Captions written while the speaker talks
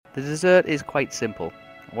The dessert is quite simple.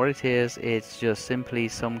 What it is, it's just simply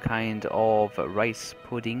some kind of rice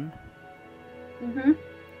pudding. Mm-hmm.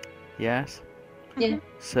 Yes. Yeah.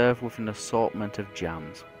 Served with an assortment of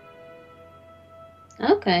jams.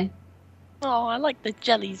 Okay. Oh, I like the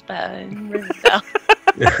jellies better in Rivendell.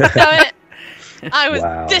 Damn it! I was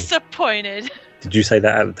Wow. disappointed. Did you say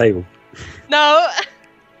that at the table? No.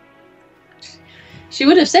 She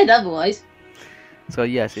would have said otherwise. So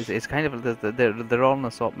yes, it's kind of they're all an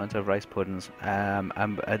assortment of rice puddings.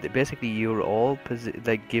 Basically you're all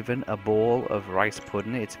given a bowl of rice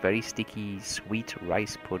pudding. It's very sticky, sweet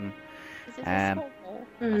rice pudding. Is it a small bowl?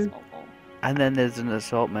 A small bowl. And then there's an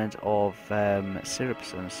assortment of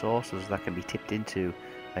syrups and sauces that can be tipped into,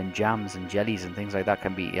 and jams and jellies and things like that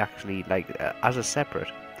can be actually as a separate,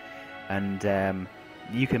 and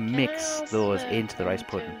you can mix those into the rice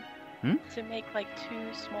pudding. To make like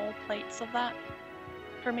 2 small plates of that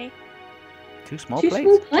for me. 2 small Two plates.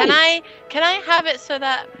 small plates. Can I have it so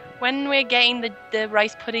that when we're getting the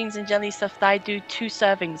rice puddings and jelly stuff, that I do 2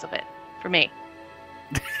 servings of it for me?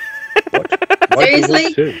 Why do you want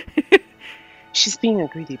Seriously? to? She's being a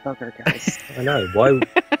greedy bugger, guys. I know. Why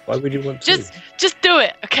would you want to? Just do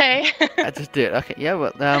it, okay? I just do it. Okay, yeah.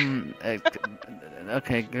 Well, okay.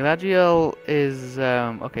 Galadriel is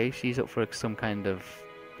okay. She's up for some kind of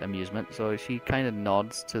amusement, so she kind of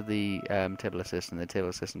nods to the table assistant. The table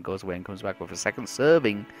assistant goes away and comes back with a second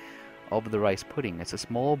serving of the rice pudding. It's a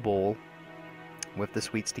small bowl with the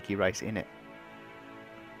sweet sticky rice in it.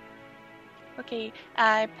 Okay,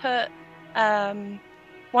 I put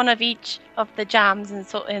one of each of the jams and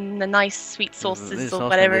in the nice sweet sauces or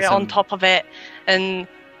whatever on top of it, and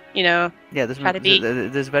Yeah, try to be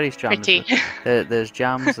there's various jams. pretty. There's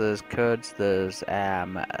jams, there's curds, there's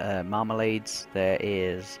marmalades. There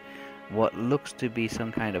is what looks to be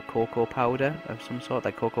some kind of cocoa powder of some sort,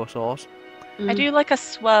 like cocoa sauce. I do like a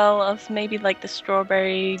swirl of maybe like the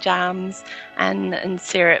strawberry jams and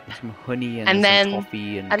syrup. Some honey and And some then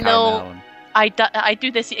toffee and a caramel. little- I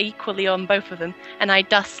do this equally on both of them, and I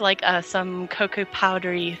dust like some cocoa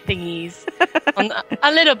powdery thingies on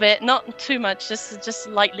a little bit, not too much, just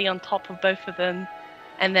lightly on top of both of them,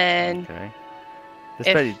 and then Okay.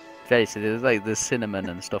 There's very silly. There's like the cinnamon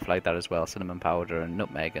and stuff like that as well, cinnamon powder and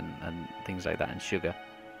nutmeg and things like that, and sugar.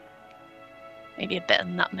 maybe a bit of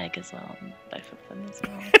nutmeg as well on both of them as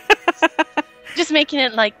well. Just making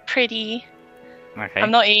it like pretty. Okay.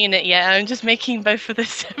 I'm not eating it yet. I'm just making both of the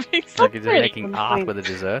servings. Like you're just really making one art point. with a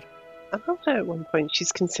dessert. I love that at one point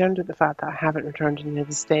she's concerned with the fact that I haven't returned any of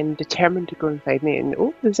this, then determined to go and find me, and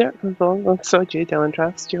dessert comes along. Oh, so do you, Dylan.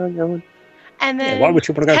 Trust you're on your own. And then Why would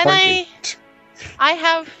you want to go can find you? I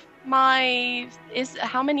have my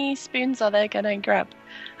how many spoons are there gonna grab?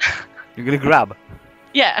 You're gonna grab.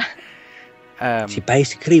 Yeah. She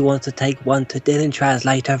basically wants to take one to Dylan Traz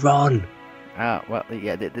later on. Well,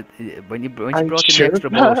 yeah. When she brought Are in you the sure extra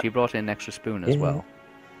of bowl, that? she brought in an extra spoon as Yeah. well.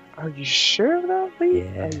 Are you sure of that, Lee?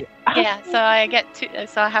 Yeah. Are you Yeah, so I get 2.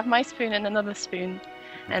 So I have my spoon and another spoon,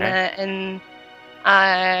 Okay. and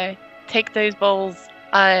I take those bowls.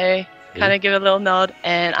 I kind of give a little nod,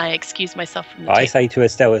 and I excuse myself from the I table. say to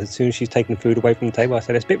Estelle as soon as she's taken food away from the table, I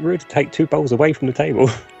said, it's a bit rude to take 2 bowls away from the table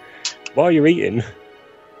while you're eating.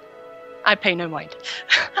 I pay no mind.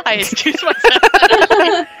 I excuse myself.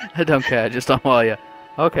 I don't care. Just don't while you.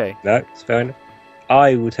 Okay. No, it's fair enough.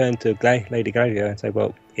 I will turn to Lady Gladio and say,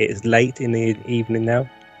 well, it's late in the evening now.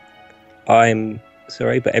 I'm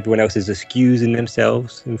sorry, but everyone else is excusing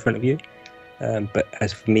themselves in front of you. But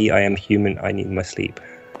as for me, I am human. I need my sleep.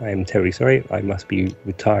 I am terribly sorry. I must be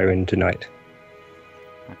retiring tonight.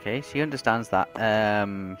 Okay. She understands that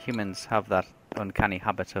humans have that uncanny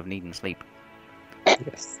habit of needing sleep.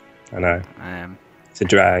 Yes, I know. It's a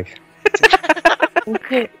drag.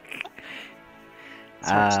 okay?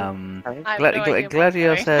 I have no idea what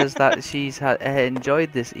Gladio I'm saying. says that she's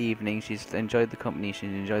enjoyed this evening. She's enjoyed the company. She's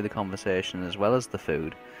enjoyed the conversation as well as the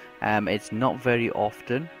food. It's not very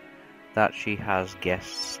often that she has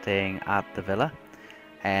guests staying at the villa,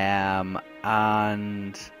 and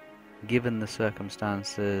given the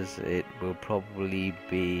circumstances, it will probably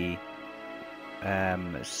be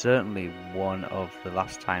certainly one of the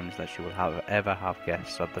last times that she will ever have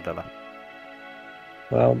guests at the villa.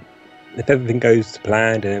 Well, if everything goes to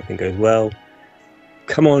plan and everything goes well,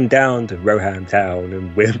 come on down to Rohan Town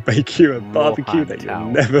and we'll make you a barbecue Rohan that you'll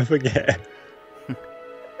Town. never forget.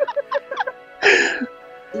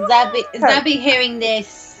 Zabby hearing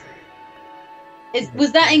this.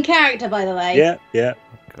 Was that in character, by the way? Yeah.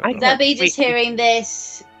 Zabby just hearing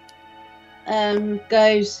this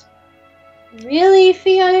goes, really,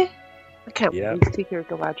 Theo? I can't Yeah. wait to hear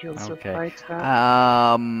Galadriel's Okay. reply to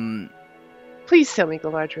that. Please tell me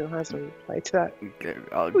Galadriel has a reply to that.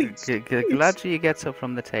 Please, please. Galadriel gets up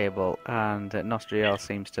from the table, and Nostriel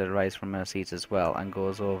seems to rise from her seat as well, and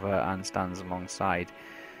goes over and stands alongside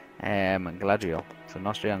Galadriel. So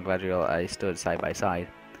Nostriel and Galadriel are stood side by side.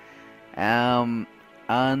 I'm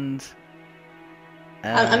just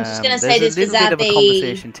going to say this there's was a little bit of a Abby.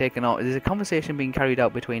 conversation taken out. There's a conversation being carried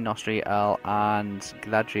out between Nostriel and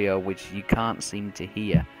Galadriel, which you can't seem to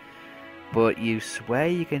hear. But you swear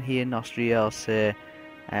you can hear Nostriel say,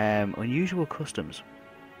 unusual customs.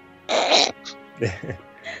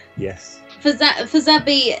 Yes. For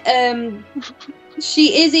Zabby,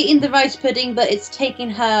 she is eating the rice pudding, but it's taking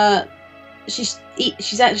her. She's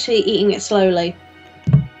actually eating it slowly.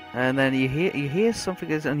 And then you hear something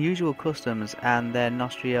as unusual customs, and then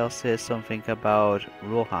Nostriel says something about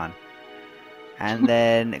Rohan. And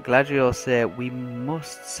then Galadriel says, we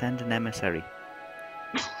must send an emissary.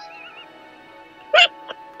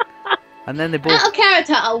 And then they both... Out of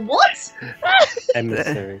character, what?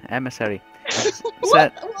 Emissary. Emissary.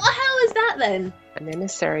 What the hell is that then? An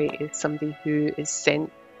emissary is somebody who is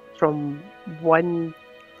sent from one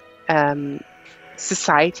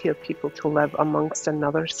society of people to live amongst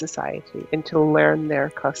another society and to learn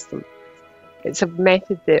their customs. It's a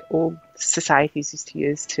method that old societies used to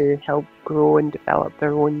use to help grow and develop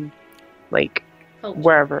their own,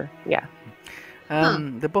 wherever, yeah.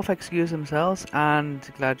 They both excuse themselves, and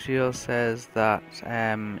Galadriel says that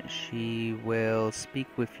she will speak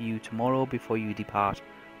with you tomorrow before you depart.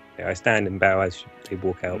 Yeah, I stand and bow as they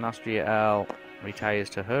walk out. Nostriel retires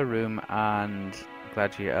to her room, and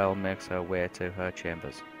Galadriel makes her way to her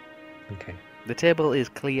chambers. Okay. The table is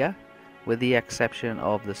clear, with the exception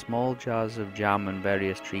of the small jars of jam and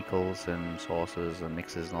various treacles and sauces and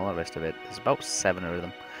mixes and all the rest of it. There's about 7 of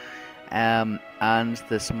them. And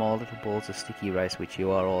the small little bowls of sticky rice which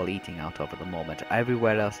you are all eating out of at the moment.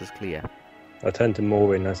 Everywhere else is clear. I turn to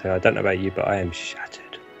Maureen and I say, I don't know about you, but I am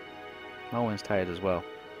shattered. No one's tired as well.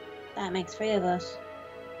 That makes 3 of us.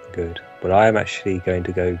 Good. But I am actually going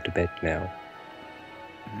to go to bed now.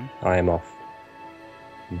 Mhm. I am off.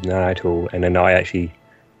 No at all. And then I actually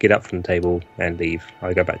get up from the table and leave.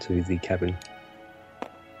 I go back to the cabin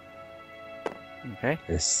Okay.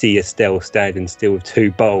 and see Estelle standing still with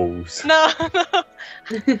 2 bowls. No.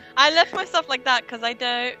 I left myself like that because I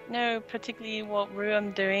don't know particularly what route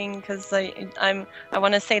I'm doing. Because I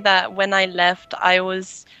want to say that when I left, I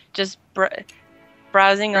was just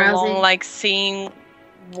browsing along, like seeing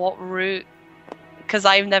what route. Because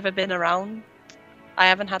I've never been around. I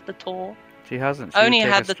haven't had the tour. She hasn't. Only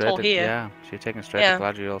taken had the straight tour to- here. Yeah, she's taken straight Yeah. to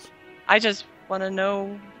Galadriel's. I just want to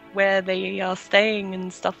know where they are staying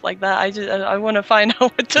and stuff like that. I want to find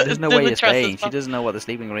out what There's no way you're trust staying. as She well. doesn't know what the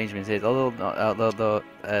sleeping arrangement is, although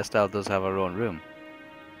Estelle does have her own room.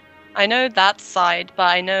 I know that side, but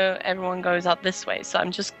I know everyone goes out this way, so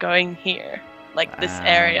I'm just going here, like this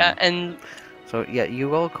area, and So yeah,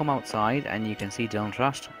 you all come outside and you can see Dylan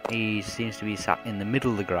Trust. He seems to be sat in the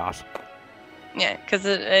middle of the grass. yeah, because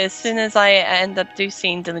as soon as I end up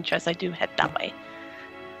seeing Dylan Trust, I do head that way.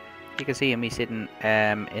 You can see him. He's sitting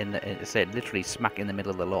literally smack in the middle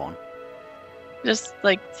of the lawn. Just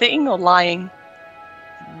like sitting or lying.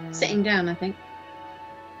 Sitting down, I think.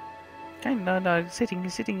 Okay, no, sitting.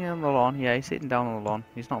 He's sitting on the lawn. Yeah, he's sitting down on the lawn.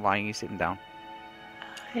 He's not lying. He's sitting down.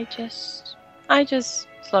 I just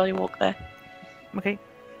slowly walk there Okay.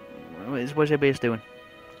 What's everybody doing?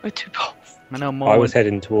 with 2 bowls. I know more. I was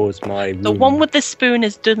heading towards my room. The one with the spoon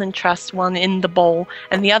is Dylan Trust one in the bowl,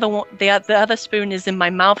 and the other one, the other spoon is in my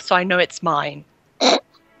mouth, so I know it's mine.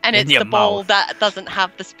 And In it's your the bowl mouth. that doesn't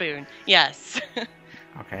have the spoon. Yes.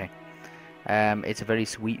 Okay. It's a very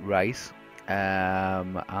sweet rice.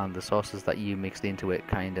 And the sauces that you mixed into it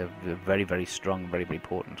kind of very, very strong, very, very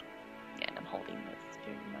potent. Yeah, and I'm holding the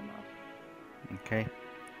spoon in my mouth. Okay.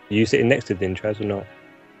 Are you sitting next to Dintraz or not?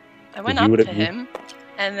 I went You up would've- to him,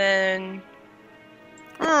 and then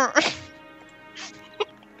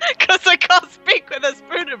because I can't speak with a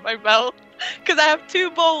spoon in my mouth, because I have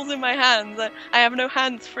 2 bowls in my hands. I have no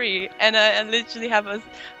hands free, and I literally have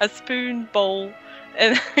a spoon bowl,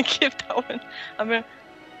 and I give that one. I'm going,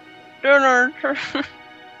 dinner.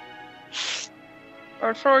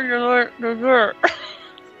 I saw you like dessert.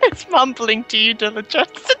 It's mumbling to you, Dylan.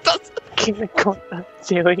 Just it doesn't. Oh my god, that's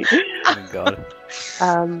silly. Oh God.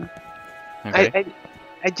 Okay.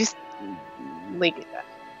 I just like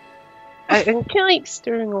I'm kind of like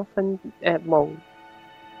staring off and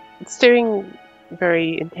staring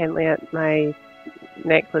very intently at my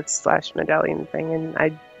necklace / medallion thing, and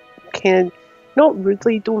I kind of not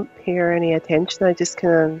rudely don't pay her any attention. I just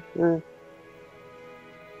kind of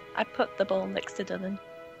I put the bowl next to Dylan,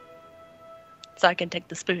 so I can take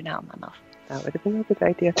the spoon out of my mouth. That would have been a good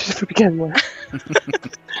idea to begin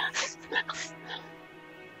with.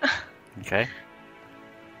 Okay.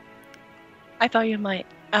 I thought you might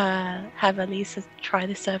have Elisa try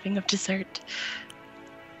the serving of dessert.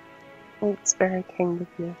 Oh, it's very kind of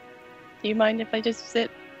you. Do you mind if I just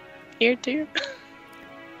sit here too?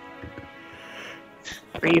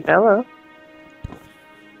 Free villa.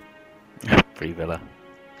 Free villa.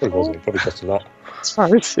 Probably wasn't. It probably cost a lot. As far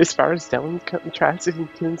as Dylan's contrast is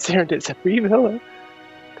concerned, it's a free villa.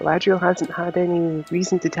 Galadriel hasn't had any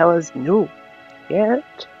reason to tell us no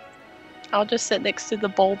yet. I'll just sit next to the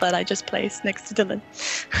bowl that I just placed next to Dylan.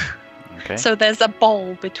 Okay. So there's a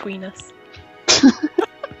bowl between us.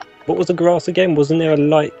 What was the grass again? Wasn't there a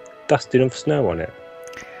light dusting of snow on it?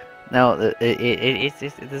 No,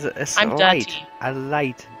 there's I'm dirty. a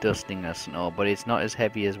light dusting of snow, but it's not as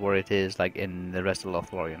heavy as what it is like in the rest of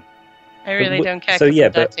Lothlorien. I really But don't care. so 'cause yeah,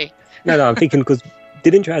 I'm but- dirty. No, I'm thinking because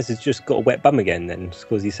Dilindraz has just got a wet bum again then,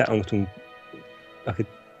 because he sat on some...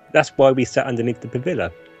 That's why we sat underneath the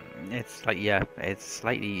pavilion. It's like it's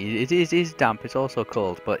slightly. It is damp. It's also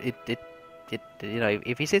cold, but it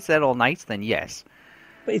if he sits there all night, then yes.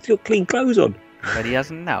 But he's got clean clothes on. But he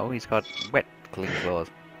hasn't now. He's got wet, clean clothes.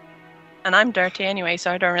 And I'm dirty anyway,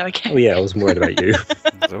 so I don't really care. Oh yeah, I was worried about you.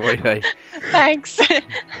 So anyway, Thanks.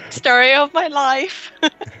 Story of my life.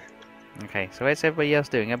 okay. So what's everybody else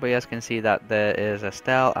doing? Everybody else can see that there is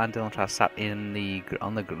Estelle and Dylan sat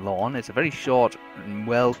on the lawn. It's a very short,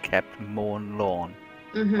 well kept, mown lawn.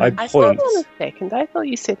 Mhm. I I saw point. Hold on a second. I thought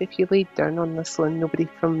you said if you laid down on this lawn, nobody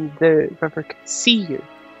from the river could see you.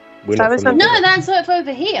 We're So I not was from the No, river. that's up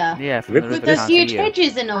over here. Yeah, from Rip the with With river those can't huge see you.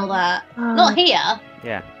 hedges and all that. Not here.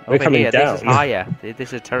 Yeah, We're over coming here. This is down. higher. This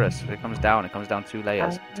is a terrace. It comes down. It comes down 2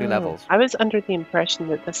 layers, 2 Oh. levels. I was under the impression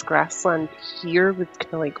that this grassland here was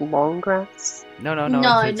kind of like long grass. No. No,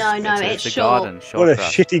 It's it's a short. garden. Short What a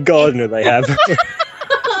grass. shitty gardener they have.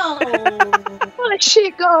 Oh. What a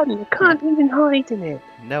shit garden! I can't even hide in it.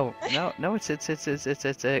 No.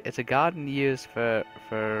 It's a garden used for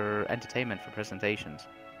entertainment, for presentations.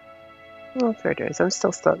 Oh, fair dues. I'm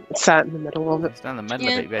still sat in the middle of it. It's down the middle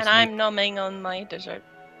Yeah, of it. And I'm numbing on my dessert.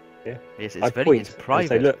 Yes, I it's very. point It's and say,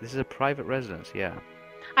 private. "Look." This is a private residence. Yeah.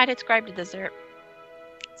 I described the dessert.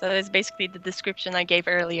 So it's basically the description I gave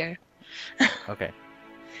earlier. Okay.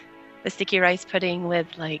 The sticky rice pudding with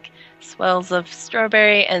like swirls of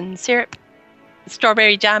strawberry and syrup,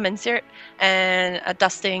 strawberry jam and syrup, and a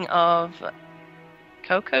dusting of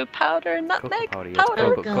cocoa powder, Cocoa nutmeg powder. Yes.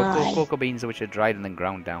 powder. God. Cocoa beans which are dried and then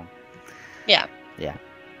ground down. Yeah. Yeah.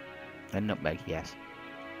 And nutmeg. Yes.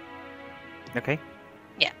 Okay.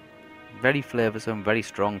 Yeah. Very flavoursome, very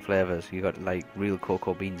strong flavours. You got like real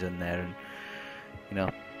cocoa beans in there,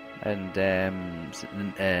 and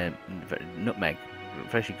nutmeg,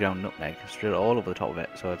 freshly ground nutmeg, straight all over the top of it.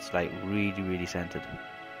 So it's like really, really scented.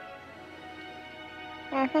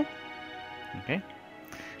 Mhm. Okay.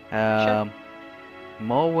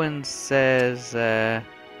 Morwen says,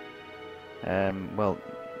 well,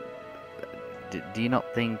 do you not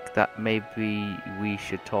think that maybe we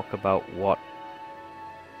should talk about what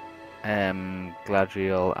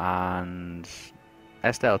Galadriel and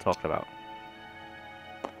Estelle talked about?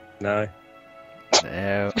 No.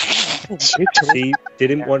 No. She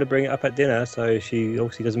didn't want to bring it up at dinner, so she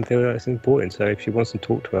obviously doesn't feel that it's important. So if she wants to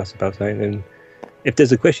talk to us about something, then if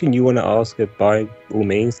there's a question you want to ask her, by all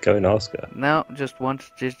means, go and ask her. No, just wanted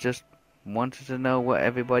to know what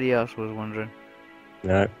everybody else was wondering.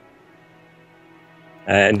 No.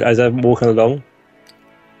 And as I'm walking along,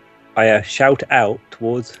 I shout out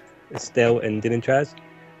towards Estelle and Dilindraz,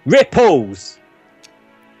 "Ripples!"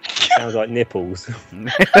 Sounds like nipples.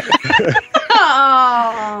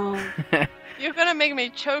 Oh. You're gonna make me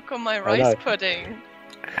choke on my know. rice pudding.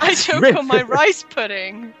 I choke on my rice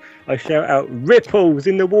pudding. I shout out, "Ripples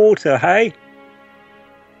in the water, hey!"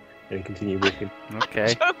 And continue walking.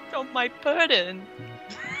 Okay. Choked on my pudding.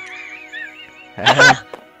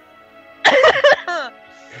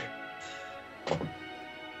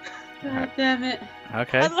 God damn it.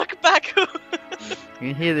 Okay. I look back.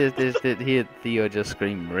 You hear hear Theo just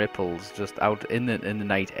scream ripples just out in the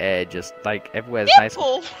night air, just like everywhere's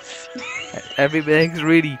Nipples. nice. Everything's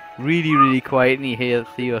really, really, really quiet, and you hear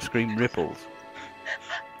Theo scream ripples.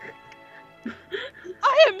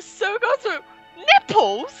 I am so got to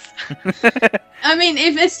nipples. I mean,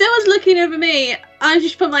 if Estelle was looking over me, I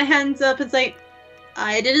just put my hands up and say,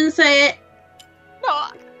 I didn't say it. No,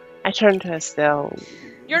 I turn to Estelle.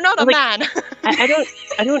 you're not a Like- man. I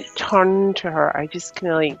don't turn to her. I just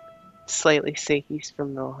kind of like slightly say he's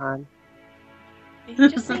from Rohan. You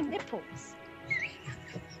just say nipples.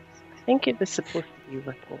 I think it was supposed to be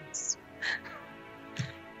ripples.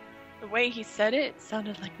 way he said it, it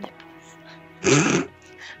sounded like nipples.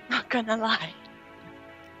 Not gonna lie.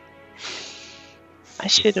 I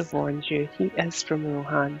should have warned you. He is from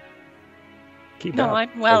Rohan. Keep No, that up.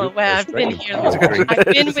 I'm well You're aware. I've been straight. here Oh, longer. great. I've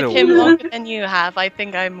been with So him weird. longer than you have. I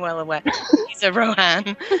think I'm well aware. He's a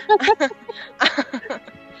Rohan.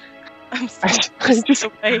 I'm so I just-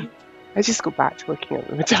 away. I just go back to looking at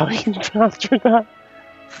the medallion after that.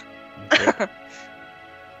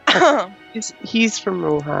 Okay. He's from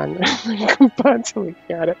Rohan. I go back to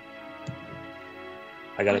looking at it.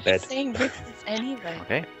 I got a He's bed. saying ripples anyway.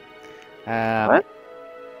 Okay. What?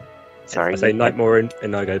 Sorry, I say night more and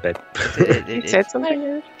I go to bed. you said something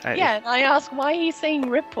there? Yeah, and I ask why he's saying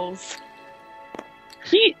ripples.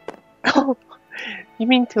 He. Oh, you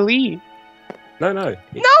mean to leave? No. No,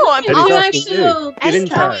 I'm He's Oh, asking actually, you. Get in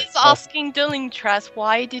Esther touch. is asking Dillingtress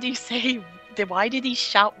why did he say? Why did he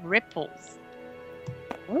shout ripples?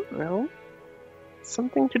 I don't know.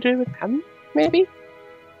 Something to do with him, maybe?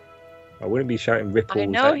 I wouldn't be shouting ripples. I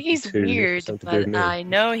know at you he's two, weird, something to do with but me. I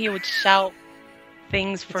know he would shout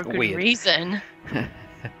things for It's good weird. reason.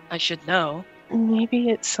 I should know. Maybe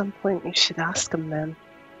at some point you should ask him then.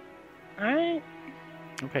 Alright.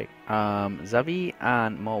 Okay. Zavi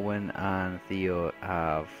and Morwen and Theo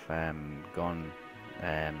have gone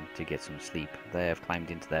to get some sleep. They have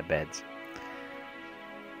climbed into their beds.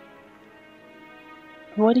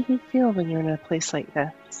 What do you feel when you're in a place like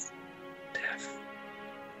this?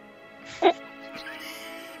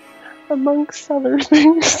 Amongst other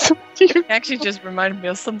things. It actually just reminded me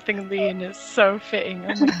of something Lee, and it's so fitting.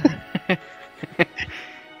 I'm like,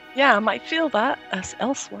 yeah, I might feel that as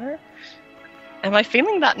elsewhere. Am I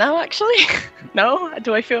feeling that now, actually? No?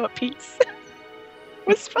 Do I feel at peace?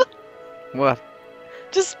 Whisper. What?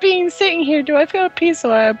 Just sitting here, do I feel at peace,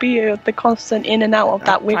 or I'll be the constant in and out of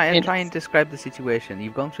that weirdness? Try and describe the situation.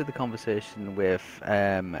 You've gone through the conversation with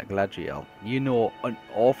Galadriel. You know an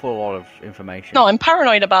awful lot of information. No, I'm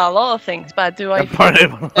paranoid about a lot of things, but do I... I'm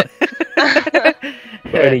paranoid.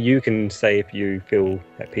 Only you can say if you feel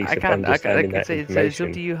at peace I of can't. I understanding can that say it's up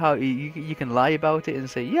information. to you how you can lie about it and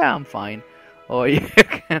say yeah I'm fine, or you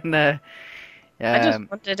can. I just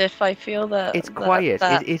wondered if I feel that... It's quiet.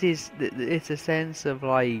 It is. It's a sense of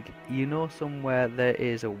like somewhere there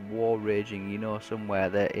is a war raging. Somewhere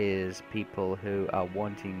there is people who are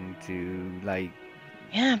wanting to like.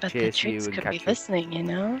 Yeah, but the chase you troops and could catch be you.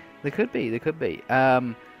 listening, They could be. They could be.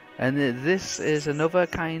 And this is another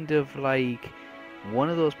kind of like one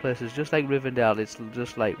of those places, just like Rivendell. It's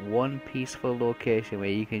just like one peaceful location where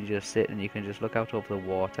you can just sit and you can just look out over the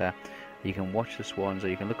water. You can watch the swans, or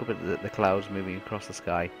you can look up at the clouds moving across the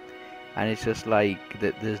sky, and it's just like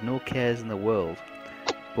that. There's no cares in the world,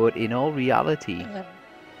 but in all reality,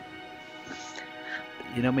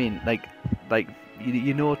 you know what I mean? Like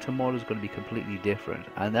tomorrow's going to be completely different,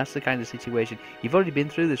 and that's the kind of situation. You've already been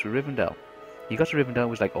through this with Rivendell. You got to Rivendell, and it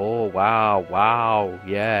was like, oh wow,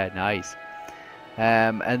 yeah, nice.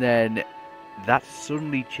 And then that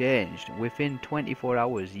suddenly changed. Within 24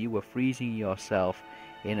 hours, you were freezing yourself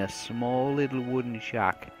in a small little wooden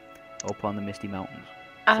shack up on the Misty Mountains.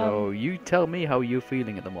 So you tell me how you're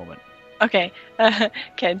feeling at the moment. Okay.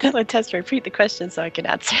 Can Dylan test repeat the question so I can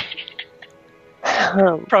answer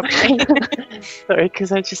properly? Sorry,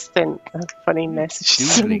 because I just sent a funny message to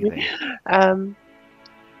Doodling somebody. thing.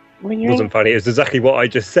 When It you're wasn't funny. It was exactly what I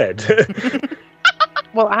just said.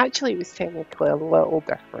 well, actually, it was technically a little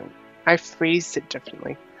different. I phrased it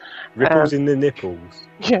differently. Ripples in the nipples.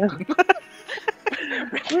 Yeah.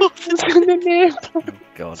 Ripples in the nipple. Oh,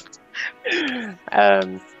 God.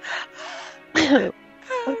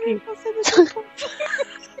 Okay. Nipples in the nipples.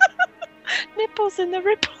 Nipples in the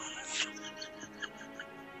ripples.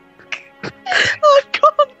 Oh,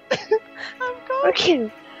 God. I'm gone.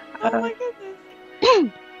 Okay. Oh, my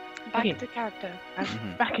goodness. Back Okay. into character.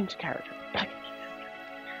 Mhm. Back into character.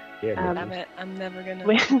 Yeah, Um, Damn it. I'm never going to...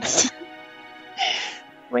 When,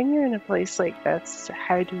 when you're in a place like this,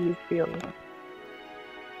 how do you feel?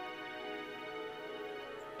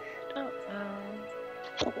 Oh,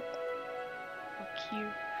 how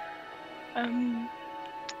cute.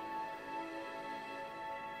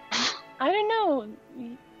 I don't know.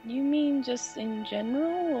 You mean just in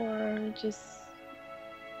general, or just?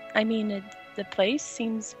 I mean, the place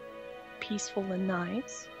seems peaceful and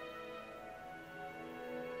nice,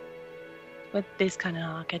 with this kind of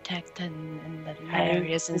architect and the How-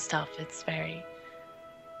 areas and stuff. It's very.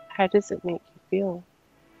 How does it make you feel?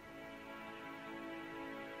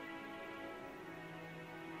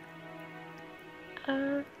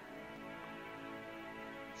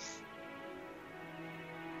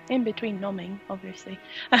 In between numbing, obviously.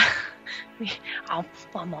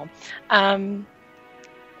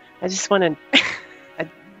 I just want to,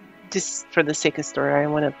 just for the sake of story, I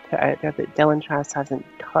want to put out there that Dylan Trask hasn't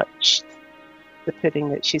touched the pudding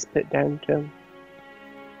that she's put down to him.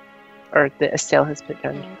 Or that Estelle has put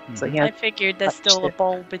down. So he I has figured there's touched still a it.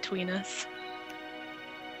 bowl between us.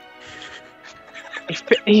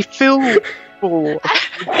 a full bowl.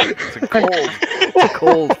 It's a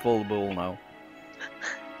cold full bowl now.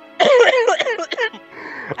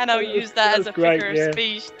 And I'll use that as That's a great, figure yeah. of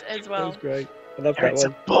speech as That well. was great. I love that There's a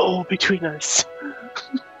one. bowl between us.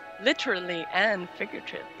 Literally and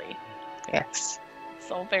figuratively. Yes. It's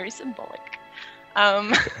all very symbolic.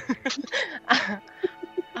 Um,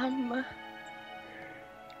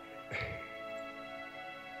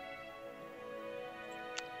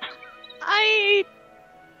 I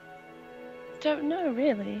don't know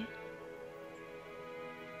really.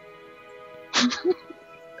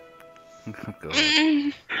 Oh,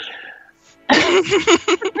 God.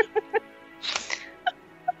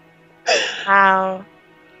 Wow.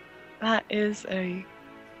 That is a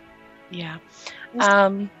yeah.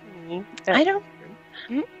 I don't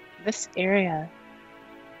This area,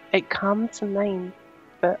 it comes to mind,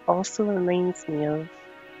 but also reminds me of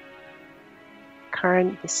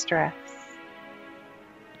current distress.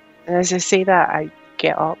 And as I say that, I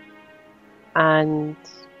get up and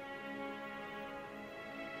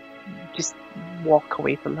just walk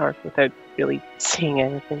away from her without really saying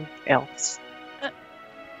anything else.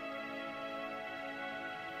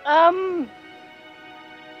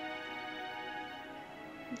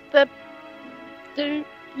 Do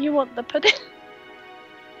you want the pudding?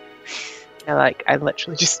 I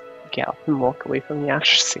literally just get up and walk away from the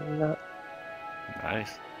actress saying that.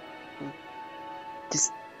 Nice.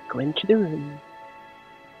 Just go into the room.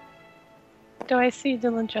 Do I see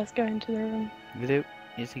Dylan just go into the room? You do.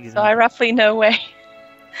 You see, So I roughly know where.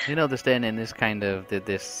 you know they're staying in this kind of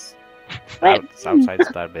this Right. outside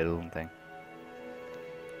style building thing.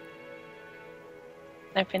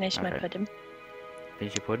 I finished my Okay. pudding.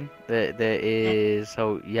 Finish your pudding. There is.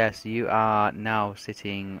 So yes, you are now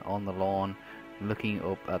sitting on the lawn, looking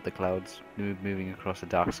up at the clouds moving across the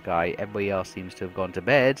dark sky. Everybody else seems to have gone to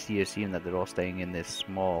bed. So you assume that they're all staying in this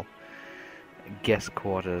small guest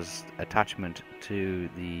quarters attachment to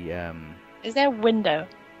the. Is there a window?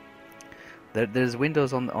 There's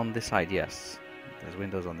windows on this side. Yes, there's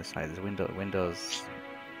windows on this side. There's windows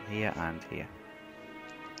here and here.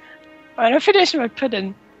 When I finish my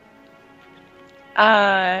pudding,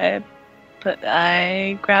 I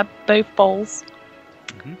grab both bowls.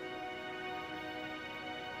 Mhm.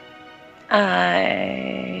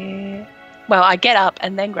 I get up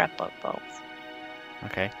and then grab both bowls,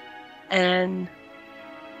 Okay. and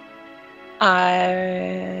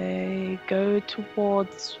I go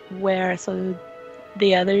towards where I saw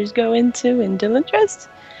the others go into in Dylan Trust,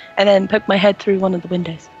 and then poke my head through one of the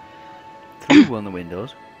windows. Through one of the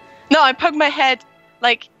windows. No, I poke my head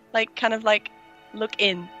kind of look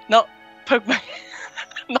in, not poke my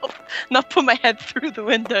not put my head through the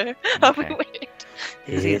window. That'd be Okay. weird.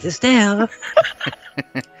 Here's Estelle.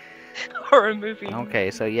 Horror movie. Okay,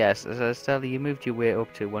 so yes, so Stella, you moved your way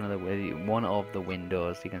up to one of the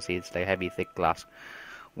windows. You can see it's like heavy, thick glass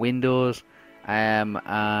windows.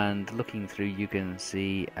 And looking through, you can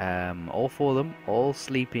see all four of them, all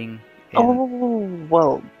sleeping. Oh,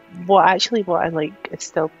 well, what I like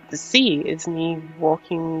Estelle to see is me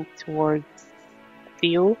walking towards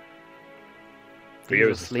Theo.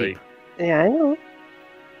 Theo's asleep. Yeah, I know.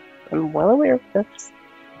 I'm well aware of this.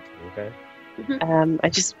 Okay. I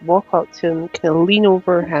just walk up to him, kind of lean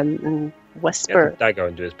over him and whisper, I go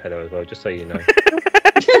and do his pillow as well, just so you know.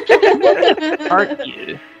 "Aren't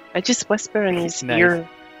you?" I just whisper in his Nice. ear,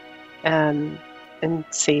 and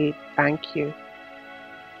say thank you.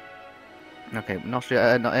 Okay,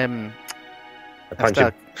 Nostria, I punch Estelle,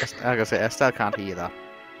 him. I gotta say, Estelle can't hear that.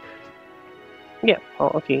 Yeah. Oh,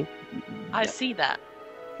 okay. I see that.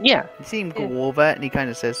 Yeah. You see him go over and he kind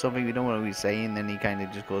of says something, we don't know what he's saying, then he kind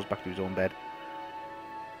of just goes back to his own bed.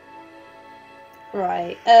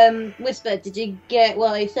 Right. Whisper, did you get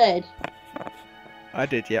what I said? I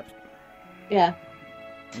did, yep. Yeah.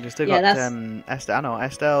 You still Yeah, got that's-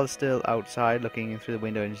 Estelle's still outside looking in through the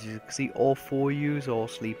window, and you can see all four of yous all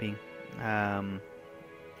sleeping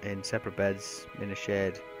in separate beds in a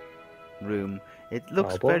shared room. It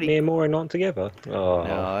looks What, very me and Maura not together? Oh,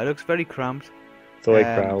 no, it looks very cramped. so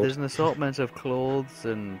proud. There's an assortment of clothes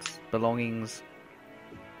and belongings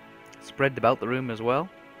spread about the room as well.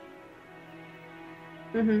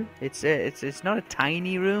 Mhm. It's not a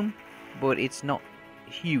tiny room, but it's not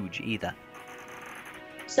huge either.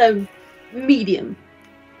 So, medium.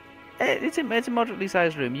 It's a moderately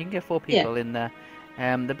sized room. You can get four people in there.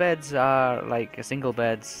 The beds are like single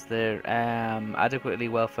beds. They're adequately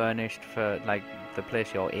well furnished for like the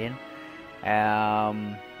place you're in.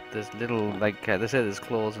 There's little like they say there's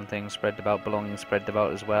clothes and things spread about, belongings spread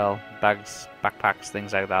about as well. Bags, backpacks,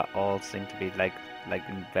 things like that all seem to be like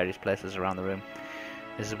in various places around the room.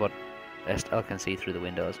 This is what Estelle can see through the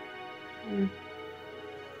windows. Mm.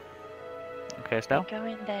 Okay, I Estelle? go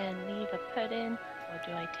in there and leave a pudding, or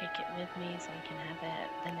do I take it with me so I can have it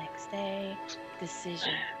the next day?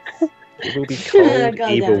 Decision. It will be cold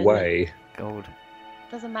God either damn it. way. Gold.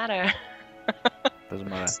 Doesn't matter. Doesn't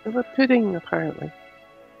matter. Still a pudding, apparently.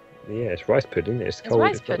 Yeah, it's rice pudding. It's It's cold.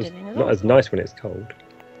 rice It's not as- pudding, isn't not it? as nice when it's cold.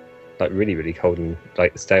 Like really, really cold and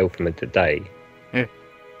like stale from a day. Yeah.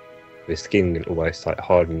 With skin almost like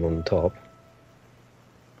hardening on the top.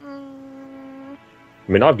 Mm,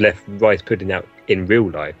 I mean, I've left rice pudding out in real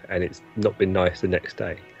life, and it's not been nice the next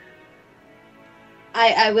day.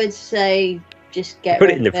 I would say just get Put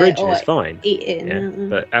rid it in the of fridge, or and it's fine. eat it. Yeah, Mm-mm.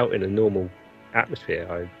 but out in a normal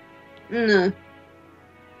atmosphere, No.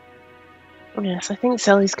 Oh, yes, I think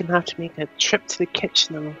Sally's going to have to make a trip to the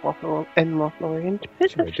kitchen in Lothlorien to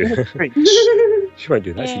put Shall we it do in the that? fridge. she won't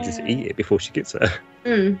do that. She'll just Yeah. eat it before she gets there.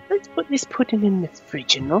 Mm. Let's put this pudding in the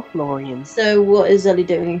fridge in Lothlorien. So what is Ellie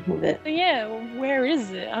doing with it? but yeah, where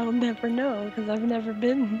is it? I'll never know because I've never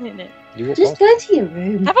been in it. You walk Just past go to your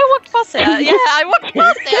room. Have I walked past it? Yeah, I walked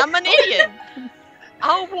past it. I'm an idiot.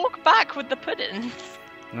 I'll walk back with the puddings.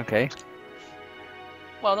 Okay.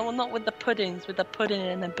 Well, no, not with the puddings, with the pudding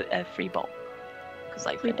and a free bowl. Because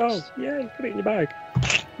I Free finished. bowl. Yeah, put it in your bag.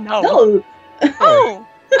 No. No. Oh,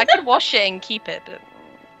 I could wash it and keep it, but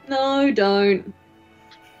No, don't.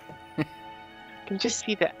 You can just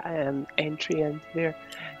see the entry into there.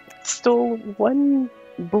 Stole one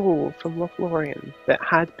bowl from Lothlorien that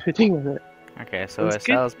had pudding in it. Okay, so That's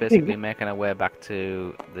good. Estelle's basically making her way back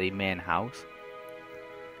to the main house.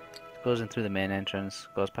 Goes in through the main entrance,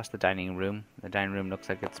 goes past the dining room. The dining room looks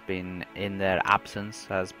like it's been, in their absence,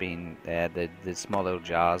 has been, the small little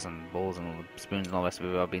jars and bowls and spoons and all the rest of it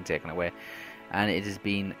have all been taken away. And it has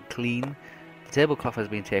been clean. The tablecloth has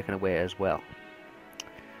been taken away as well.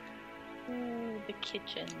 ooh, the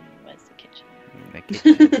kitchen. Where's the kitchen? The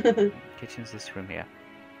kitchen, kitchen's this room here.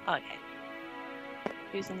 Okay.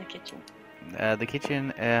 Who's in the kitchen? The kitchen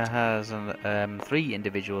has 3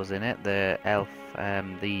 individuals in it. The elf,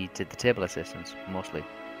 the table assistants mostly.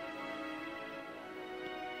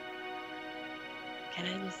 Can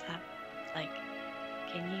I just have, like,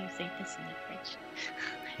 can you save this in the fridge?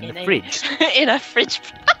 In the fridge? In a fridge.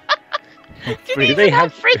 Do Fridge. they Do they even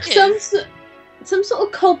have have- fridges? Some sort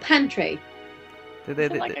of cold pantry. They- Is they-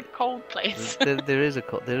 it they- like a cold place? there is a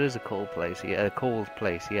cold place, yeah, a cold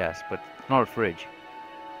place, yes, but not a fridge.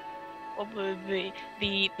 Or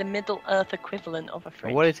the Middle Earth equivalent of a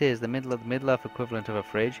fridge. What it is, the middle Earth equivalent of a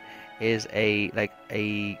fridge is a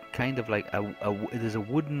kind of like there's a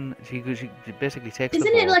wooden. She basically takes.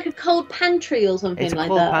 Isn't the it bowl. like a cold pantry or something It's a like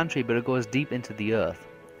cold that? pantry, but it goes deep into the earth.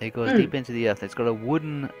 It goes Mm. deep into the earth. It's got a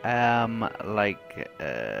wooden a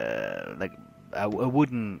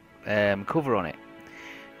wooden cover on it,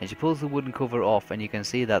 and she pulls the wooden cover off, and you can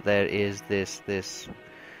see that there is this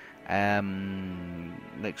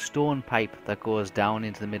like stone pipe that goes down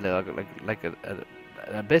into the middle, like a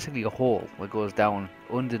basically a hole that goes down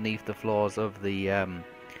underneath the floors of the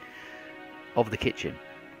kitchen.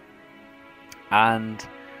 And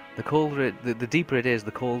the colder the deeper it is,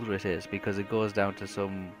 the colder it is, because it goes down to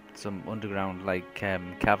some underground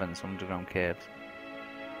caverns, some underground caves.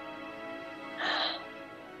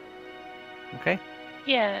 Okay.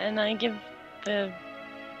 Yeah, and I give the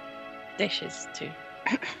dishes to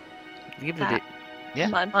You give the that. Yeah.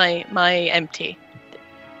 my empty.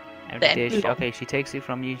 empty Then- dish. Okay, she takes it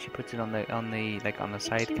from you. She puts it on the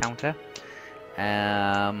side counter.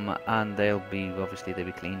 And they'll be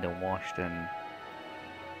cleaned and washed and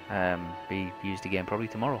be used again probably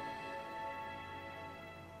tomorrow.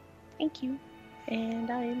 Thank you. And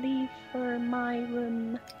I leave for my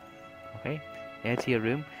room. Okay, head to your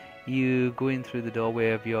room. You go in through the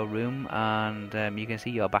doorway of your room, and you can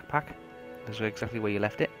see your backpack. That's exactly where you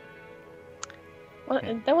left it. Well,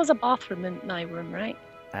 Okay. there was a bathroom in my room, right?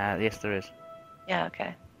 Yes, there is. Yeah,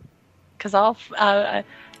 okay. Because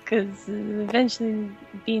eventually,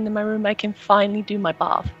 being in my room, I can finally do my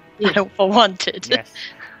bath. Yeah. I wanted. Yes.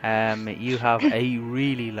 You have a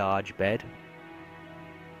really large bed.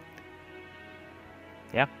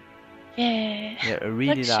 Yeah. Yeah, a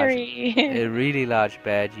really Luxury. a really large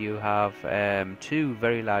bed. You have 2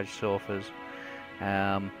 very large sofas,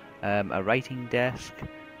 a writing desk,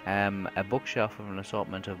 a bookshelf with an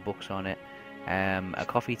assortment of books on it, a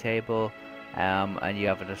coffee table, And you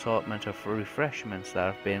have an assortment of refreshments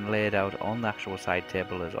that have been laid out on the actual side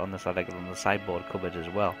table, as on the side, like on the sideboard cupboard as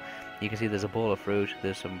well. You can see there's a bowl of fruit,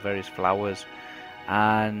 there's some various flowers,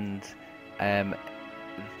 and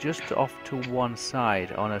just off to one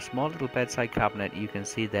side, on a small little bedside cabinet, you can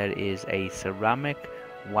see there is a ceramic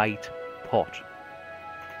white pot.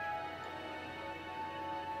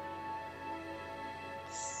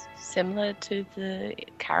 Similar to the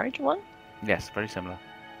carriage one? Yes, very similar.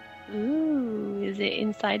 Ooh, is it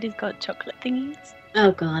inside? It's got chocolate thingies?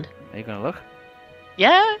 Oh God. Are you gonna look?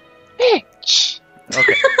 Yeah. Bitch!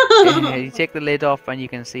 Okay. You take the lid off, and you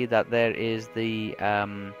can see that there is the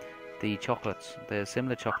chocolates. The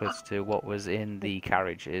similar chocolates to what was in the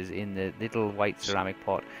carriage is in the little white ceramic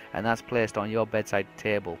pot, and that's placed on your bedside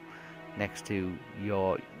table, next to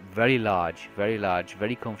your very large,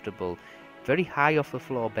 very comfortable, very high off the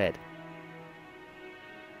floor bed.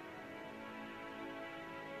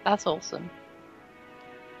 That's awesome.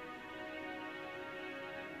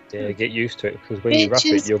 Yeah, get used to it, because when you wrap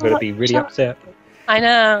it, Bitches you're going to got be really chocolate. upset. I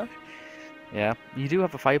know. Yeah, you do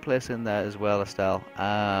have a fireplace in there as well, Estelle.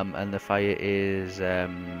 And the fire is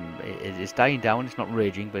it's dying down. It's not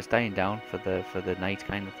raging, but it's dying down for the night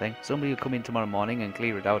kind of thing. Somebody will come in tomorrow morning and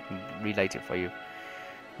clear it out and relight it for you.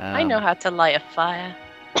 I know how to light a fire.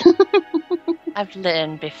 I've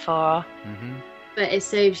learned before. Hmm. But it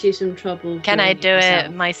saves you some trouble. Can I doing do it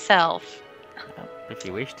yourself. myself? If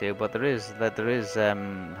you wish to, but there is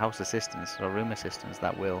house assistants or room assistants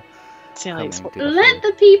that will See, come like, and it's do what, that for Let you.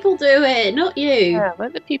 the people do it, not you. yeah,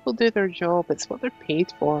 let the people do their job. It's what they're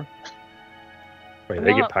paid for, Wait, I'm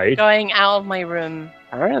they get not paid. going out of my room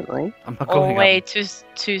apparently. I'm not all the going way up.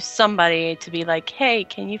 to somebody to be like, hey,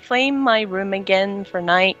 can you flame my room again for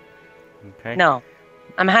night? Okay. No.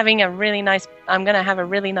 I'm gonna have a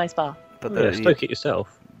really nice bath. But Yeah, stoke it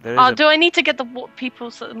yourself. there is Oh, a, do I need to get the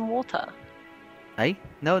people some water? eh?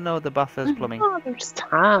 No, the bath has plumbing. Oh, there's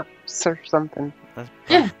taps or something. Bath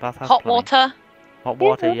Yeah. bath has Hot plumbing. water? Hot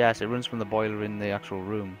water, Yeah. yes, it runs from the boiler in the actual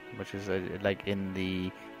room, which is like in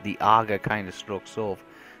the Aga kind of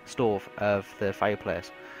stove of the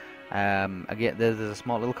fireplace. Again, there's a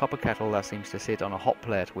small little copper kettle that seems to sit on a hot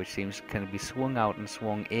plate, which can be swung out and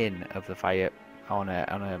swung in of the fire on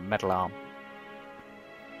a metal arm.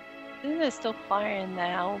 Isn't there still fire in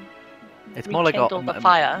there? I'll It's more like rekindle the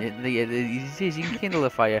fire. It is. You can kindle the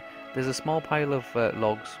fire. There's a small pile of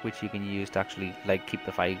logs which you can use to actually like keep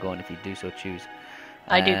the fire going if you do so choose.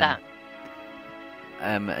 I do Um, that.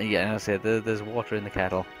 Yeah, and I said there's water in the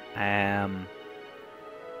kettle. And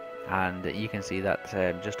you can see that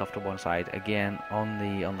just off to one side. Again, on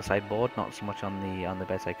the sideboard, not so much on the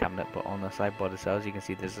bedside cabinet, but on the sideboard itself, you can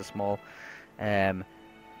see there's a small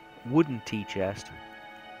wooden tea chest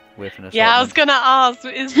with an assortment. Yeah, I was gonna ask,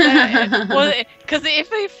 is there, because if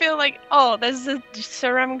I feel like, oh, there's the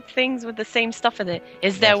ceramic things with the same stuff in it,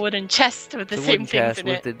 is there a Yes. wooden chest with the It's a same wooden things chest in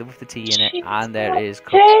with it? with the tea in it, Jeez, and there is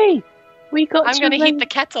cooked. Hey, we got. I'm to gonna heat raid- the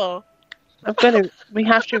kettle. We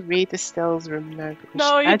have to raid Estelle's room now. because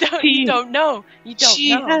No, she you has don't. tea. You don't know. You don't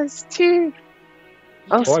She know. has two. You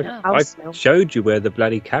I'll, don't Oh, know. I'll I smell. showed you where the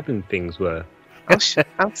bloody cabin things were.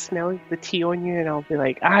 I'll smell the tea on you, and I'll be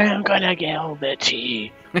like, I am gonna get all the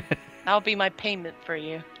tea. That'll be my payment for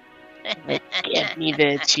you. Give me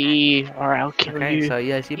the tea, or I'll kill Okay, you. so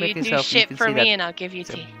yes, you You make do yourself. You shit can for see me, that and I'll give you it's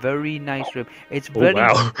tea. a very nice room. It's Oh very.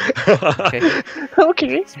 wow! Okay.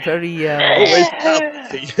 Okay. It's very. Always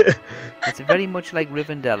healthy. It's very much like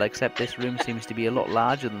Rivendell, except this room seems to be a lot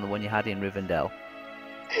larger than the one you had in Rivendell.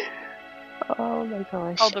 Oh my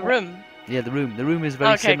gosh. Oh, the room. Yeah, the room is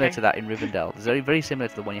very Okay, similar okay. to that in Rivendell. It's very similar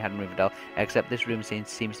to the one you had in Rivendell, except this room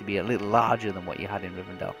seems to be a little larger than what you had in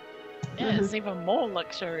Rivendell. Yeah, it's even more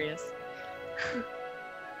luxurious.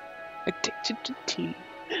 Addicted to tea.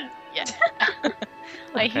 Yeah.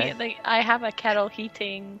 Okay. I have a kettle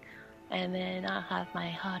heating, and then I have my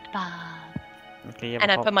hot bath, Okay, you have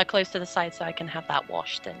and a I hot- put my clothes to the side so I can have that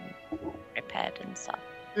washed and repaired and stuff.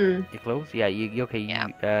 Mm. your clothes. Yeah, you okay? Yeah.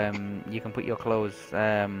 You can put your clothes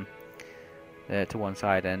to one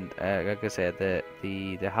side, and like I said,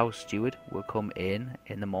 the house steward will come in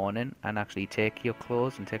the morning and actually take your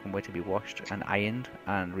clothes and take them away to be washed and ironed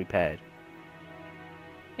and repaired.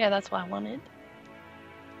 Yeah, that's what I wanted.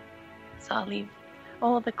 So I'll leave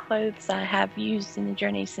all the clothes I have used in the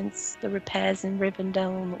journey since the repairs in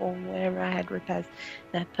Rivendell or wherever I had repairs,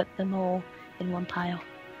 and I put them all in one pile.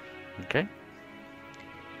 Okay.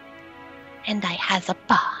 And I has a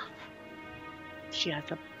bath. She has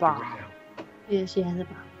a bar. Yeah, she has a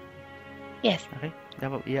bath. Yes. Okay.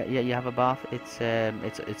 You have a bath. It's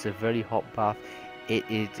a very hot bath.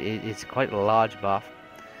 It's quite a large bath.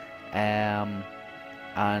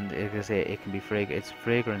 and like I say, it can be it's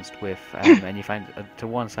fragranced with, and you find to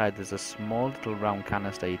one side there's a small little round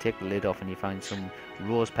canister. You take the lid off and you find some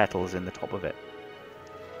rose petals in the top of it.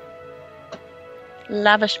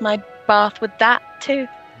 Lavish my bath with that too.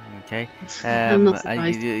 Okay. I'm not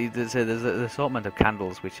And surprised. there's an assortment of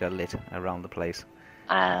candles which are lit around the place.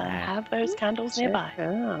 Have those candles nearby. Check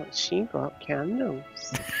out, she got candles.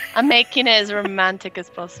 I'm making it as romantic as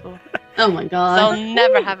possible. Oh my So god. I'll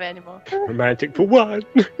never have it anymore. Romantic for one.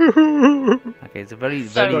 Okay, it's a very,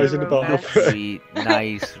 So very, Guys in the bath. very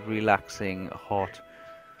nice, relaxing, hot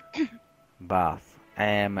bath.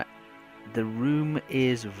 The room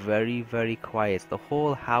is very, very quiet. The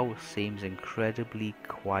whole house seems incredibly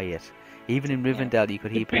quiet. Even in Rivendell, you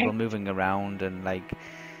could hear people moving around and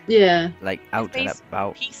Yeah. out and It's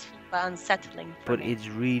about. peaceful but unsettling for But me. it's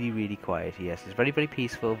really, really quiet. Yes, it's very, very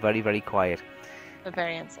peaceful. Very, very quiet. But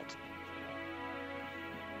very unsettling.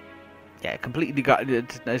 Yeah, completely.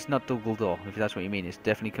 It's not Dumbledore, if that's what you mean. It's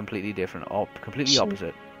definitely completely different. Completely Sure.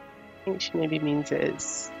 opposite. I think she maybe means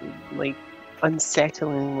it's like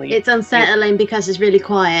unsettlingly. It's unsettling because it's really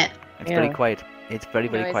quiet. It's very Yeah. quiet. It's very,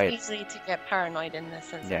 very It's quiet. easy to get paranoid in the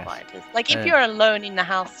sense Yes. of quiet is. Like if Uh, you're alone in the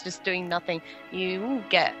house just doing nothing, you will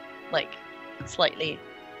get slightly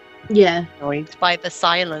Yeah. annoyed. by the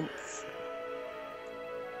silence.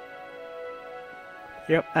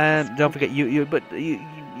 Yep. And don't forget,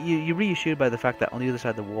 you're reassured by the fact that on the other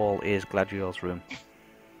side of the wall is Gladriel's room.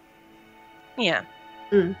 Yeah.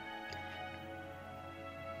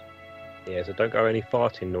 Yeah, so don't go any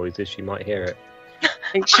farting noises. She might hear it. I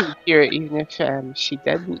think she would hear it even if she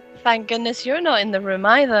didn't. Thank goodness you're not in the room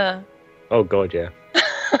either. Oh god, yeah.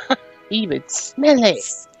 He would smell it.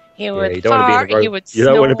 He Yeah, would you don't want fart, to be he in would you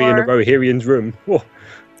don't want to be in the snore. Rohirrian's room. Whoa.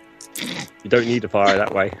 You don't need to fire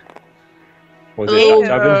that way. Was Oh. it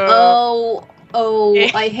Seven? Oh,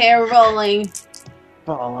 I hear rolling.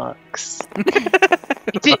 Bollocks.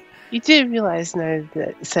 You do realise now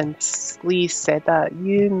that since Lee said that,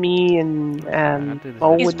 you, me, and do the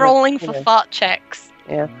Mo same. He's would rolling have, for fart checks.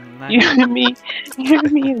 Yeah. Nice. You,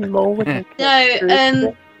 me, and Mo would have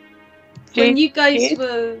No, when you guys Jade?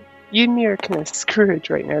 were You and me are kind of screwed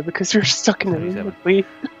right now because we're stuck in the room 27. with Lee.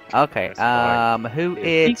 Okay. That's fine. Who Yeah.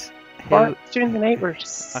 ate? Who? But during the night we're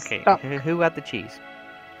Okay. stuck. Who had the cheese?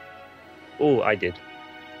 Oh, I did.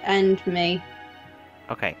 and me.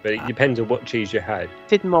 Okay. But it depends on what cheese you had.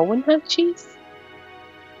 Did Moen have cheese?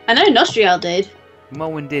 I know Nostriel did.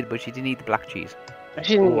 Moen did, but she didn't eat the black cheese. I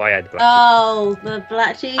shouldn't. Oh, I had black Oh, the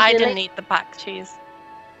black cheese. I really? didn't eat the black cheese.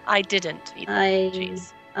 I didn't eat the I- black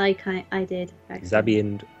cheese. I did. cheese. Zabby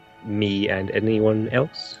and me and anyone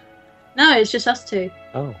else? No, it's just us two.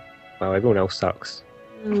 Oh, well, everyone else sucks.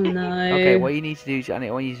 Oh no. Okay. What you need to do is I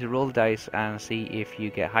want you to roll the dice and see if you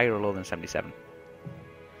get higher or lower than 77.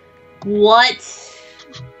 What?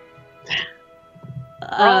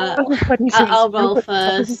 I'll roll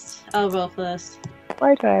first. I'll roll first.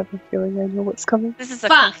 Why do I have a feeling I know what's coming? This is a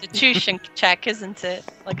Fuck. constitution check, isn't it?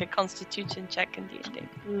 Like a constitution check in D&D.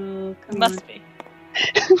 Oh, It come must be.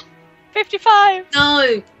 55! on.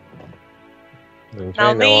 No, Okay,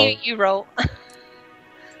 Now, now Lee, you roll.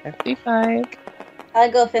 55. I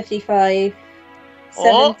go 55.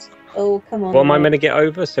 Oh. Oh, come on. what am I Roll. meant to get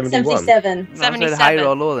over? 71? 77. No, I said 77. higher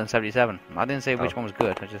or lower than 77. I didn't say which Oh. one was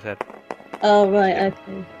good. I just said. Oh, right,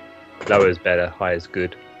 okay. Lower is better, high is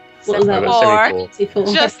good. What was I that? got 74. 74.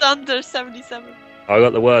 74. Just under 77. I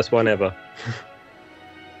got the worst one ever.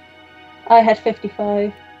 I had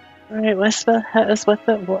 55. Alright, Whisper, hit us with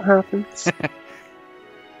it. What happens?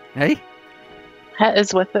 Hey. Hit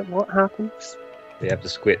us with it. What happens? They have the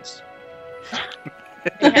squits. Yeah,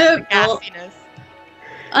 the Well, gassiness.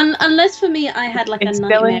 unless for me, I had like It's a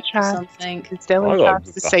still in nightmare or trap. something. Because Dylan I got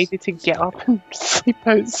Traps decided to get up and sleep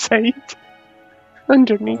outside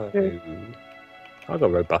underneath it. I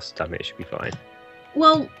got robust stomach, it should be fine.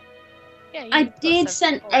 Well, Yeah, I you've got did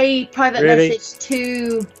send 74. a private Really? message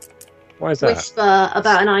to Why is that? Whisper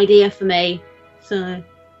about an idea for me. So,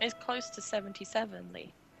 It's close to 77,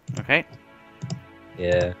 Lee. Okay.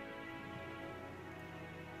 Yeah,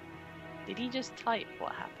 Did he just type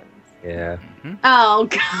what happens? yeah. Hmm. oh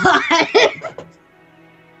god.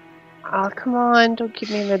 Oh, come on, don't keep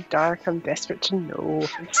me in the dark. I'm desperate to know.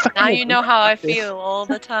 I'm stuck Now in a you know loop how I like this. feel all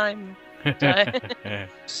the time.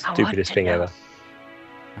 Stupidest thing ever.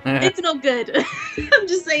 It's not good. I'm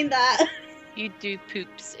just saying that. You do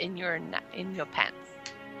poops in your pants.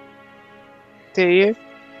 Do you?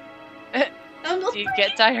 I'm not Do you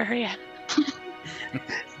get diarrhea?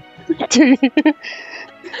 Do you?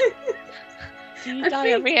 Do you I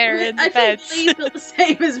diarrhea think, in the I bed? think Lee's not the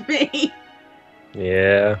same as me.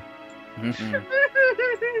 Yeah.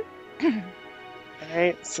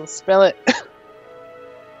 Alright, so spell it.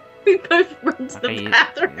 We both run to Okay, the you-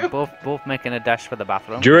 bathroom. both making a dash for the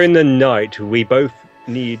bathroom. During the night, we both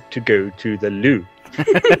need to go to the loo.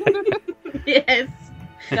 Yes.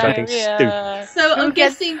 Something stupid. Diarrhea. So Who I'm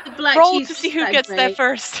gets- guessing the black Roll cheese to see who stag gets there break.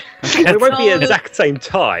 first. It won't be Oh, at the exact same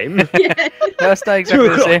time. Yeah. No, it's not 2 exactly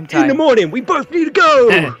the o'clock same in the time. morning. We both need to go.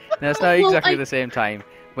 No, it's not Well, exactly I- the same time.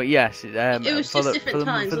 But yes, It was for just the, different for the,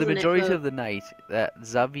 times, for the wasn't it, majority but- of the night,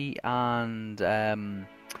 Zavi and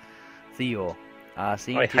Theo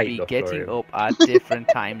seem I to hate be Lothlorien. getting up at different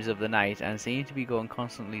times of the night and seem to be going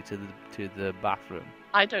constantly to the bathroom.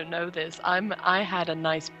 I don't know this. I had a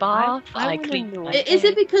nice bath. I I wanna cleaned know. my Is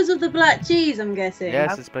hair. it because of the black cheese? I'm guessing.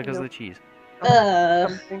 Yes, I've- it's because of the cheese.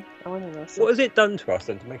 Something. I want to know What something. has it done to us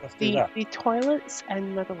then to make us do that? The toilets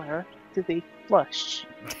in Middle Earth, do they flush?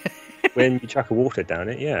 When you chuck a water down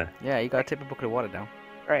it, yeah. Yeah, you gotta tip a bucket of water down.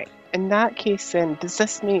 Right. In that case, then, does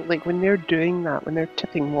this make, like, when they're doing that, when they're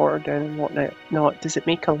tipping water down and whatnot, does it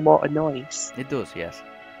make a lot of noise? It does, yes.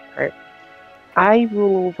 I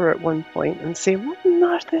roll over at one point and say, what on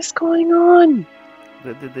earth is going on?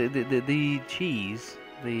 The cheese,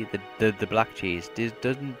 the black cheese,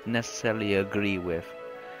 doesn't necessarily agree with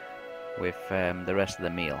the rest of the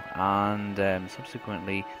meal, and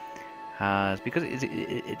subsequently has, because I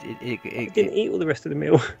didn't eat all the rest of the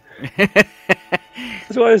meal.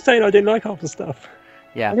 That's why I was saying I didn't like half the stuff.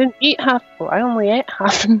 yeah. I didn't eat half, well, I only ate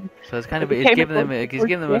half. So it's kind of It it's became giving them a he's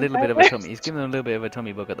giving them a little bit of a hours. tummy. He's giving them a little bit of a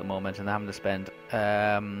tummy bug at the moment, and they're having to spend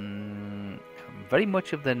very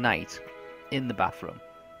much of the night in the bathroom.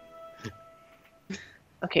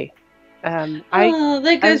 Okay. Oh,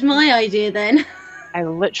 there goes my idea then. I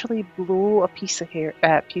literally blow a piece of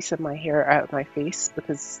my hair out of my face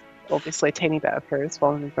because obviously a tiny bit of hair is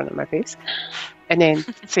falling in front of my face, and then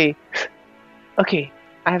say, "Okay,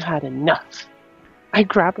 I've had enough." I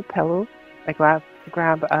grab a pillow, I grab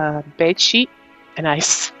a bed sheet, and I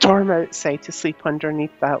storm outside to sleep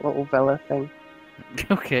underneath that little villa thing.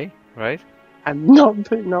 Okay, right. I'm not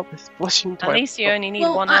putting up with flushing At toilet. least you only need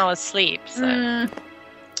Well, 1 hour's sleep. So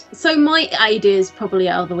So my idea is probably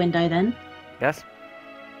out of the window then. Yes.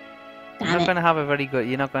 You're Damn not it. gonna have a very good.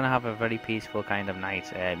 You're not gonna have a very peaceful kind of night.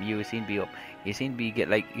 You seem to be up. You seem to be get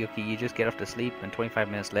like you just get off to sleep, and 25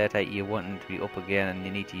 minutes later you want to be up again, and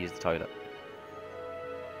you need to use the toilet.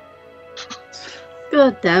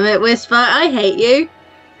 God damn it, Whisper! I hate you.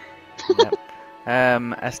 Yep.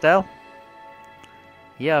 Estelle.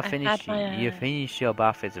 Yeah, I had my, You finished your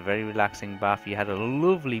bath. It's a very relaxing bath. You had a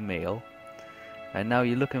lovely meal, and now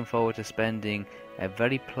you're looking forward to spending a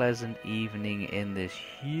very pleasant evening in this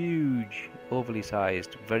huge, overly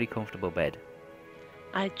sized, very comfortable bed.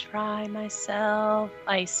 I try myself.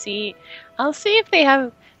 I'll see if they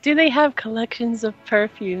have. Do they have collections of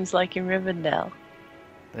perfumes like in Rivendell?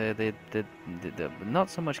 The not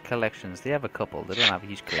so much collections. They have a couple. They don't have a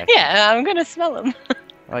huge collection. Yeah, I'm gonna smell them.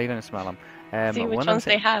 Oh, you're gonna smell them. See which one of ones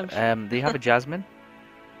them they have. They have a jasmine.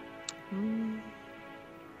 Mm.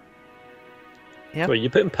 Yep. So you're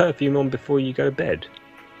putting perfume on before you go to bed?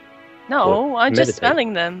 No, I'm just meditate.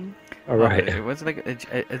 smelling them. All right. It was like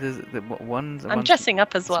one I'm dressing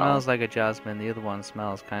up as well. smells like a jasmine. The other one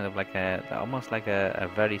smells kind of like almost like a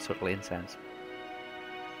very subtle incense.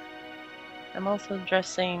 I'm also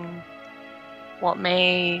dressing.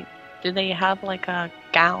 Do they have like a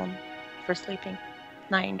gown for sleeping?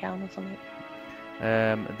 Nightingale or something?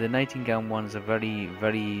 The nightingale ones are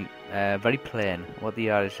very plain. What they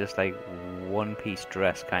are is just like one-piece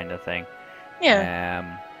dress kind of thing.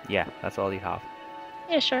 Yeah. Yeah, that's all you have.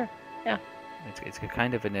 Yeah, sure. It's a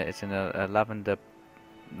kind of it's in a lavender,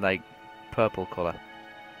 like purple color.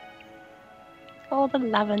 All the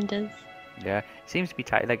lavenders. Yeah, it seems to be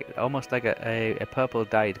tight, like almost like a purple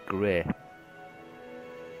dyed grey.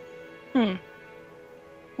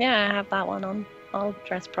 Yeah, I have that one on. I'll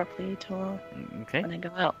dress properly tomorrow Okay. when I go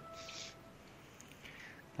out.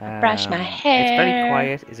 Brush my It's very hair.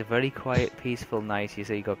 quiet. It's a very quiet, peaceful night. You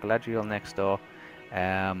see, you got Galadriel next door.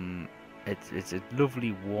 It's a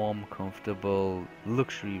lovely, warm, comfortable,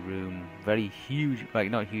 luxury room. Very huge, like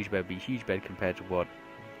not huge bed, but huge bed compared to what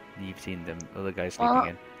you've seen the other guys sleeping Well,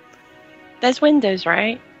 in. There's windows,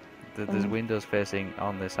 right? There's windows facing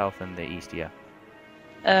on the south and the east. Yeah.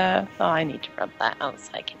 Oh, I need to rub that out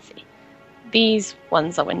so I can see. These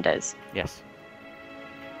ones are windows. Yes.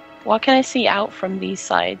 What can I see out from these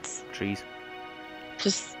sides? Trees.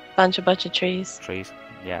 Just bunch of trees. Trees.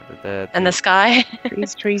 Yeah. And the sky?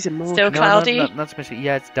 trees and more. Still No, cloudy? not especially.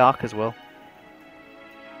 Yeah, it's dark as well.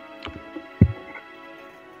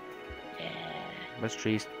 Yeah. There's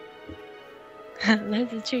trees.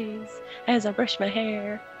 Loads of trees. As I brush my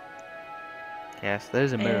hair. Yes,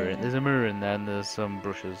 there's a mirror. Yeah. There's a mirror in there, and there's some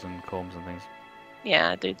brushes and combs and things.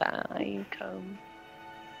 Yeah, do that. I comb.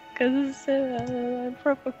 Because it's a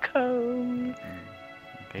proper comb.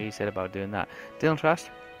 Okay, you said about doing that. Dylan Trust,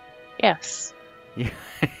 Yes.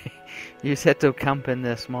 you set up camp in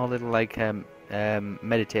the small little like Does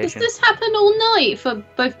meditation. this happen all night for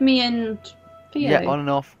both me and Theo? Yeah, on and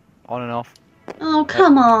off, on and off. Oh,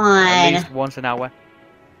 come At on. least once an hour.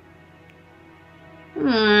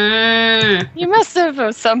 Mm. You must have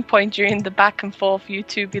at some point during the back and forth, you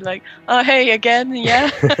two be like, "Oh, hey again, yeah."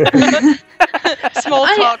 Small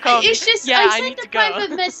talk. Of, It's just yeah, I I need sent to a go.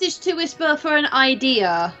 private message to Whisper for an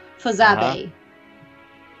idea for Zabby,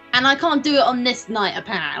 and I can't do it on this night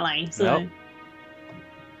apparently. So Nope.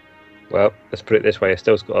 Well, let's put it this way: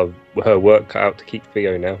 Estelle's got her work cut out to keep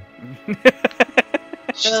Theo now.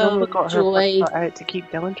 She's Oh, only got her joy. work cut out to keep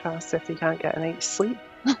Dylan Trask if he can't get a night's sleep.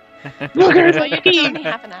 Well, you can only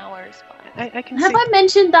have an hour. It's fine. I can have see. I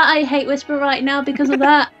mentioned that I hate Whisper right now because of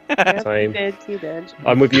that? Yep, Same. you did.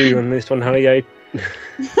 I'm with you on this one, Honey. Do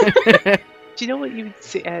you know what you would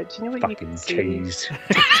say? Do you know what you Fucking would say? cheese.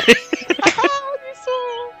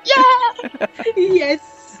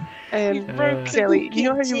 Yes. Sally, you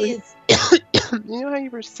know how you Cheers. were, you know how you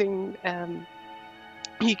were saying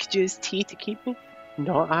you could use tea to keep me?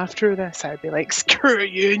 Not after this. I'd be like, screw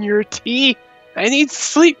you and your tea. I need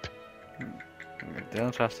sleep.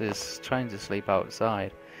 Dylan Trust is trying to sleep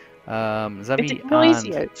outside. Is Zabby it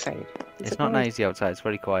noisy and outside? Is it's it not noisy outside. It's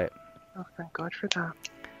very quiet. Oh, thank God for that.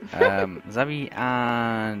 Zabby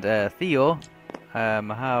and Theo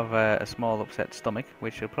have a small upset stomach,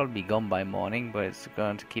 which will probably be gone by morning, but it's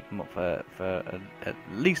going to keep them up for at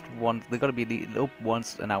least once. They've got to be up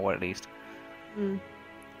once an hour at least. Mm.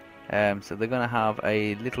 So they're going to have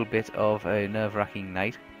a little bit of a nerve-wracking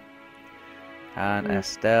night. And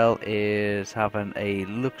Estelle is having a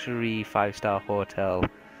luxury 5-star hotel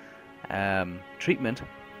treatment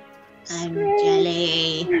I'm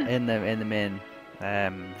jelly. in the main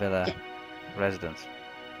villa residence.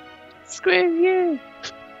 Screw you.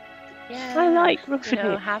 Yeah. I like You roughing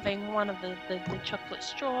know, it. having one of the chocolate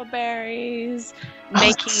strawberries, Oh,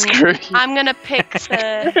 making. screw you. I'm gonna pick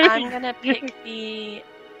the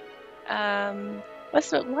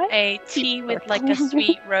What's it like? a tea with like a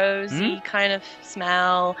sweet rosy kind of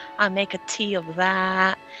smell. I'll make a tea of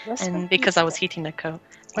that, and because I was heating the coat.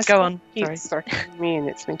 Go on. Sorry. Keep circling me and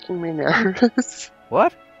it's making me nervous.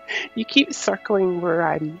 What? You keep circling where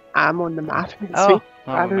I am on the map. And it's Oh, making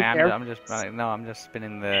no, rather man, nervous. I'm just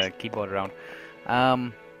spinning the keyboard around.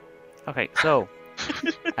 Okay, so,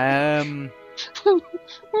 I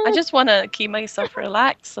just want to keep myself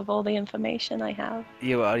relaxed of all the information I have.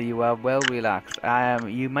 you are well relaxed.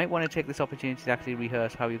 You might want to take this opportunity to actually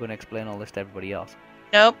rehearse how you're going to explain all this to everybody else.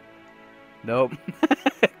 Nope. Nope.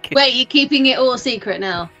 Wait, you're keeping it all secret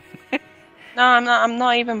now? No, I'm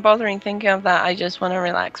not even bothering thinking of that. I just want to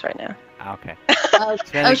relax right now. Okay.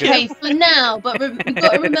 Okay, for now, but you've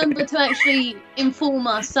got to remember to actually inform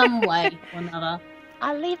us some way or another.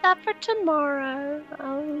 I'll leave that for tomorrow.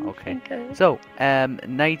 Okay. So,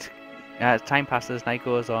 night, as time passes, night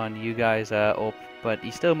goes on. You guys are up, but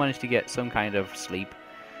you still manage to get some kind of sleep.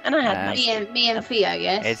 And I had Me and Theo,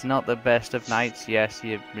 yes. It's not the best of nights. Yes,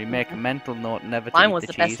 you make a mental note never to mine eat was the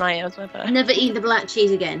the cheese. best night I was with her. Never eat the black cheese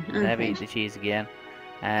again. Never Okay. eat the cheese again.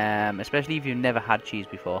 Especially if you've never had cheese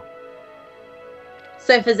before.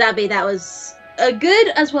 So for Zabby, that was a good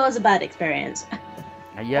as well as a bad experience.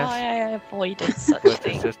 Yes. Why I avoided such But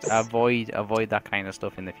things. it's just avoid that kind of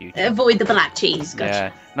stuff in the future. Avoid the black cheese.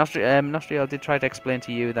 Gotcha. Yeah, Nostriel did try to explain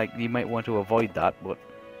to you that you might want to avoid that, but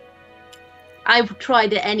I've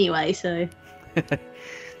tried it anyway, so.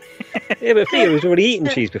 Yeah, but Theo was already eaten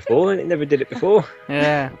cheese before, and it never did it before.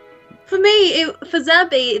 yeah. For me, for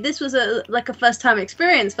Zabby, this was a first time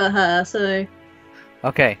experience for her, so.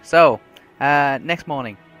 Okay, so next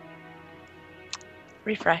morning.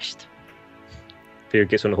 Refreshed. Theo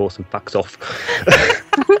gets on the horse and fucks off.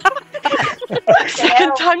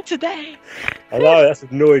 Second time today. I know, that's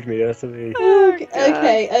annoyed me. That's really...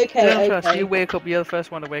 Okay. Dylan Trust, you wake up. You're the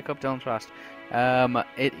first one to wake up, Dylan Trust.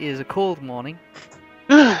 It is a cold morning.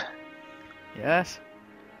 Yes.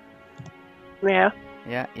 Yeah.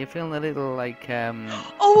 Yeah, you're feeling a little like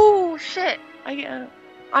Oh shit!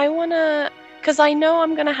 I wanna, cause I know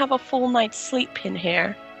I'm gonna have a full night's sleep in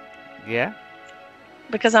here. yeah.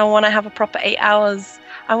 Because I wanna have a proper 8 hours.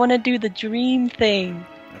 I wanna do the dream thing.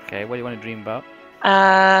 Okay, what do you want to dream about? Do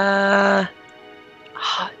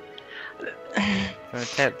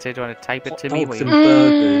you want to type it to me? Dogs What and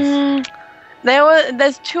you- burgers.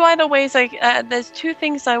 There's two other ways. There's two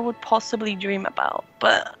things I would possibly dream about,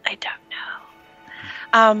 but I don't know.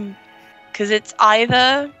 Because it's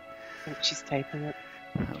either... I think she's typing it.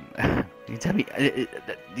 You tell me.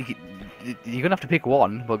 You're gonna have to pick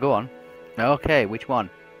one, but go on. Okay, which one?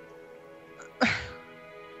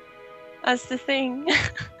 That's the thing.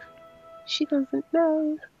 She doesn't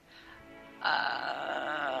know.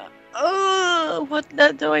 What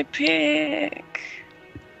do I pick?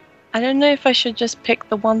 I don't know if I should just pick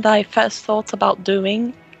the one that I first thought about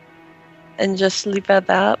doing and just leave it at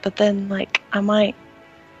that, but then, like, I might...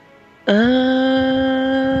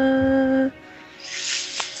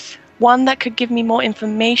 one that could give me more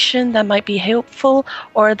information that might be helpful,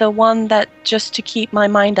 or the one that just to keep my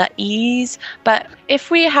mind at ease. But if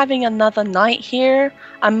we're having another night here,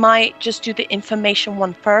 I might just do the information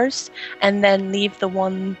one first and then leave the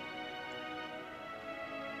one...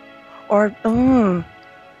 Or...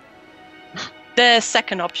 the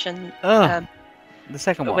second option. The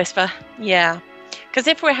second one. Whisper. Yeah. Because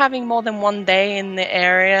if we're having more than one day in the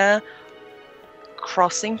area,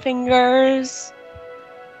 crossing fingers,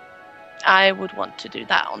 I would want to do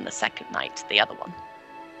that on the second night, the other one.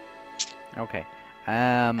 Okay.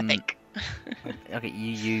 I think. Okay,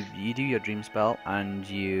 you do your dream spell and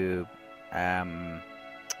you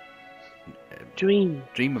Dream.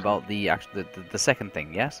 dream about the second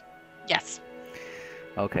thing. Yes. Yes.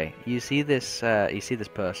 Okay. You see this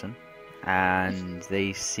person, and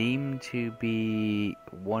they seem to be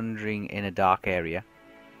wandering in a dark area.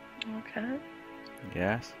 Okay.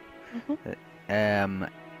 Yes. Mhm.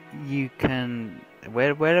 You can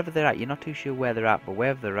wherever they're at. You're not too sure where they're at, but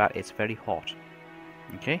wherever they're at, it's very hot.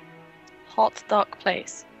 Okay. Hot, dark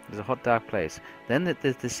place. There's a hot, dark place. Then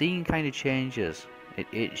the scene kind of changes.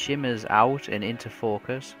 It shimmers out and into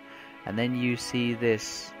focus, and then you see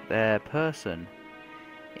this person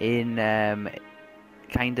in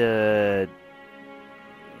kind of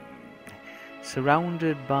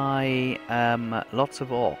surrounded by lots of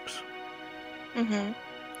orcs. Mm-hmm.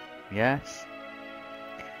 Yes.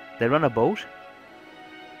 They're on a boat,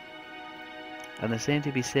 and they seem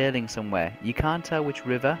to be sailing somewhere. You can't tell which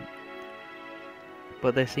river,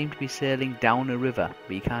 but they seem to be sailing down a river,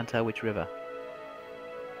 but you can't tell which river.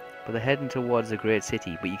 But they're heading towards a great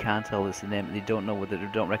city, but you can't tell this the name. They don't know whether they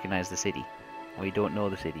don't recognize the city, or you don't know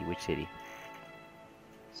the city. Which city?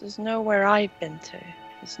 So there's nowhere I've been to.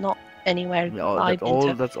 It's not anywhere No, I've been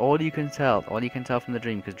to. that's all you can tell. All you can tell from the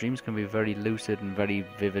dream, because dreams can be very lucid and very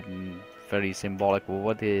vivid and very symbolic. Well,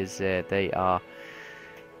 what is they are?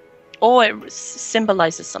 Or it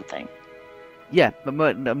symbolizes something. Yeah,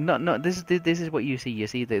 but no. This is what you see. You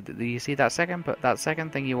see you see that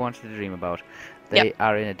second thing you wanted to dream about. They Yep.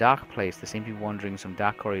 are in a dark place. They seem to be wandering some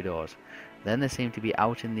dark corridors. Then they seem to be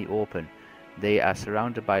out in the open. They are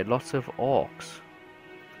surrounded by lots of orcs.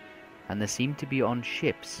 And they seem to be on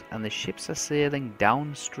ships, and the ships are sailing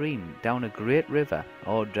downstream, down a great river,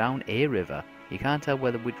 or down a river. You can't tell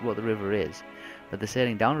what the river is, but they're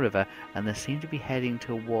sailing down a river, and they seem to be heading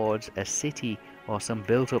towards a city or some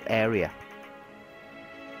built-up area.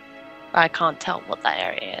 I can't tell what that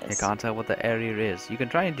area You is. can't tell what the area is. You can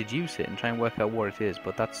try and deduce it and try and work out what it is,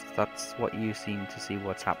 but that's what you seem to see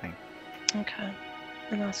what's happening. Okay.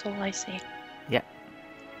 And that's all I see. Yeah.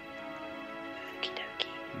 Okie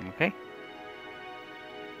dokie. Okay?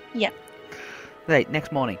 Yep. Right,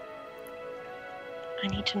 next morning. I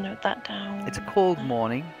need to note that down. It's a cold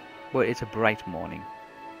morning, but it's a bright morning.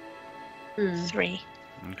 3.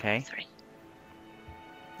 Okay? 3.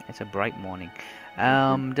 It's a bright morning.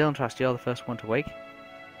 Dylan Trust, you're the first one to wake.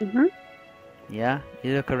 Mm-hmm. Yeah,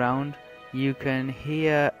 you look around. You can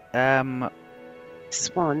hear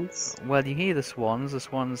Swans. well, you hear the swans. The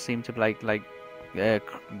swans seem to be like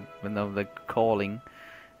when they're like calling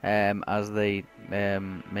as they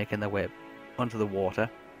making their way onto the water.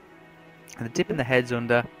 And they're dipping their heads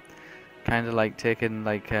under, kind of like taking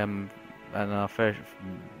like I don't know,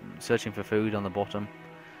 searching for food on the bottom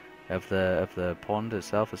of the pond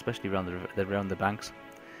itself, especially around the banks.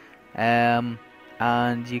 And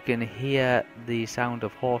you can hear the sound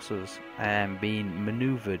of horses being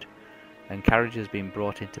manoeuvred and carriages being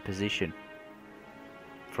brought into position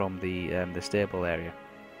from the stable area.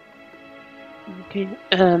 Okay.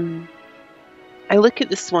 I look at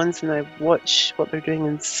the swans and I watch what they're doing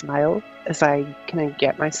and smile as I kind of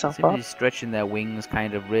get myself up. Simply stretching their wings,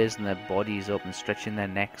 kind of raising their bodies up and stretching their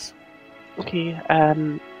necks. Okay.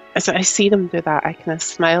 As I see them do that, I kind of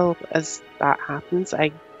smile as that happens.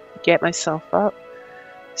 I get myself up,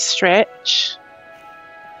 stretch,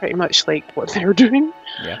 pretty much like what they're doing.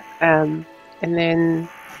 Yeah. And then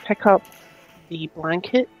pick up the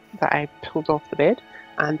blanket that I pulled off the bed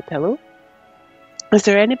and the pillow. Is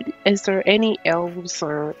there any elves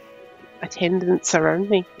or attendants around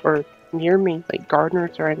me, or near me, like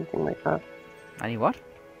gardeners or anything like that? Any what?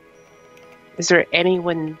 Is there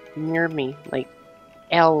anyone near me, like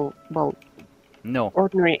No.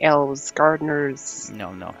 ordinary elves, gardeners?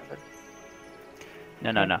 No.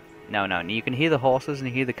 You can hear the horses and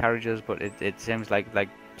you hear the carriages, but it seems like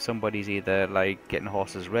somebody's either like getting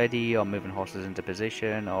horses ready or moving horses into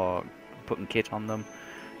position or putting kit on them.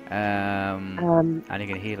 And you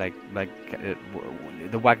can hear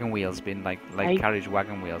the wagon wheels being carriage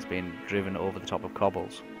wagon wheels being driven over the top of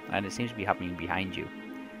cobbles, and it seems to be happening behind you,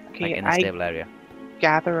 Okay, in the stable area.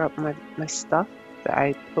 gather up my stuff that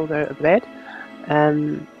I pulled out of bed,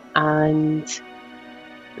 and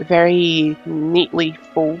very neatly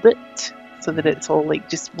fold it so that it's all like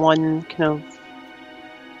just one kind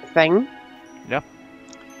of thing. Yeah.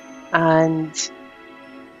 And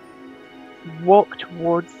walk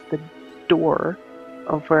towards the door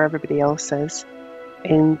of where everybody else is,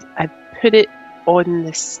 and I put it on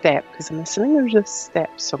the step because I'm assuming there's a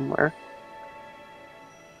step somewhere.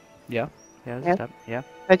 Yeah, there's Yeah. a step. Yeah.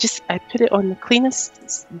 I put it on the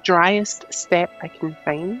cleanest, driest step I can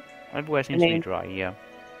find. Everywhere seems And to be then- dry. Yeah.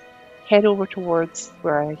 Head over towards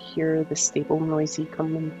where I hear the stable noisy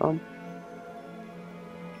coming from.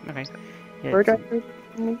 Okay. Yeah, Where do I it's,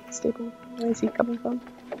 hear the stable noisy coming from?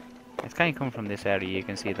 it's kind of coming from this area. You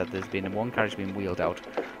can see that there's been one carriage being wheeled out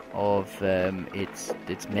of its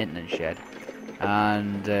maintenance shed,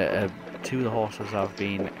 and two of the horses have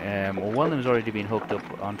been. One of them has already been hooked up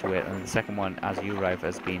onto it, and the second one, as you arrive,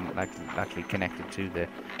 has been actually connected to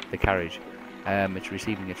the carriage. It's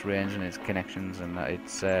receiving its reins and its connections, and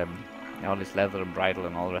it's all its leather and bridle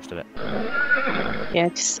and all the rest of it. Yeah,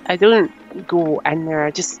 I don't go in there.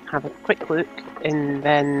 I just have a quick look and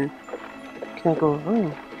then kind of go,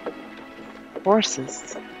 oh,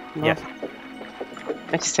 horses. No. Yes.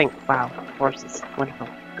 I just think, wow, horses, wonderful,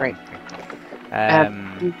 great.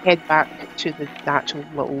 Um, Head back to the actual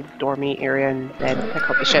little dormy area and then pick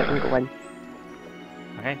up the shit and go in.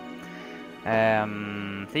 okay.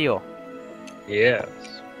 Theo. Yes.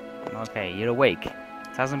 Okay, you're awake.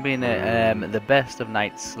 It hasn't been the best of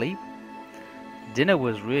night's sleep. Dinner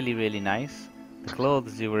was really, really nice. The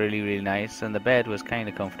clothes were really, really nice, and the bed was kind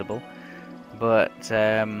of comfortable. But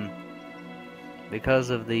because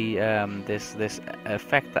of the this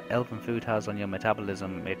effect that elven food has on your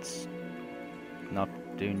metabolism, it's not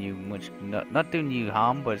doing you much, not doing you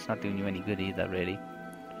harm, but it's not doing you any good either, really.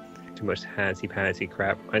 Too much handsy-pantsy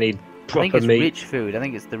crap. I need I think proper it's meat. rich food. I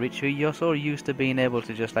think it's the rich food. You're so used to being able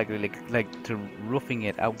to just like to roughing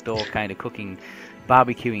it outdoor kind of cooking,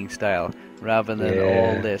 barbecuing style, rather than Yeah.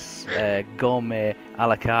 all this gourmet a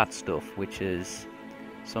la carte stuff, which is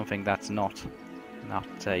something that's not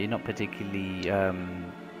you're not particularly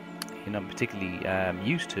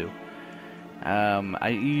used to. Are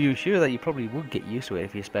you sure that you probably would get used to it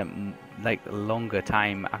if you spent like a longer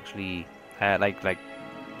time actually like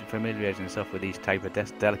familiarizing yourself with these type of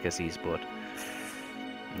delicacies? But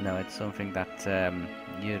no, it's something that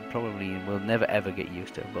you probably will never ever get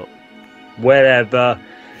used to. But Whatever.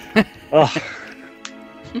 Oh,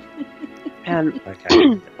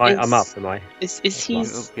 okay. I'm up, am I? Is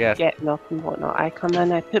he's yeah, getting up and whatnot, I come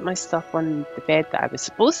in, I put my stuff on the bed that I was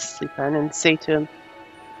supposed to sleep in and say to him,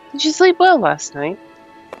 did you sleep well last night?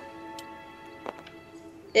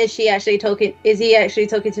 Is he actually talking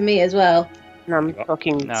to me as well? And I'm No,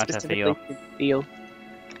 talking to specifically to Theo.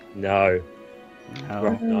 No. no.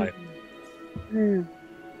 Right, no. Hmm.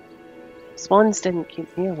 Swans didn't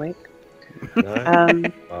keep me awake. No.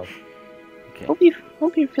 Well, Okay.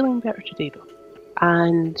 Hope you're feeling better today, though.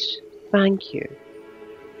 And thank you.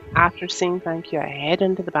 After saying thank you, I head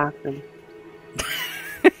into the bathroom.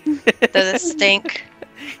 Does it stink?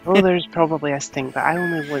 Oh, there's probably a stink, but I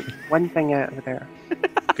only want one thing out of there.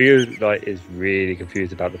 Theo is really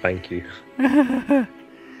confused about the thank you.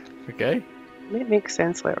 Okay. It makes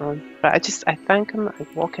sense later on. But I thank him, I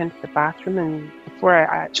walk into the bathroom, and before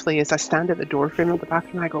as I stand at the door frame of the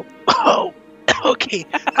bathroom, I go, oh, okay,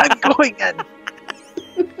 I'm going in.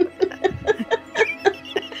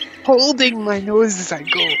 Holding my nose as I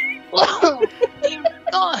go. Oh, dear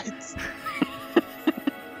God.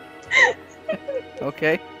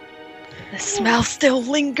 Okay. The smell still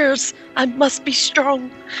lingers. I must be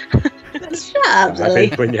strong. Shut up, That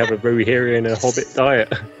Lily. is when you have a Rohirrim and a Hobbit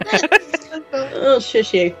diet. Oh,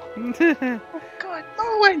 shush you. Oh, God,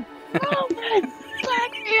 Owen! Owen!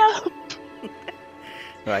 Back me up!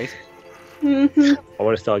 Right. Mhm. I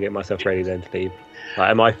want to start getting myself ready then to leave.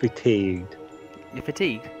 Am I fatigued? You're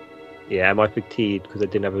fatigued? Yeah, am I fatigued because I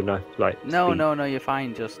didn't have enough No, sleep? no, you're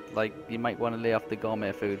fine. Just you might want to lay off the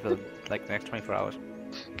gourmet food for the next 24 hours.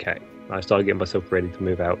 Okay. I started getting myself ready to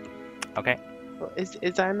move out. Okay. Well,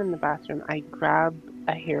 as I'm in the bathroom, I grab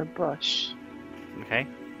a hairbrush Okay.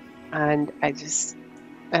 and I just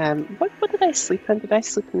what did I sleep in? Did I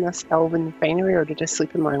sleep in this elven finery or did I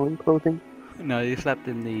sleep in my own clothing? No, you slept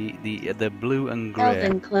in the blue and grey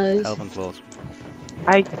Elven clothes. elven clothes.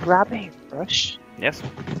 I grab a hairbrush Yes.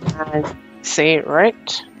 and say,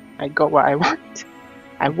 right, I got what I want.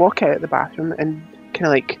 I walk out of the bathroom and kind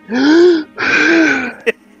of like,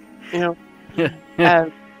 you know,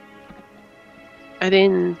 I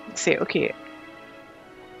then say, okay,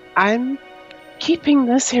 I'm keeping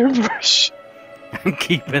this hairbrush. I'm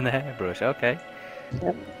keeping the hairbrush. Okay.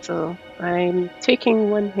 So I'm taking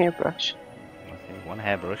one hairbrush. Okay, one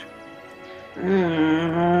hairbrush.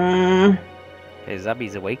 Mm. Okay,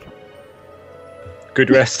 Zabby's awake. Good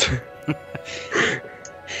rest.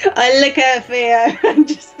 I look at Theo and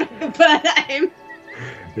just flick the bird at him.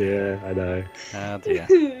 Yeah, I know. Oh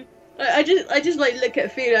dear. I just like look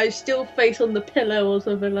at Theo, I still face on the pillow or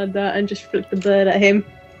something like that, and just flick the bird at him.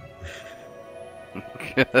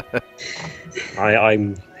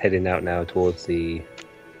 I'm heading out now towards the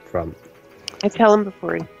front. I tell him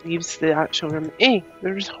before he leaves the actual room, hey,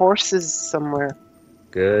 there's horses somewhere.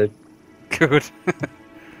 Good. Good.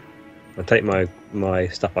 I'll take my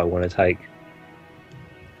stuff I want to take.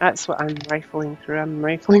 That's what I'm rifling through. I'm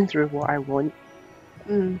rifling through what I want.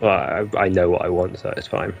 Mm. Well, I know what I want, so it's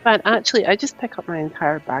fine. But actually, I just pick up my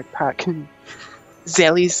entire backpack and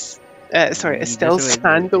Zelly's, Estelle's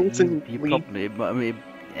sandals and you leave. probably, I mean,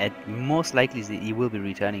 most likely is that you will be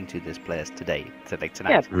returning to this place today, like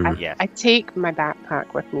Yeah, tonight. Yes. I take my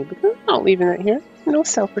backpack with me because I'm not leaving it here. No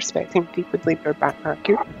self-respecting people would leave their backpack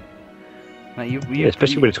here. Now, Yeah,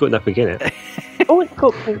 especially when it's got enough in it. Oh, it's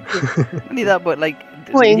got plenty. Only that, but like,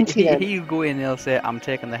 Plenty, here then. you go in, they'll say, "I'm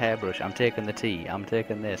taking the hairbrush, I'm taking the tea, I'm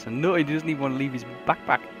taking this," and no, he doesn't even want to leave his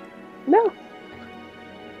backpack. No.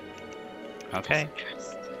 Okay.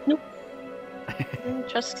 Trust. Nope.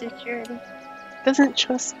 Trust security. Doesn't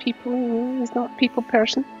trust people. He's not a people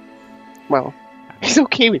person. Well, he's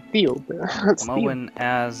okay with Theo, but that's Theo. Moen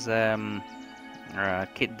has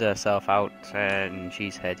kitted herself out, and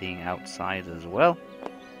she's heading outside as well.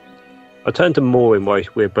 I turn to Maureen while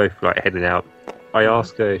we're both like heading out. I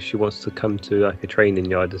ask her if she wants to come to like a training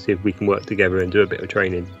yard to see if we can work together and do a bit of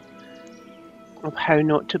training. Of how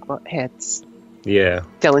not to butt heads. Yeah,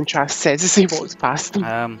 Dylan Trask says as he walks past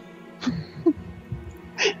them.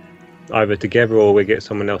 either together or we get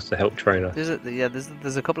someone else to help train her.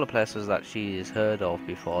 There's a couple of places that she's heard of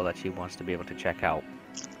before that she wants to be able to check out.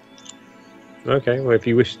 Okay, well if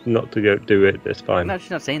you wish not to go do it, that's fine. No,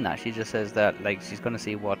 she's not saying that. She just says that like she's going to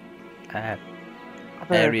see what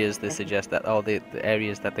areas they suggest that, or the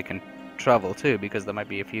areas that they can travel to, because there might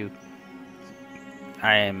be a few.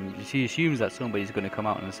 She assumes that somebody's going to come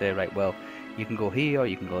out and say, right, well, you can go here, or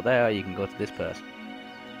you can go there, or you can go to this place.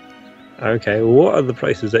 Okay, well, what are the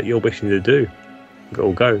places that you're wishing to do?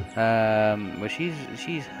 Or go? Well,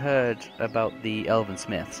 she's heard about the Elven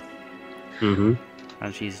Smiths, Mm-hmm.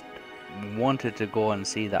 and she's wanted to go and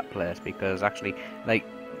see that place because actually, like,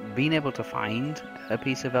 being able to find a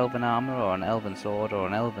piece of elven armor or an elven sword or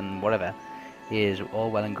an elven whatever is all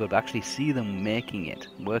well and good, but actually see them making it,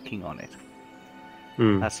 working on it,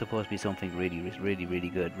 that's supposed to be something really, really, really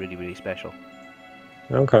good, really, really special.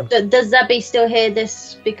 Okay. Does Zabby still hear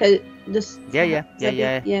this? Because this. Yeah.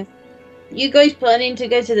 You guys planning to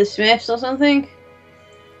go to the Smiths or something?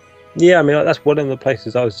 Yeah, I mean like, that's one of the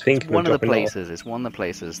places I was It's thinking one of the dropping off. places. It's one of the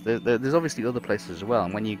places. There's obviously other places as well,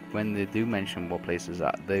 and when they do mention what places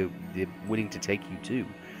are they're willing to take you to,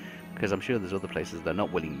 because I'm sure there's other places they're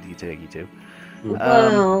not willing to take you to.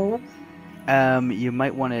 Well, You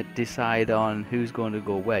might want to decide on who's going to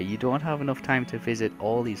go where. You don't have enough time to visit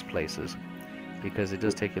all these places, because it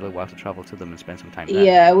does take you a little while to travel to them and spend some time there.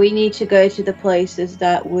 yeah, we need to go to the places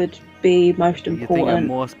that would be most You think are important.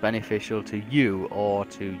 most beneficial to you or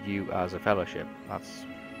to you as a fellowship? That's.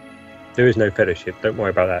 There is no fellowship, don't worry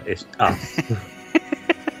about that, it's us.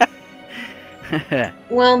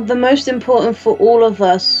 Well, the most important for all of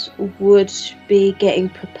us would be getting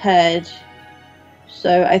prepared.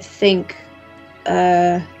 So I think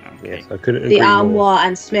Okay. Yes, I couldn't the agree more. Armoire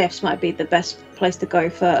and Smiths might be the best place to go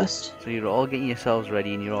first. So you're all getting yourselves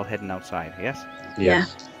ready and you're all heading outside, yes?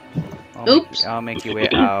 Yes. Oops. I'll make your way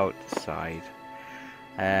outside.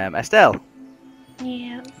 Estelle,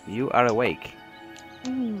 Yeah. you are awake.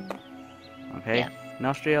 Mm. Okay. Yeah.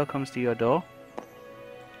 Nostriel comes to your door.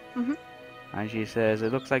 Mhm. And she says,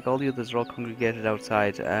 "It looks like all the others are all congregated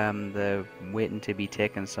outside. They're waiting to be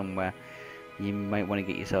taken somewhere. You might want to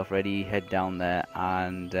get yourself ready, head down there,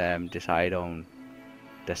 and decide on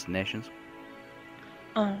destinations."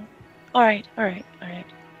 All right.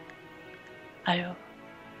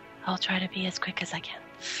 I'll try to be as quick as I can.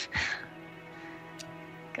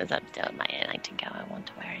 Because I'm still at my nightingale. I want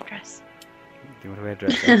to wear a dress. Do you want to wear a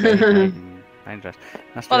dress? Okay, fine dress. Well,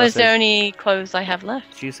 Nastriel it's the says, only clothes I have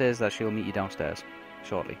left. she says that she'll meet you downstairs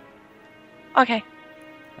shortly. Okay.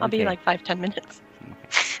 I'll be Okay. like 5-10 minutes.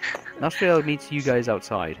 Nastriel meets you guys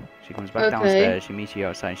outside. She comes back Okay. downstairs. She meets you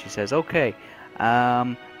outside. And she says, "Okay,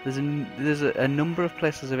 there's a number of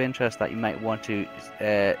places of interest that you might want to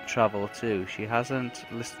travel to. She hasn't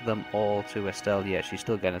listed them all to Estelle yet. She's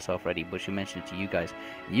still getting herself ready, but she mentioned it to you guys.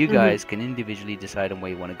 You guys can individually decide on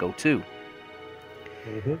where you want to go to.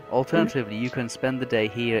 Mhm. Alternatively, you can spend the day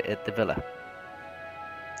here at the villa.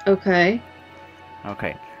 Okay.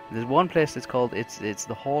 Okay. There's one place that's called it's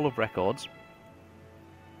the Hall of Records.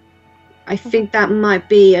 I think that might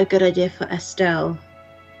be a good idea for Estelle.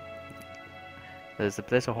 There's the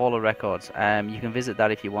place of Hall of Records. You can visit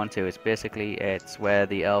that if you want to. It's where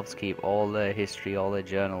the elves keep all their history, all their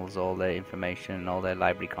journals, all their information, all their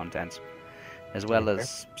library contents, as well Okay.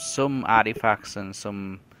 as some artifacts and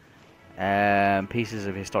some pieces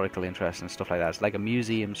of historical interest and stuff like that. It's like a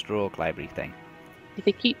museum stroke library thing. Do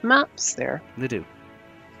they keep maps there? They do.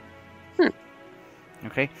 Hmm.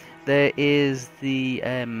 Okay. There is the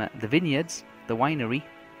vineyards, the winery.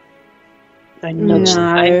 I nudge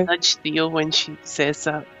No. Theo when she says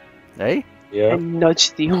that. Eh? I Yeah.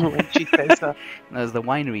 nudge Theo when she says that. There's the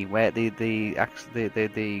winery where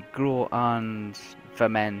they grow and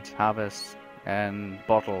ferment, harvest, and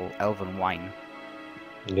bottle elven wine.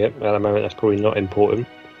 Yep. At the moment, that's probably not important.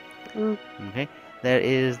 Okay. There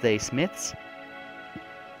is the smiths.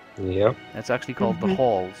 Yeah. It's actually called the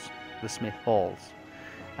halls, the Smith Halls,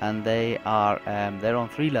 and they are they're on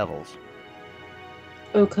 3 levels.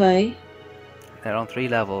 Okay. They're on 3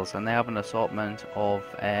 levels, and they have an assortment of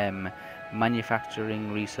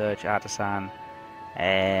manufacturing, research, artisan,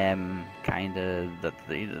 kind of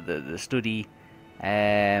the study.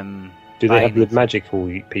 Do they have the bindings.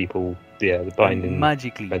 magical people? Yeah, the binding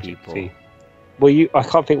magically magic people. tea. Well, I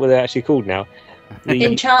can't think what they're actually called now. The,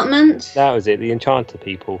 Enchantment? that was it. The enchanter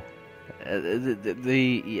people.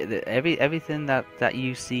 Everything that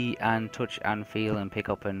you see and touch and feel and pick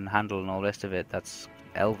up and handle and all the rest of it that's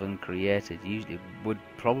elven created usually would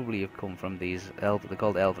probably have come from these they're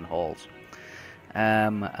called elven halls,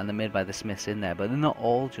 and they're made by the smiths in there, but they're not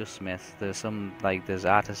all just smiths. There's some there's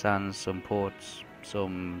artisans, some poets,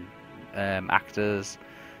 some actors,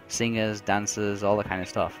 singers, dancers, all that kind of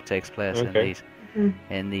stuff takes place Okay.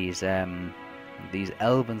 in these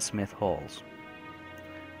elven smith halls.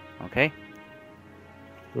 Okay.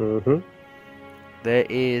 Mm-hmm. There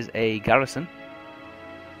is a garrison.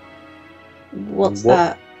 What's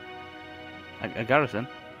What? that? A garrison,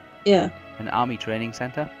 Yeah. an army training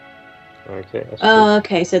center. Okay. That's Oh,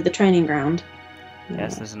 okay, so the training ground.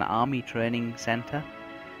 Yes, there's an army training center.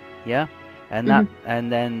 Yeah, and that,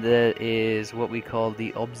 and then there is what we call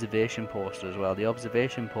the observation post as well. The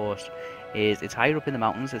observation post it's higher up in the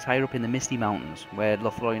mountains. It's higher up in the Misty Mountains, where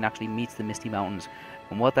Lothlorien actually meets the Misty Mountains.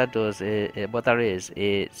 And what that does,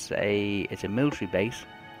 it's a military base.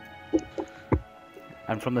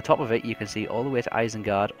 And from the top of it, you can see all the way to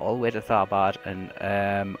Isengard, all the way to Tharbad,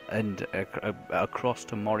 and across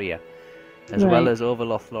to Moria, as well Right. as over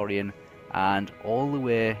Lothlorien, and all the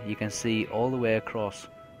way you can see all the way across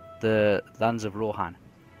the lands of Rohan.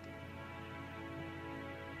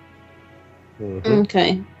 Mhm.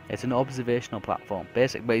 Okay. It's an observational platform.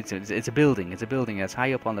 Basically, it's a building. It's a building that's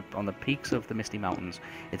high up on the peaks of the Misty Mountains.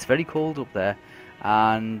 It's very cold up there,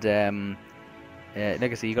 and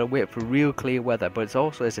like I say, you got to wait for real clear weather. But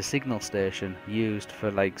it's a signal station used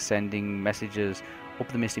for sending messages up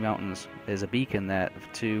the Misty Mountains. There's a beacon there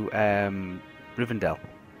to Rivendell.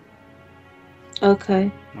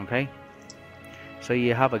 Okay. Okay. So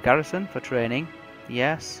you have a garrison for training,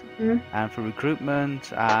 yes, and for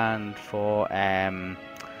recruitment and for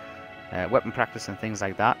weapon practice and things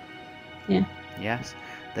like that. Yeah. Yes.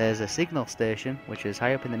 There's a signal station which is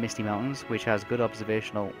high up in the Misty Mountains, which has good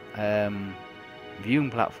observational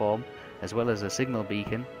viewing platform, as well as a signal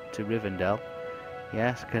beacon to Rivendell.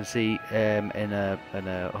 Yes, you can see in a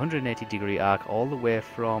 180-degree arc all the way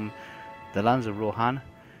from the lands of Rohan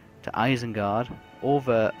to Isengard,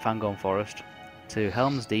 over Fangorn Forest to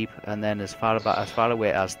Helm's Deep, and then as far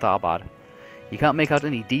away as Tharbad. You can't make out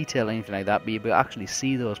any detail or anything like that, but you actually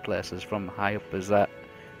see those places from high up as that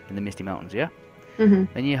in the Misty Mountains, yeah? Mm-hmm.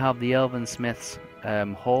 Then you have the Elven Smiths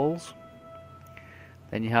halls.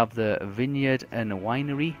 Then you have the vineyard and the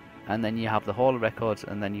winery, and then you have the Hall of Records,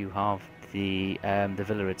 and then you have the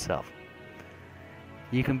villa itself.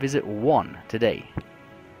 You can visit one today.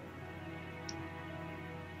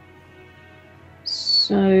 So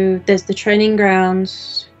So there's the training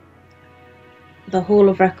grounds, the Hall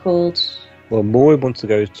of Records. Well, Maureen wants to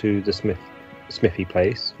go to the smithy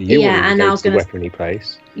place. You Yeah, want and to I go was to the gonna- weaponry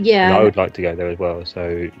place. Yeah. And I would like to go there as well.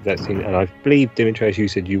 So that's and I believe Dimitrios, you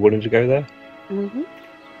said you wanted to go there. Mm-hmm.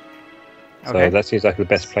 So Okay. that seems like the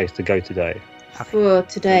best place to go today. For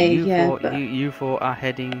today, So yeah. you four are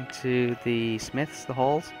heading to the Smiths, the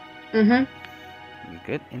halls. Mm-hmm.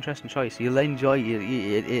 Good, interesting choice. You'll enjoy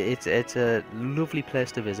it's a lovely place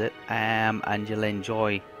to visit, and you'll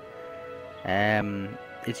enjoy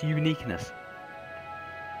its uniqueness.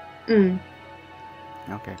 Mm.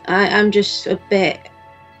 Okay. I'm just a bit.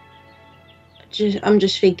 I'm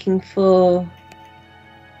just thinking for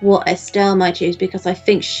what Estelle might choose because I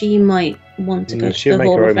think she might want to go she'll to the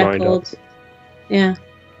make her Hall of own mind up. Records. Yeah.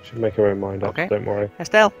 She'll make her own mind up. Okay. Don't worry.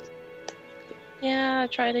 Estelle. Yeah,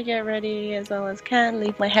 try to get ready as well as can.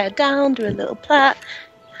 Leave my hair down, do a little plait.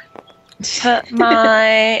 Put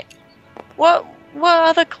my what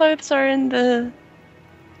other clothes are in the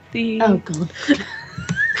Oh God.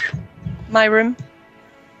 my room?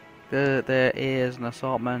 There is an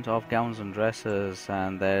assortment of gowns and dresses,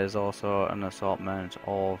 and there's also an assortment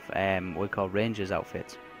of what we call rangers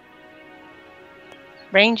outfits.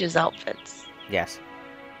 Rangers outfits. Yes.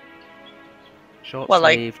 Short Well,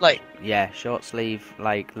 sleeve. like Yeah, short sleeve,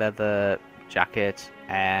 like leather jacket,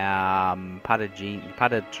 padded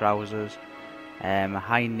trousers,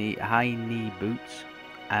 high knee boots,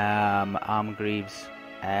 arm greaves,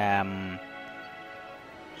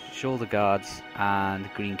 shoulder guards, and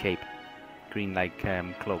green cape, green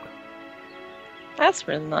cloak. that's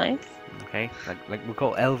really nice. Okay, like we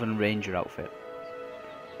call elven ranger outfit.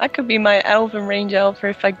 That could be my elven range outfit.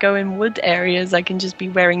 If I go in wood areas, I can just be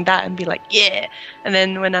wearing that and be like, yeah. And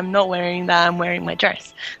then when I'm not wearing that, I'm wearing my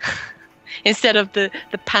dress. Instead of the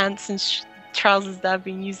pants and trousers that I've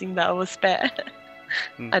been using that was spare.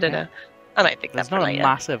 I don't know. I might pick There's that for not a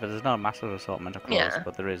later. there's not a massive assortment of clothes, Yeah.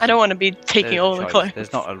 but there is. I don't want to be taking there's all a the choice. clothes.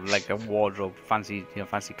 There's not a wardrobe, fancy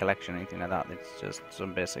collection, anything like that. It's just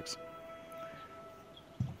some basics.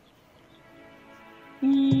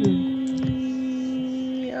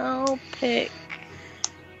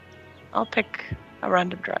 I'll pick a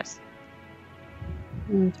random dress.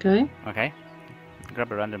 Okay. Okay,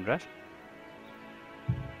 grab a random dress.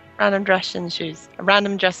 Random dress and shoes. A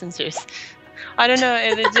random dress and shoes. I don't know.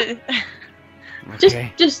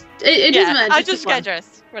 Okay. Just it doesn't matter. I just one. get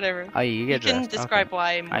dressed. Whatever. Oh, you You get can dressed. describe Okay.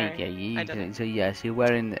 why I'm wearing. Yeah, I don't know. so yes, you're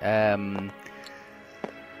wearing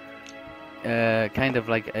kind of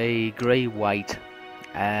like a grey-white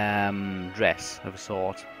dress of a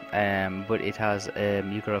sort, but it has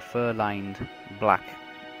you've got a fur-lined black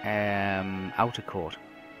outer coat.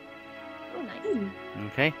 Oh, nice.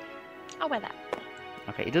 Okay. I'll wear that.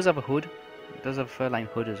 Okay, it does have a hood. It does have a fur-lined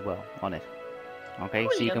hood as well on it. Okay,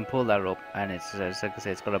 so you Coolio. can pull that up, and it's like I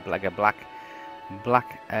say, it's got a black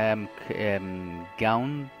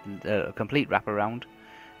gown, complete wraparound.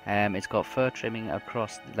 It's got fur trimming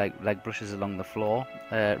across, like brushes along the floor,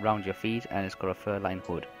 around your feet, and it's got a fur-lined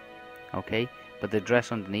hood. Okay, but the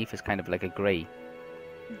dress underneath is kind of like a grey.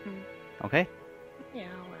 Mm-hmm. Okay. Yeah,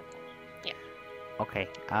 I'll wear that. Okay.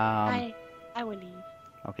 I will leave.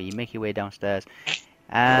 Okay, you make your way downstairs.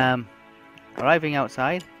 Arriving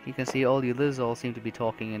outside, you can see all the others all seem to be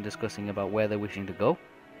talking and discussing about where they're wishing to go.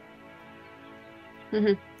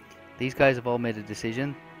 Mhm. These guys have all made a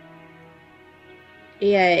decision.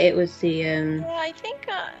 Yeah, it was the Well, I think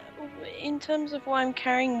in terms of what I'm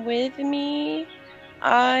carrying with me,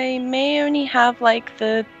 I may only have like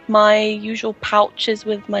my usual pouches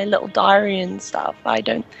with my little diary and stuff. I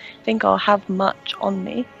don't think I'll have much on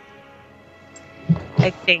me. I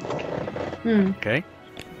think. Okay.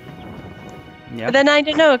 Yeah. But then I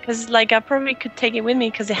don't know, because like I probably could take it with me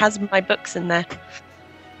because it has my books in there.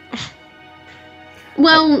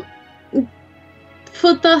 Well,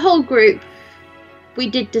 for the whole group, we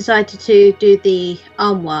did decide to do the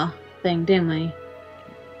armoire thing, didn't we?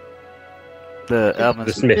 The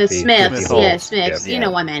The smithy. Smiths, Halls. yeah, Smiths. Yeah. You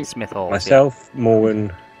know what I meant. Smith Hall. Myself,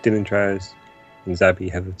 Moran, Dimitrios, and Zabi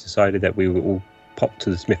have decided that we will all pop to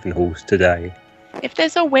the Smithing Halls today. If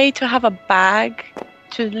there's a way to have a bag,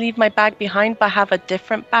 to leave my bag behind but have a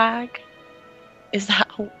different bag, is that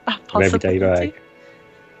a An possibility? everyday bag.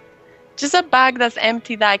 Just a bag that's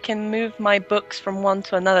empty that I can move my books from one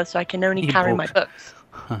to another so I can only Your carry my books. books.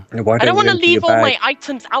 Why I don't want to you empty your leave all my bag?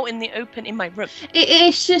 items out in the open in my room.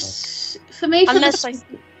 It's just for me. For Unless the,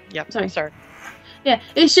 Yeah, Sorry. Yeah,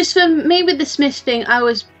 it's just for me with the Smith thing. I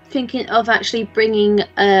was thinking of actually bringing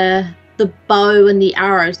the bow and the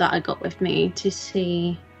arrows that I got with me to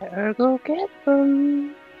see. Better go get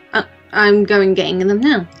them. I'm going getting them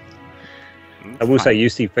now. I will say you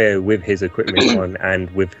see Theo with his equipment on and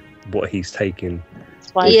with what he's taken.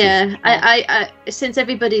 Yeah, I since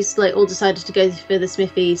everybody's like all decided to go for the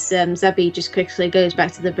smithies, Zabby just quickly goes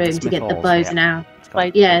back to the room to get the Smith bows Halls, and arrows.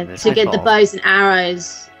 Like, Yeah, The to Smith get the Halls. bows and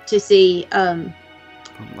arrows to see The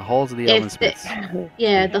halls of the Elven if the, Smiths.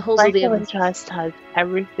 the holes of the Michael oven. Trust has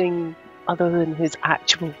everything other than his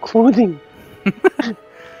actual clothing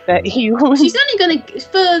that he owns. She's only gonna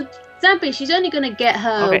for Zabby. She's only gonna get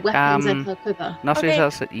her Okay, weapons and her quiver.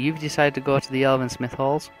 Nostriel, you've decided to go to the Elven Smith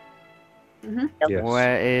halls. Yes.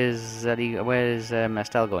 Where is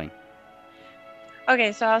Estelle going?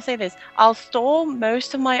 Okay, so I'll say this: I'll store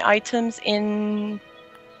most of my items in.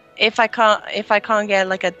 If I can't get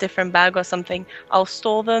like a different bag or something, I'll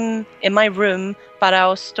store them in my room. But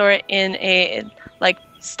I'll store it in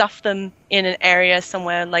stuff them in an area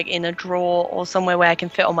somewhere, like in a drawer or somewhere where I can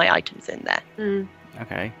fit all my items in there. Mm.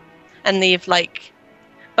 Okay. And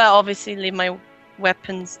but obviously leave my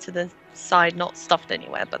weapons to the side, not stuffed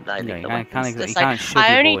anywhere. But I leave the weapons to the side.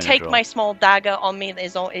 I only take my small dagger on me that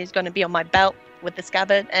is going to be on my belt with the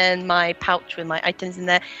scabbard, and my pouch with my items in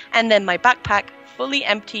there, and then my backpack fully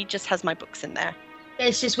empty, just has my books in there.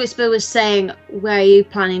 It's just Whisper was saying, where are you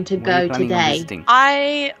planning to Where are you go planning on today? visiting?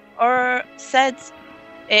 I said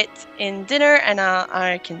it in dinner, and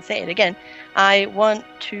I can say it again. I want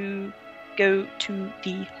to go to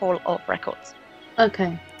the Hall of Records.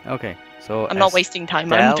 Okay. Okay, so I'm not wasting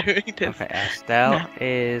time. I'm doing this. Okay, Estelle No.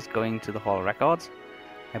 is going to the Hall of Records.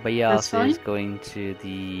 Everybody That's else is fine. going to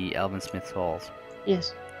the Elven Smiths halls.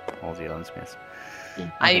 Yes. Halls of the Elven Smiths. Yeah.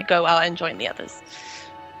 I Okay. go out and join the others.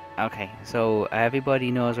 Okay, so everybody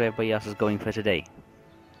knows where everybody else is going for today.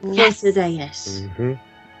 Yes. Today, yes. Hmm.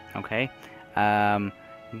 Okay.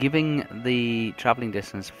 Given the traveling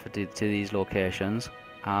distance to these locations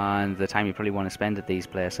and the time you probably want to spend at these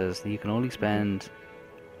places, you can only spend.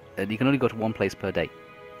 You can only go to one place per day.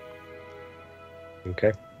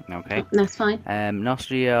 Okay. Okay. That's fine.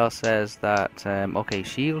 Nostriel says that okay,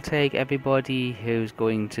 she'll take everybody who's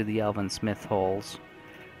going to the Elven Smith halls.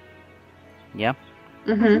 Yeah.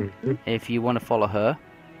 Mm-hmm. If you want to follow her,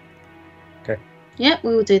 Yeah,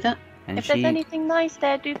 we will do that. and If she. there's anything nice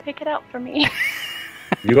there, do pick it up for me.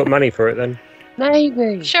 You got money for it then?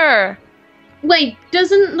 Maybe. Sure, Wait,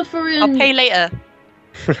 doesn't Leforian... I'll pay later.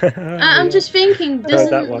 I'm just thinking, that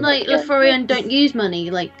doesn't one. like Leforian don't use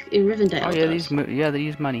money like in Rivendell? Oh yeah, does? they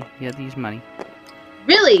use money. Yeah, they use money.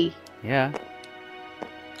 Really? Yeah.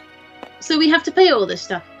 So we have to pay all this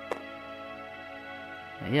stuff?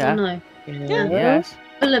 Yeah. Oh, no. Yes.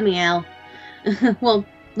 Blimey. Well,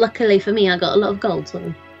 luckily for me, I got a lot of gold.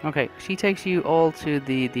 So. Okay, she takes you all to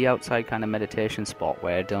the outside kind of meditation spot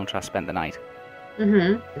where Dontra spent the night.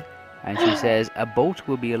 Mm-hmm. And she says, a boat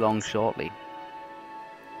will be along shortly.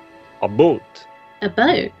 A boat. A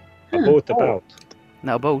boat. A Huh. boat about.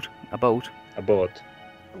 No, a boat. A boat. A boat.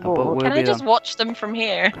 A boat will Can be I just along. watch them from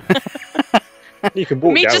here? You can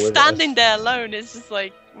walk Me down just with standing us. there alone is just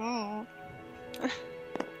like,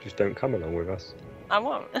 Just don't come along with us. I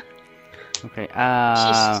won't. Okay.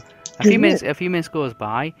 She's- A few minutes goes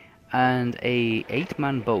by, and a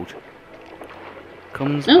 8-man boat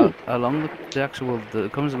comes Oh. along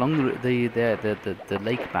comes along the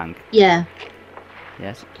lake bank. Yeah.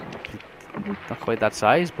 Yes. Not quite that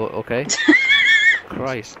size, but okay.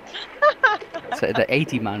 Christ. So the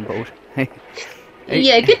 80-man boat. Hey,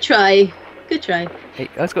 Yeah, good try. Good try. hey,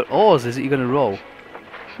 that's got oars. Is it you're gonna row?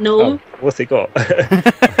 No. Oh, what's it got?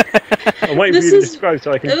 I'm waiting This for you to is- describe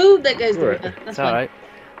so I can. Oh, there goes the Right. river. That's It's fine. all right.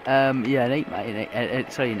 Yeah,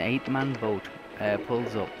 an 8-man boat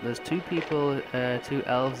pulls up. There's 2 people, 2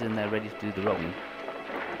 elves in there ready to do the rowing.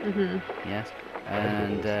 Mm-hmm. Yes,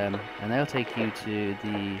 and they'll take you to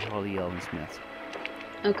the Holy Elven Smiths.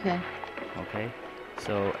 Okay. Okay,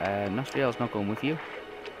 so Nostriel's not going with you.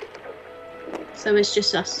 So it's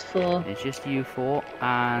just us four. It's just you 4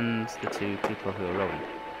 and the 2 people who are rowing.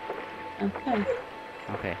 Okay.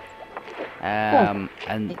 Okay.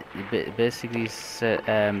 And basically,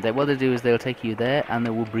 what they do is they'll take you there and they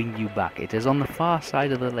will bring you back. It is on the far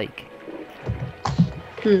side of the lake.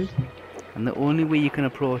 Hmm. And the only way you can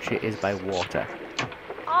approach it is by water.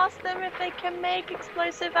 Ask them if they can make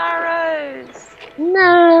explosive arrows.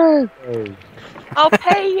 No. Oh, I'll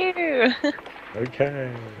pay you.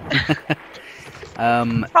 okay.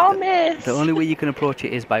 Promise. The only way you can approach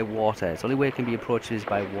it is by water. It's the only way it can be approached is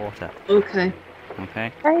by water. Okay.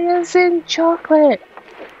 Okay? Fires in chocolate.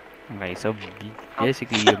 Okay, so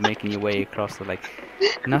basically you're making your way across the lake.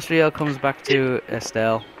 Nostriel comes back to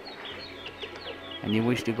Estelle. And you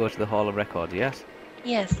wish to go to the Hall of Records, yes?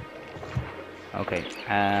 Yes. Okay.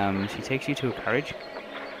 She takes you to a carriage.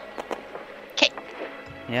 'Kay.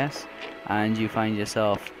 Yes. and you find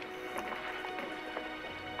yourself,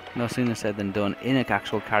 no sooner said than done, in an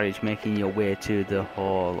actual carriage, making your way to the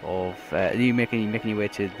Hall of. You making your way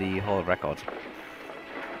to the Hall of Records.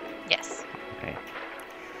 Yes. Okay.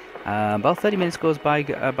 About 30 minutes goes by,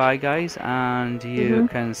 guys, and you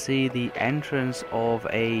can see the entrance of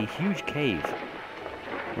a huge cave,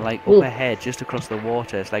 like up ahead, just across the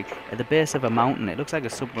water. It's like at the base of a mountain. It looks like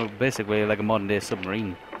basically like a modern-day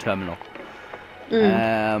submarine terminal.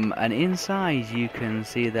 And inside you can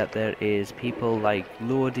see that there is people like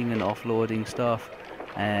loading and offloading stuff,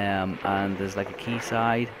 and there's like a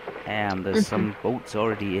quayside, and there's some boats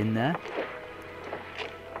already in there.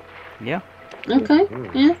 Yeah. Okay.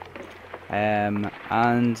 Yeah.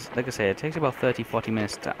 And like I say, it takes about 30-40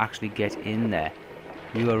 minutes to actually get in there.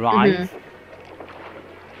 You arrive.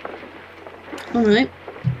 All right.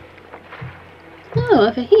 Oh,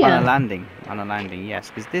 over here. On a landing, yes,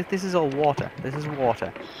 because this is all water. This is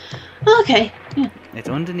water. Okay. Yeah. It's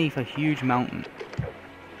underneath a huge mountain.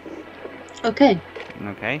 Okay.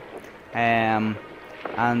 Okay. And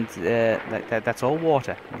that's all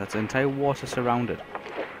water. That's entire water surrounded.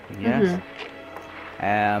 Yes.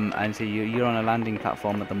 And so you're on a landing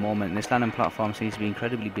platform at the moment. And this landing platform seems to be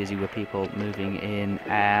incredibly busy with people moving in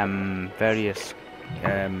various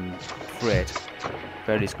freight.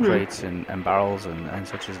 Various crates and barrels and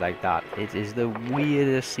such as like that. It is the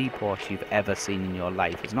weirdest seaport you've ever seen in your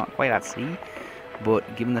life. It's not quite at sea,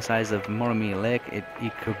 but given the size of Moromia Lake, it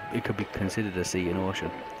could be considered a sea and ocean.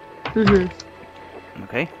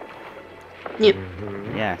 Okay. Yep.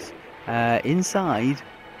 Yes. Inside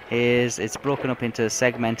it's broken up into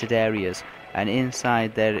segmented areas, and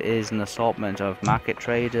inside there is an assortment of market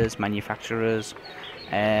traders, manufacturers,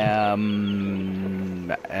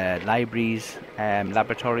 libraries,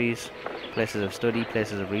 laboratories, places of study,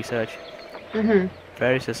 places of research,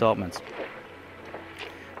 various assortments.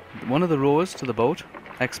 One of the rows to the boat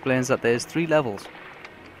explains that there's 3 levels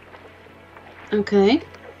Okay.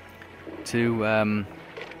 to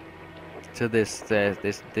this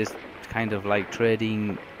kind of like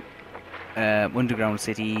trading underground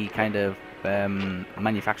city kind of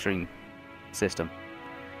manufacturing system.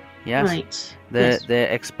 Yes. Right.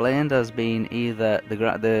 They're explained as being either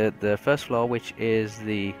the first floor, which is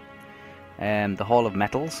the Hall of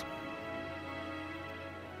Metals.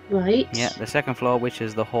 Right. Yeah. The second floor, which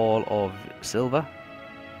is the Hall of Silver.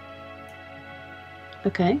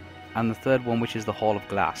 Okay. And the third one, which is the Hall of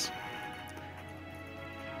Glass.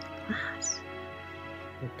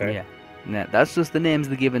 Okay. Yeah. Yeah, that's just the names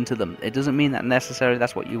they're given to them. It doesn't mean that necessarily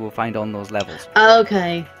that's what you will find on those levels.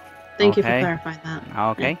 Okay. Thank you for Okay. clarifying that.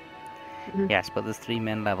 Okay. Yes, but there's 3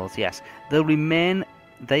 main levels. Yes, they'll remain.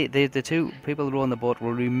 The 2 people who are on the boat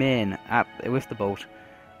will remain with the boat,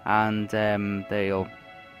 and they'll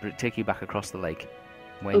take you back across the lake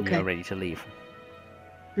when you're ready to leave.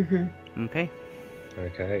 Okay.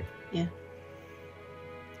 Okay. Yeah.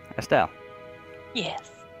 Estelle,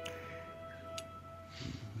 Yes.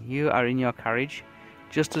 you are in your carriage,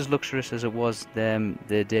 just as luxurious as it was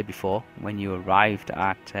the day before when you arrived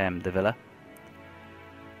at the villa.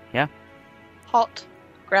 Yeah. Hot.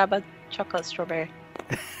 Grab a chocolate strawberry.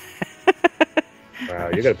 Wow,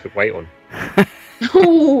 you're gonna put weight on.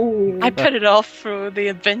 Oh. I put it off for the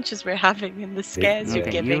adventures we're having and the scares you're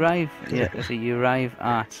Okay, giving. you arrive. Yeah, so you arrive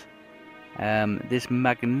at this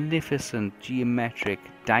magnificent geometric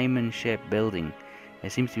diamond-shaped building.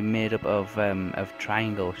 It seems to be made up of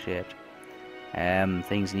triangle-shaped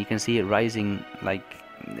things, and you can see it rising like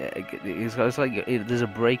it's like there's a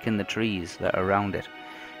break in the trees that are around it.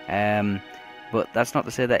 But that's not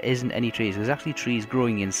to say there isn't any trees. There's actually trees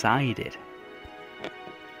growing inside it.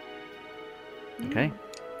 Okay.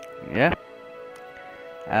 Yeah.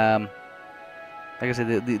 Like I said,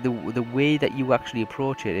 the way that you actually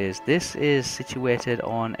approach it is this is situated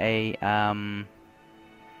on an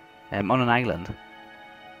island.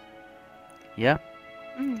 Yeah.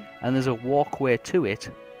 And there's a walkway to it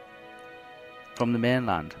from the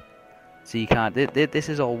mainland, so you can't. This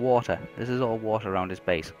is all water. This is all water around its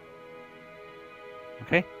base.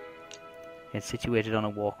 Okay. It's situated on a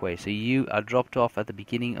walkway, so you are dropped off at the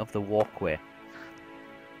beginning of the walkway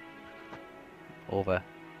over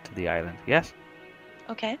to the island. Yes.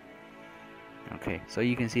 Okay. Okay, so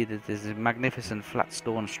you can see that there's a magnificent flat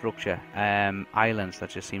stone structure, islands that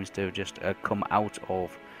just seems to have just come out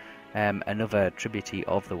of another tributary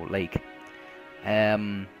of the lake.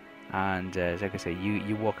 And like I say,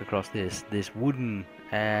 you walk across this wooden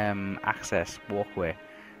access walkway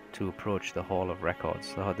to approach the Hall of Records.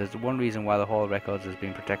 So there's one reason why the Hall of Records has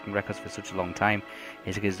been protecting records for such a long time,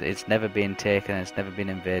 is because it's never been taken, it's never been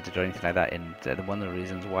invaded or anything like that. And one of the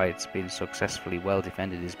reasons why it's been successfully well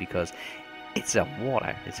defended is because it's at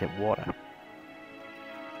water. It's at water.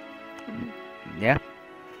 Yeah.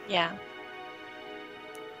 Yeah.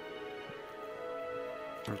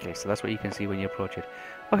 Okay, so that's what you can see when you approach it.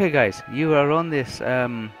 Okay, guys, you are on this.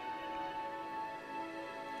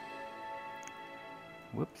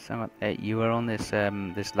 Whoops, hang on. You are on this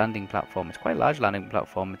this landing platform. It's quite a large landing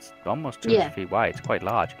platform. It's almost 200 feet wide. It's quite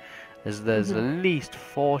large. There's at least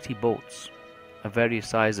 40 boats of various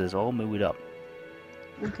sizes, all moored up.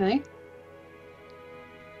 Okay.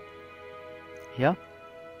 Yeah.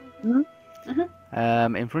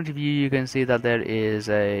 In front of you, you can see that there is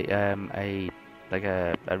a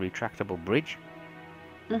retractable bridge.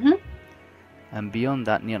 And beyond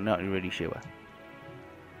that, you're not really sure.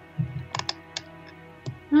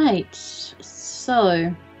 Right.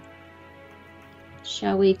 So,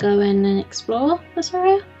 shall we go in and explore this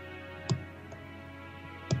area?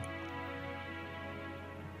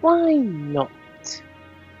 Why not?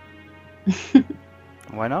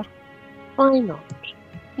 Why not? Why not?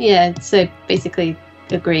 Yeah, so basically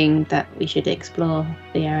agreeing that we should explore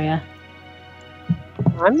the area.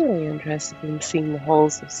 I'm really interested in seeing the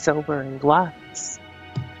halls of silver and glass.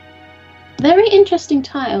 Very interesting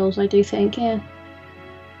tiles, I do think, yeah.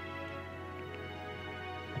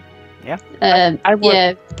 Yeah? I walk,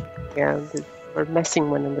 yeah. Yeah, we're missing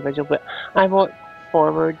one individual, but I walk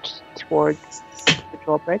forward towards the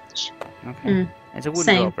drawbridge. Okay. It's a wooden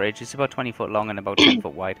Same. drawbridge. It's about 20 foot long and about 10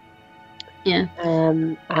 foot wide. Yeah.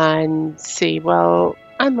 And say, well,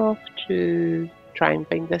 I'm off to try and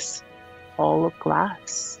find this hall of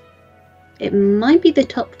glass. It might be the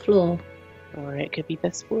top floor. Or it could be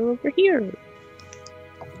this floor over here.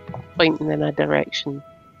 Pointing in a direction.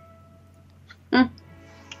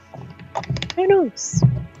 Who knows?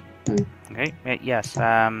 Okay. Yes.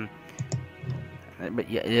 But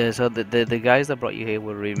yeah. So the guys that brought you here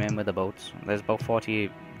will remember the boats. There's about 40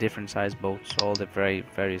 different sized boats, all the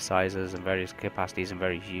various sizes and various capacities and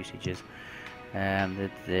various usages. On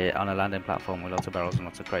a landing platform with lots of barrels and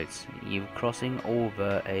lots of crates. You're crossing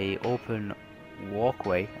over a open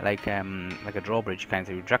walkway, like a drawbridge, kind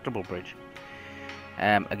of retractable bridge.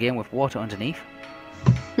 Again with water underneath.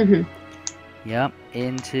 Yeah,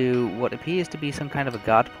 into what appears to be some kind of a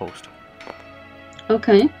guard post.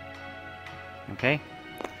 Okay. Okay.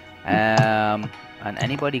 And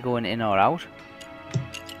anybody going in or out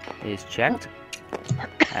is checked.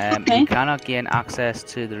 You cannot gain access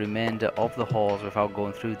to the remainder of the halls without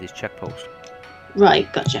going through this checkpost.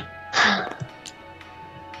 Right, gotcha.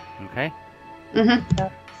 Okay.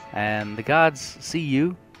 The guards see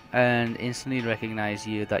you and instantly recognize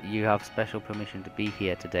you that you have special permission to be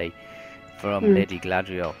here today from Lady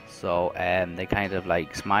Gladriel. So they kind of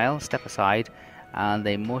like smile, step aside, and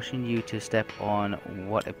they motion you to step on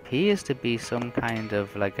what appears to be some kind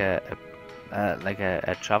of like a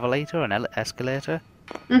travelator, an escalator.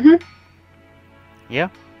 Yeah.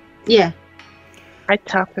 Yeah. I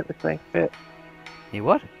tap it with my foot. You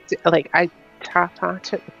what? Like, I tap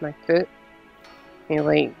at it with my foot.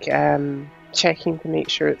 Checking to make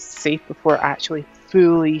sure it's safe before actually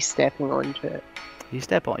fully stepping onto it. You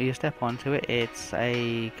step onto it. It's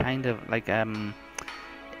a kind of like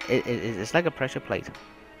it's like a pressure plate.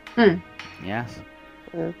 Yes.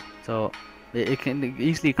 So it can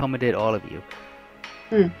easily accommodate all of you.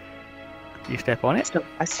 You step on it.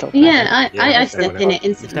 I still Yeah, Yeah, I step in it You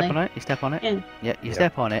instantly. step on it. You step on it. Yeah. Yeah. You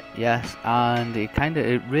step on it. Yes, and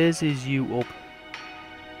it raises you up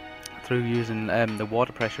through using the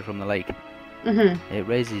water pressure from the lake. It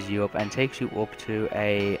raises you up and takes you up to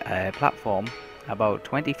a platform about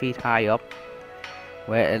 20 feet high up,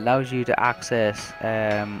 where it allows you to access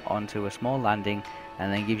onto a small landing,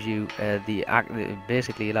 and then gives you it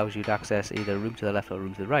basically allows you to access either a room to the left or a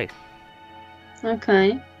room to the right.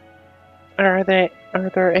 Okay. Are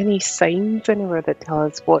there any signs anywhere that tell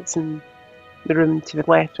us what's in the room to the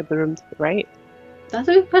left or the room to the right? That's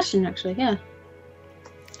a good question, actually, yeah.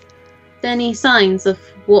 Any signs of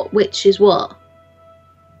which is what?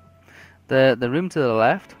 The room to the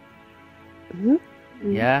left, Yeah.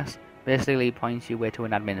 yes, basically points you way to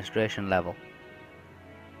an administration level.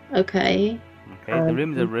 Okay. Okay, the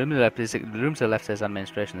room to the left says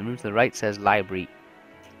administration. The room to the right says library.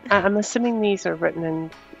 I'm assuming these are written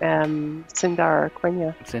in Sindar or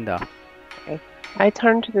Quenya. Sindar. I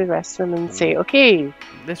turn to the rest of them and say, okay,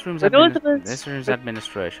 This room's For those of us- this room's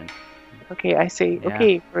administration. okay, I say, Yeah.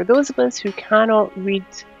 okay, for those of us who cannot read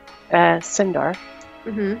Sindar,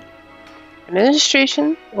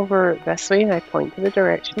 Administration over this way, and I point to the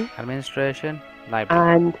direction. Administration,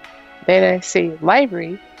 library. And then I say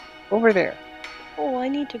library over there. Oh, I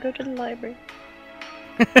need to go to the library.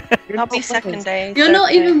 You're I'll not be with second us. day. You're third not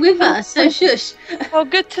day. even with us, so shush. Well,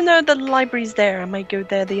 good to know that the library's there. I might go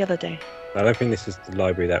there the other day. I don't think this is the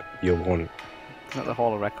library that you'll want. It's not the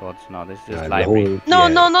Hall of Records, no, this is just The library. whole- No,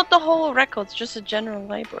 yeah. no, not the whole records, just a general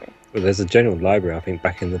library. Well, there's a general library, I think,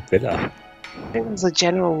 back in the villa. I think there's a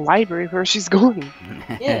general library where she's going.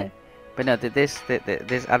 Yeah. But no, this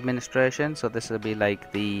administration. So this will be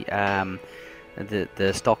like the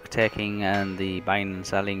stock taking and the buying and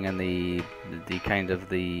selling and the kind of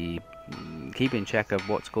the keeping check of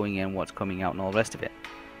what's going in, what's coming out, and all the rest of it.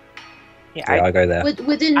 Yeah, Yeah, I go there.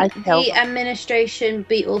 Within I tell- the administration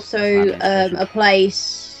be also Administration. a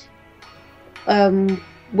place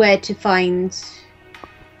where to find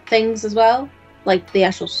things as well, like the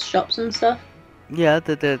actual shops and stuff. Yeah,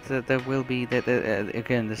 there will be.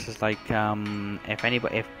 Again, this is like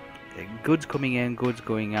if goods coming in, goods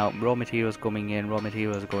going out, raw materials coming in, raw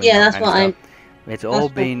materials going Yeah, out. that's kind what of I'm. stuff. It's that's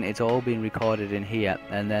all what- been recorded in here,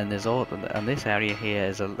 and then there's all and this area here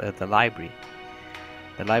is the library.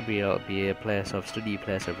 The library will be a place of study, a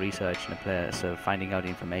place of research, and a place of finding out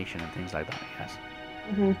information and things like that. Yes.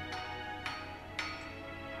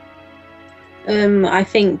 I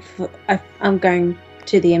think I'm going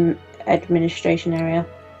to the administration area.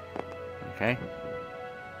 Okay.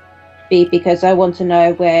 Because I want to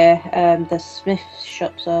know where the Smith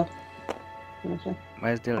shops are.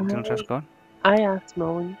 Where's Dylan Trust gone? I asked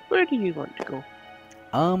Moen, where do you want to go?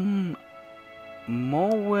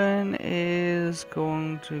 Morwen is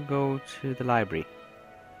going to go to the library.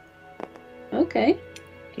 Okay.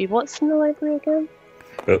 Okay, what's in the library again?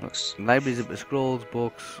 Books. Libraries of scrolls,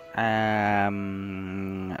 books,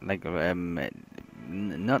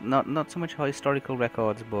 not so much historical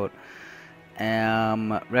records, but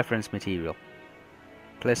reference material,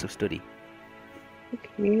 place of study.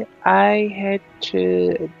 Okay, I head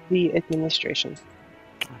to the administration.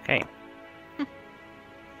 Okay.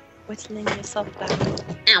 Whistling yourself back.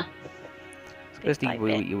 Firstly, Bit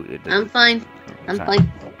by bit. I'm fine. I'm sorry. fine.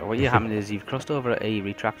 What you happen is you've crossed over a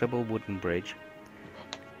retractable wooden bridge.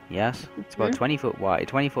 Yes, it's about 20 foot wide,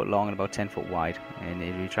 20 foot long, and about 10 foot wide, and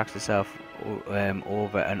it retracts itself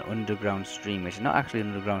over an underground stream, which is not actually an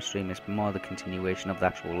underground stream; it's more the continuation of the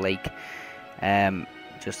actual lake.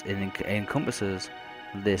 Just it encompasses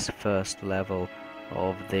this first level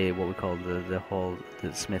of what we call the hall,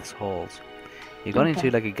 the Smith's halls. You got into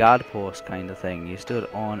like a guard post kind of thing. You stood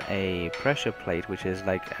on a pressure plate, which is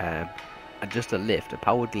like just a lift, a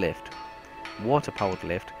powered lift, water powered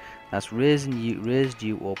lift. That's raised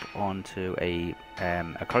you up onto a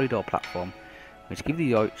corridor platform, which gives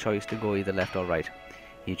you the choice to go either left or right.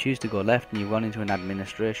 You choose to go left, and you run into an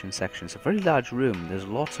administration section. It's a very large room. There's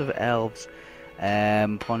lots of elves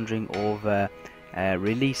pondering over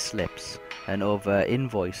release slips and over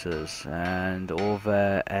invoices and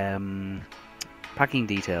over packing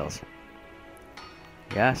details.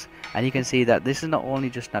 Yes, and you can see that this is not only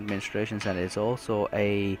just an administration center; it's also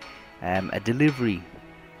a delivery.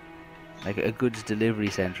 Like a goods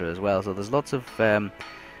delivery center as well. So there's lots of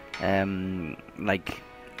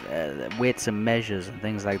weights and measures and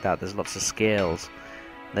things like that. There's lots of scales.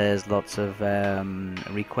 There's lots of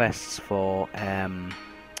requests for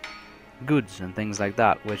goods and things like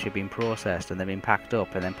that, which have been processed and they've been packed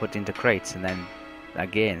up and then put into crates and then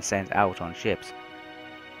again sent out on ships.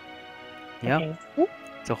 Yeah, Okay.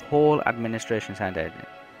 it's a whole administration center.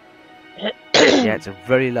 Yeah, it's a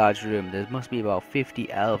very large room. There must be about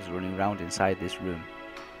 50 elves running around inside this room.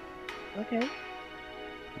 Okay.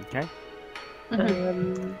 Okay,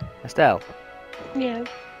 Mm-hmm. Estelle, Yeah.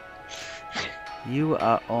 you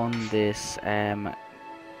are on this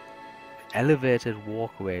elevated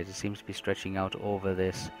walkway that seems to be stretching out over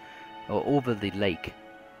over the lake.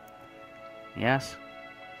 Yes,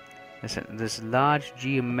 this large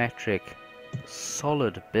geometric,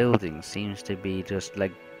 solid building seems to be just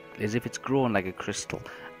like as if it's grown like a crystal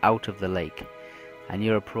out of the lake, and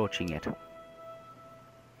you're approaching it.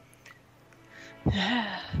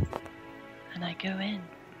 And I go in.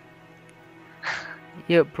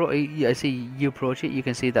 I see you approach it. You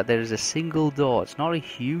can see that there is a single door. It's not a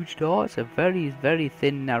huge door. It's a very, very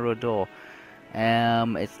thin, narrow door.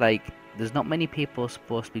 It's like there's not many people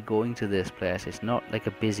supposed to be going to this place. It's not like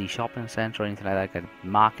a busy shopping center or anything like a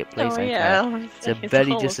marketplace. Oh anything like that. yeah. It's a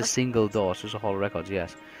very just a single door. So it's a Hall of Records.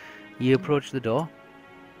 Yes. You approach the door.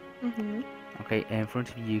 Mm-hmm. Okay. In front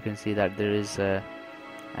of you can see that there is a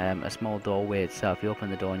small doorway itself. You open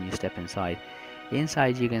the door and you step inside.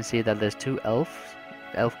 Inside you can see that there's two elf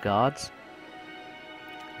guards.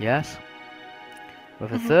 Yes.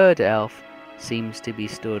 with a third elf seems to be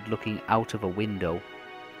stood looking out of a window.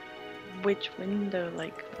 Which window?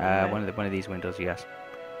 Like. One of these windows, yes.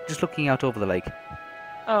 Just looking out over the lake.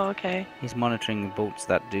 Oh, okay. He's monitoring boats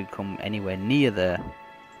that do come anywhere near the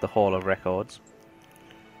Hall of Records.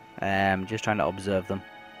 Just trying to observe them.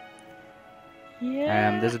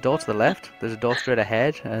 Yeah. There's a door to the left. There's a door straight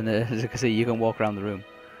ahead, and as you can see, you can walk around the room.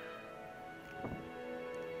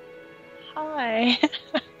 Hi.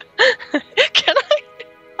 Can I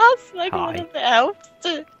ask like Hi. one of the elves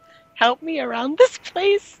to help me around this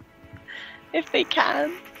place, if they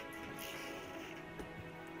can?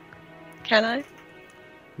 Can I?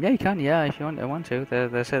 Yeah, you can. Yeah, if you want to.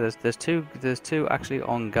 There's two actually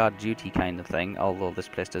on guard duty kind of thing. Although this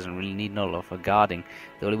place doesn't really need no lot for guarding.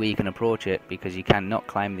 The only way you can approach it, because you cannot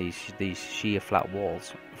climb these sheer flat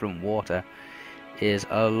walls from water, is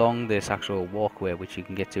along this actual walkway, which you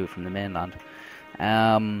can get to from the mainland.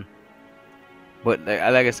 But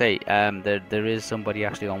like I say, there is somebody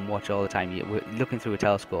actually on watch all the time. We're looking through a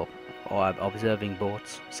telescope or observing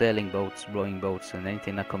boats, sailing boats, rowing boats, and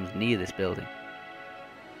anything that comes near this building.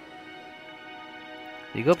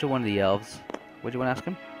 You go up to one of the elves. What do you want to ask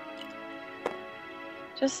him?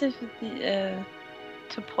 Just if to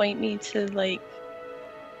point me to like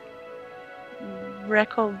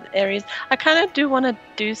record areas. I kind of do want to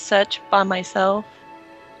do search by myself,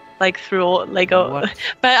 like through all Lego. What?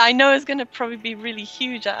 But I know it's gonna probably be really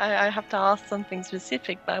huge. I have to ask something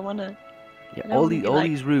specific, but I want to. Yeah, I all don't all like-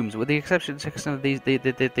 these rooms, with the exception of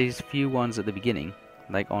these few ones at the beginning,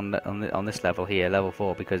 like on this level here, level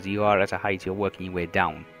 4, because you are at a height, you're working your way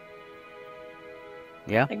down.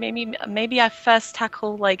 Yeah. Like maybe I first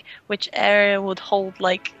tackle like which area would hold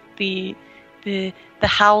like the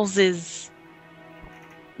houses,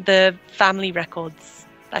 the family records.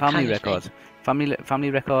 That Family kind of records. thing.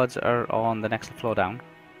 Family records are on the next floor down.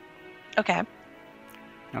 Okay.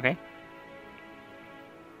 Okay.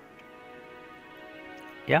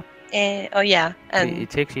 Oh yeah, and It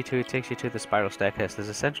takes you to the spiral staircase. There's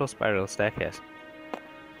a central spiral staircase.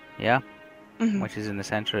 Yeah. mhm. Which is in the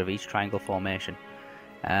center of each triangle formation.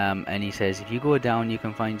 And he says if you go down, you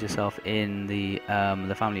can find yourself in the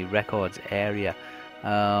family records area.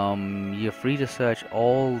 You're free to search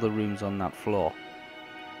all the rooms on that floor.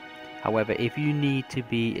 However, if you need to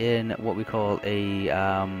be in what we call a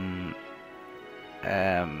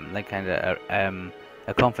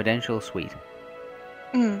confidential suite,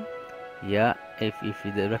 Mhm. yeah, if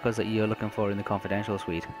the records that you're looking for in the confidential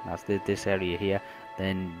suite, that's this area here,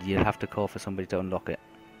 then you'll have to call for somebody to unlock it.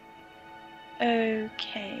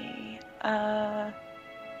 Okay.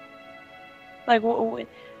 Like what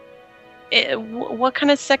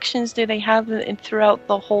kind of sections do they have throughout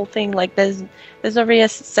the whole thing? Like there's already a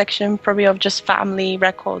section probably of just family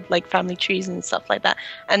record, like family trees and stuff like that.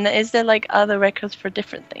 And is there like other records for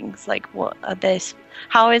different things? Like what are they?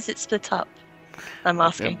 How is it split up? I'm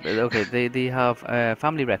asking. Okay, they have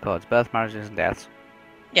family records, birth, marriages, and deaths.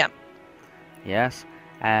 Yeah. Yes.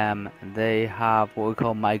 They have what we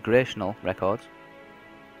call migrational records.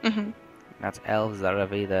 Mhm. That's elves that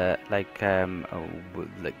have either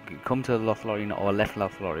come to Lothlorien or left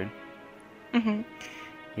Lothlorien. Mhm.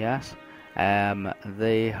 Yes.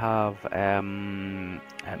 They have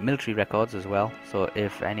military records as well. So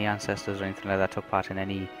if any ancestors or anything like that took part in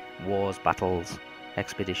any wars, battles,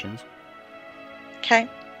 expeditions. Okay.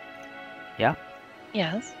 Yeah.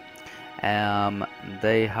 Yes.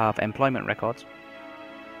 They have employment records.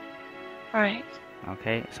 Right.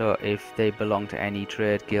 Okay, so if they belong to any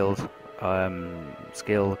trade, guild,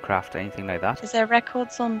 skill, craft, anything like that. Is there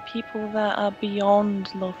records on people that are beyond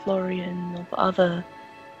Lothlorien or other?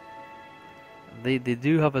 They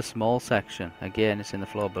do have a small section. Again, it's in the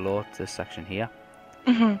floor below this section here.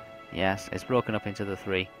 Mhm. Yes, it's broken up into the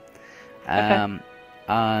 3. Okay.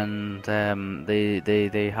 And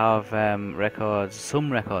they have records,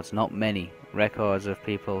 some records, not many, records of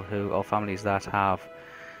people or families that have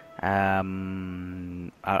are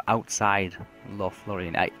outside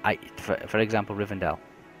Lothlorien. For example, Rivendell.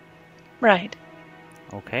 Right.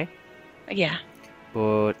 Okay. Yeah.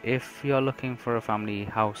 But if you're looking for a family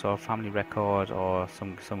house or family record or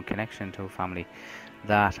some connection to a family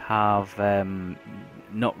that have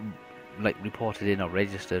not like reported in or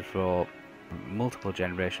registered for multiple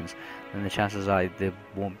generations, then the chances are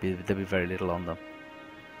there'll be very little on them.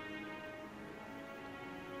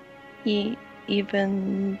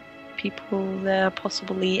 Even people that are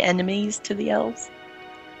possibly enemies to the elves.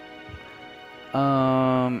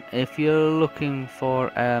 If you're looking for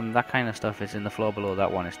that kind of stuff, it's in the floor below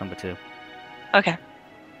that one. It's number 2. Okay.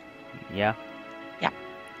 Yeah. Yeah.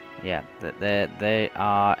 Yeah. They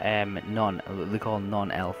are they call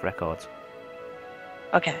non-elf records.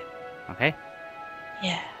 Okay. Okay?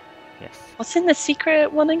 Yeah. Yes. What's in the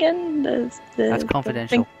secret one again? That's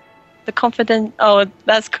confidential. The confident. Oh,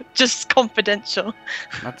 that's just confidential.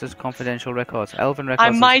 Not just confidential records. Elven I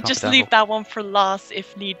records is might just confidential. leave that one for last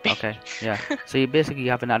if need be. Okay, yeah. So you basically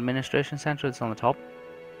have an administration center that's on the top.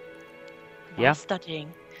 While Yeah.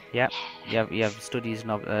 studying. You have studies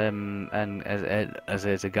and as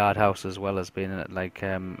it's a guardhouse as well as being like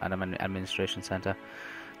an administration center.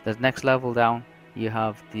 The next level down, you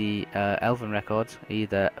have the Elven records,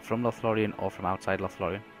 either from Lothlorien or from outside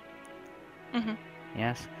Lothlorien. Mhm.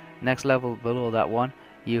 Yes. Next level below that one,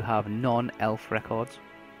 you have non-elf records.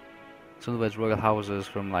 So in other words, royal houses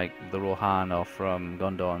from like the Rohan or from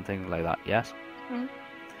Gondor and things like that. Yes. Mhm.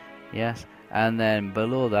 Yes. And then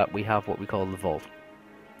below that, we have what we call the vault.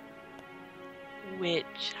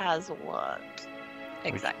 Which has what?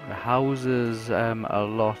 Exactly. Which houses a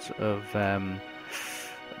lot of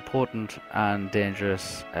important and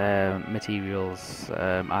dangerous materials,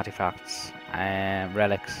 artifacts,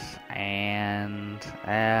 relics, and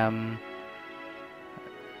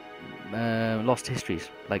lost histories,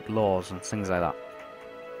 like laws and things like that.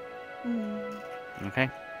 Okay?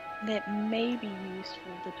 That may be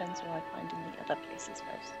useful, depends what I find in the other places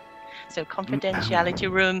first. So confidentiality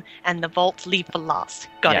room and the vault leave for last.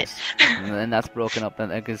 Got it. And that's broken up.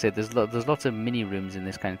 And I can say there's lots of mini rooms in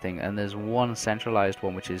this kind of thing, and there's one centralized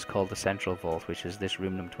one which is called the central vault, which is this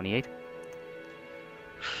room number 28.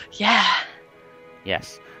 Yeah.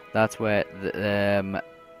 Yes, that's where the,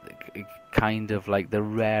 kind of like the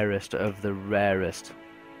rarest of the rarest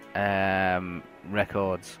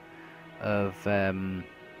records of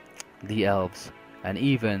the elves, and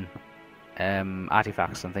even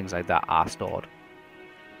artifacts and things like that are stored.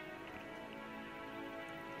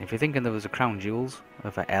 If you're thinking there was a crown jewels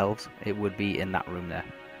for elves, it would be in that room there.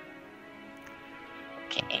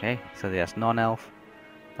 Okay, so yes, non-elf.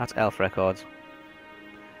 That's elf records.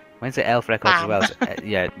 When I say elf records as well,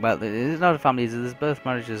 yeah, well, there's not a family. There's birth,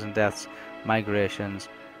 marriages, and deaths, migrations,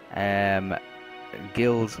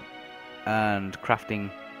 guilds, and crafting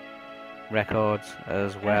records,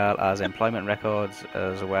 as well as employment records,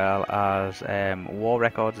 as well as war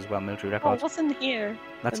records, as well, military records. Oh, what's in here?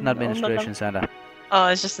 That's an administration center. Oh,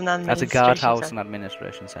 it's just an administration That's a guardhouse center. and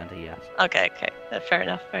administration center, yes. Okay. Fair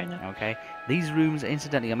enough. Okay. These rooms,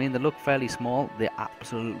 incidentally, I mean, they look fairly small. They're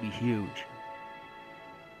absolutely huge.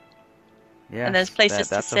 Yes, And there's places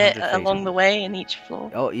to that's sit 100 feet. along the way in each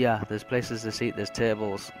floor. Oh yeah, there's places to sit, there's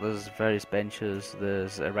tables, there's various benches,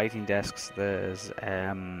 there's writing desks, there's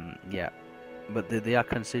yeah, but they are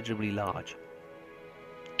considerably large.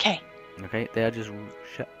 Okay. Okay, they are just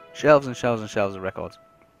shelves and shelves and shelves of records.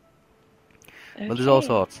 But there's all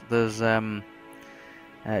sorts. There's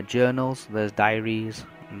journals, there's diaries,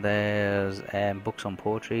 there's books on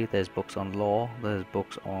poetry, there's books on law, there's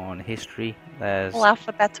books on history, there's all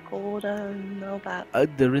alphabetical order and all that.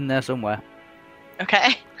 they're in there somewhere.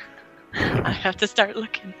 Okay. I have to start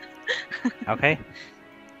looking. Okay.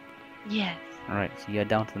 Yes. All right. So you're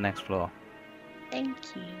down to the next floor. Thank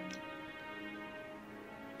you.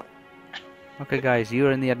 Okay, guys,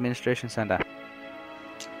 you're in the administration center.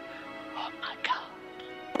 Oh my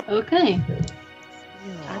god. Okay.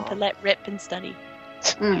 Time to let rip and study.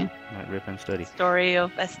 Mm. Right, rip and study. Story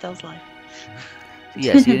of Estelle's life.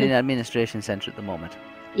 Yes, you're in the administration center at the moment.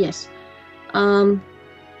 Yes.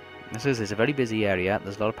 This is it's a very busy area.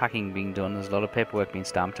 There's a lot of packing being done. There's a lot of paperwork being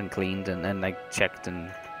stamped and cleaned and like checked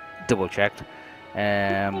and double checked.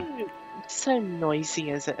 So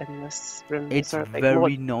noisy is it in this room? It's Sort of like,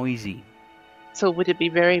 very noisy. So would it be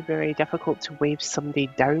very, very difficult to wave somebody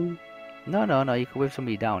down? No. You can wave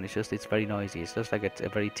somebody down. It's very noisy. It's just like a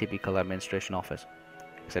very typical administration office,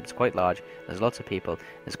 except it's quite large. There's lots of people.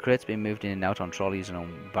 There's crates being moved in and out on trolleys and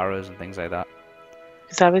on barrows and things like that.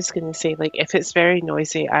 Because I was going to say, like, if it's very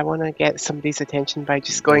noisy, I want to get somebody's attention by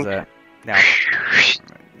just going.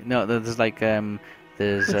 No, there's like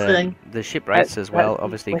there's Thing. the shipwrights as well, That's-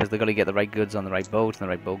 obviously, because they've got to get the right goods on the right boat, and the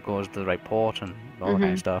right boat goes to the right port, and all that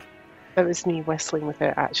kind of stuff. That was me whistling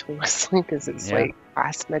without actually whistling because it's Yeah. like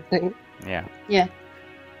past midnight. Yeah. Yeah.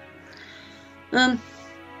 I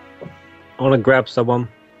want to grab someone.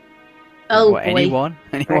 Oh What, boy. anyone?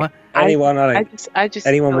 Anyone? Anyone, I just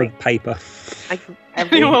anyone like, with paper.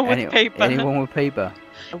 Anyone with paper. Anyone with paper?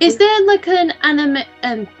 Is there like an anime?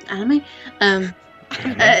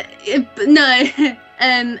 No.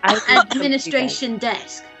 Administration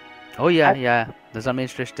desk. Oh yeah. There's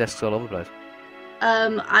administration desks all over the place.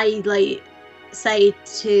 I like say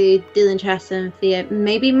to Dylan, Chas, and Theo,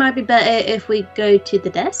 maybe it might be better if we go to the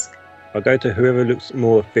desk. I'll go to whoever looks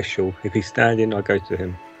more official. If he's standing, I'll go to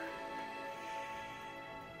him.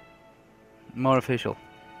 More official.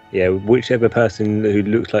 Yeah, whichever person who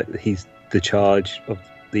looks like he's the charge of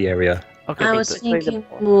the area. Okay. I was basically the thinking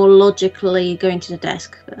boss. more logically going to the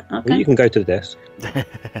desk. But Well, okay. you can go to the desk.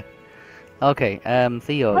 Okay.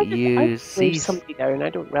 Theo, I you wave see. somebody down. I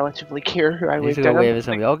don't relatively care who I You wave to go down. wave I'm at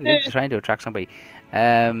somebody. like, Okay, you're trying to attract somebody.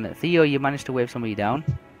 Theo, you managed to wave somebody down.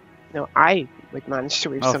 No, I would manage to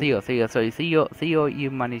wave Oh, somebody. Theo. Sorry, Theo, you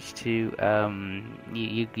managed to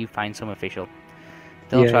you find some official.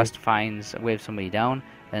 Diltrust waves somebody down,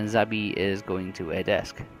 and Zabi is going to a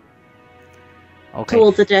desk. Okay.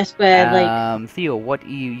 Towards the desk where, like, Theo, what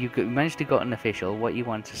you managed to get an official? What you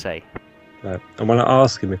want to say? Right. I want to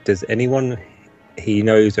ask him if there's anyone he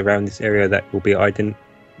knows around this area that will be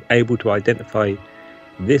able to identify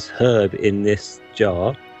this herb in this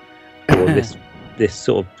jar, or this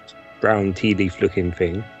sort of brown tea leaf looking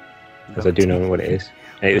thing, because I do know what it is.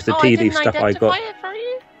 And it was the tea leaf stuff I got. It for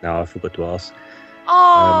you? No, I forgot to ask.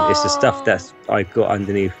 Oh. It's the stuff that's I got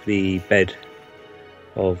underneath the bed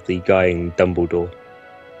of the guy in Dumbledore.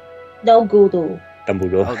 no good. Oh.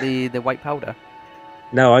 Dumbledore. Oh, the white powder.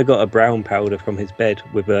 No, I got a brown powder from his bed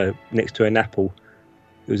with next to an apple.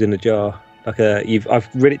 It was in a jar. I've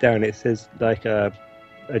written it down. It says like a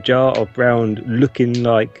jar of brown, looking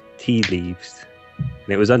like tea leaves, and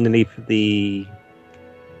it was underneath the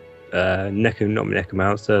not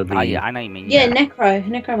necromancer. Oh yeah, I know what you mean. Yeah,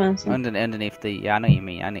 necromancer. Underneath the I know what you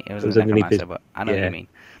mean. It was It was a underneath necromancer, but I know what yeah. you mean.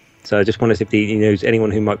 So I just want to see if he knows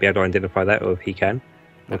anyone who might be able to identify that, or if he can.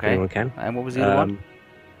 Or if Okay. anyone can. And what was the other one?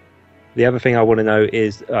 The other thing I want to know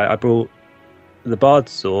is I brought the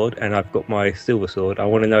bard's sword and I've got my silver sword. I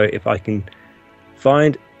want to know if I can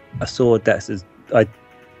find a sword that's as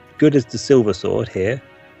good as the silver sword here.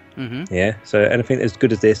 Mm-hmm. Yeah. So anything as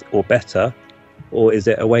good as this or better, or is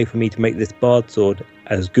there a way for me to make this bard sword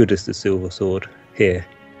as good as the silver sword here?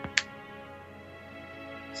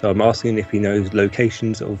 So I'm asking if he knows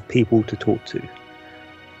locations of people to talk to.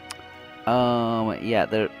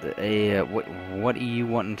 Yeah. What are you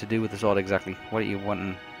wanting to do with the sword exactly? What are you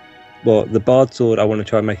wanting? Well, the bard sword, I want to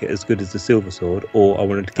try and make it as good as the silver sword, or I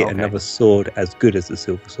wanted to get Okay. another sword as good as the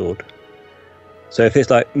silver sword. So if it's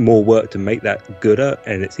like more work to make that gooder,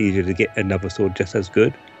 and it's easier to get another sword just as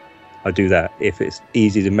good, I do that. If it's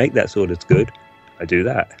easy to make that sword as good, I do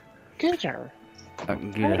that. Gooder.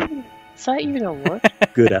 Gooder. Is that even a word?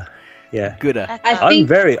 Gooder, yeah. Gooder. I I'm think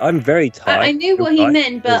very tired. I knew what he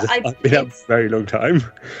meant, but I've been up a very long time.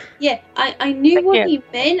 yeah, I knew what Yeah. he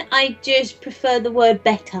meant. I just prefer the word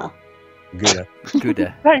better. Gooder.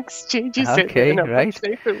 Gooder. Thanks, Jade. You said it Okay, in a right. much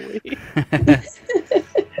nicer way.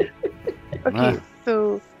 Ah. Okay,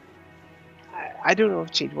 so I don't know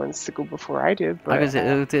if Jade wants to go before I do, but I was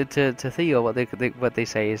to Theo. What they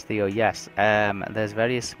say is, Theo. Yes. There's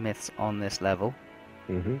various smiths on this level.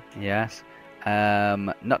 hmm Yes.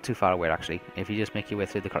 Not too far away actually. If you just make your way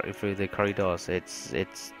through the corridors, it's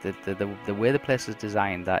the way the place is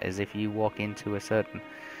designed. That is, if you walk into a certain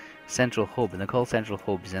central hub, and they're called central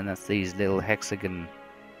hubs, and that's these little hexagon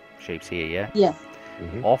shapes here. Yeah. Yeah.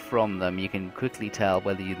 hmm Off from them, you can quickly tell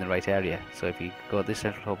whether you're in the right area. So if you go this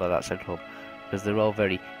central hub or that central hub, because they're all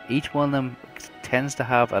each one of them tends to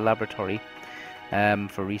have a laboratory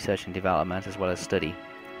for research and development as well as study.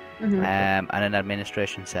 Mhm. And an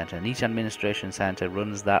administration center, and each administration center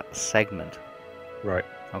runs that segment. Right.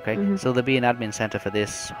 Okay, Mhm. so there'll be an admin center for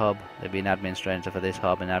this hub, there'll be an admin center for this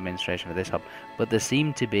hub, and administration for this hub, but there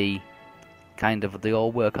seem to be they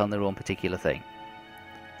all work on their own particular thing.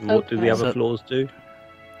 And what do the Okay. other So- floors do?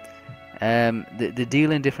 They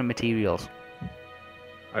deal in different materials.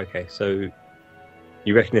 Okay, so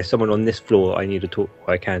you reckon there's someone on this floor I need to talk?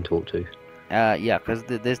 I can talk to. Yeah, because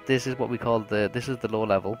this is what we call this is the low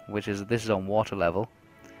level, this is on water level.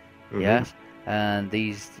 Mhm. Yes, and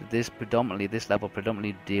this level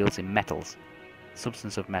predominantly deals in metals,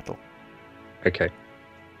 substance of metal. Okay.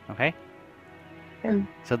 Okay. Mm.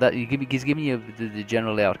 So that he's giving you the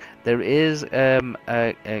general layout. There is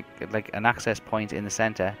like an access point in the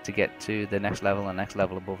center to get to the next level and next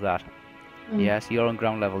level above that. Mm. Yes, you're on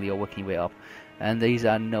ground level. You're working your way up, and these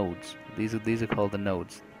are nodes. These are called the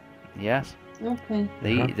nodes. Yes. Okay.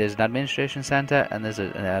 There's an administration center and there's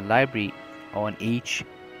a library on each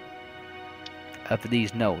of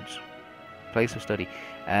these nodes, place of study.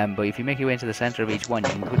 But if you make your way into the center of each one, you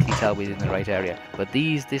can quickly tell within the right area. But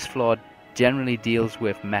this floor generally deals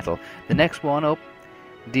with metal. The next one up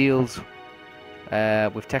deals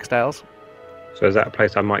with textiles. So is that a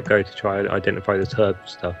place I might go to try and identify this herb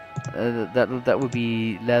stuff? That would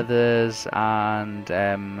be leathers and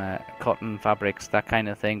cotton fabrics, that kind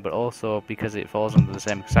of thing. But also because it falls under the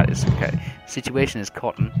same situation as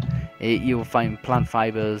cotton, You'll find plant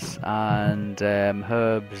fibers and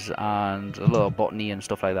herbs and a lot of botany and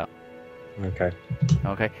stuff like that. Okay.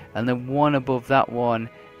 Okay, and then one above that one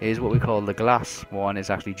is what we call the glass one. Is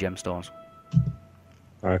actually gemstones.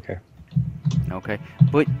 Okay. Okay,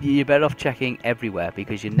 but you're better off checking everywhere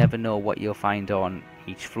because you never know what you'll find on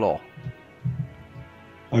each floor.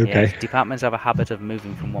 Okay. Yeah, departments have a habit of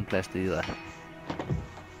moving from one place to the other.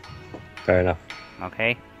 Fair enough.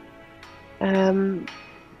 Okay.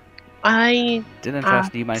 I Didn't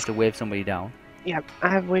trust you managed to wave somebody down. I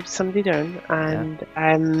have waved somebody down, and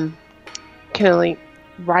I'm kind of like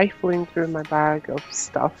rifling through my bag of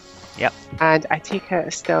stuff. Yep. And I take out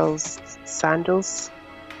Estelle's sandals,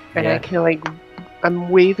 and Yeah. I kind of like I'm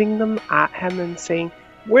waving them at him and saying,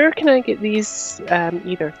 "Where can I get these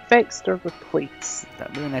either fixed or replaced?"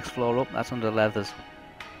 That'll be the next floor up. That's under leathers.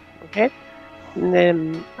 Okay. And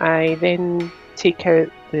then I then take out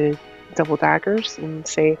the double daggers and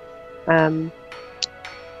say,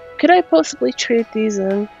 "Could I possibly trade these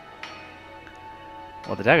in?"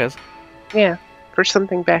 Or the daggers. Yeah, for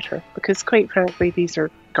something better, because quite frankly, these are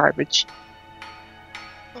garbage.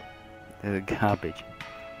 They're garbage.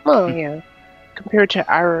 Well, yeah. Compared to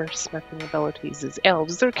our smithing abilities as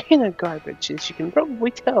elves, they're kind of garbage, as you can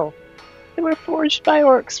probably tell. They were forged by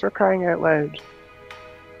orcs, for crying out loud.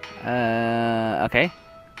 Okay.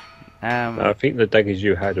 I think the daggers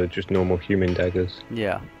you had were just normal human daggers.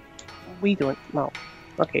 Yeah. We don't know.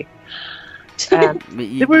 Okay. But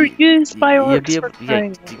They were used by you'll orcs, be for able,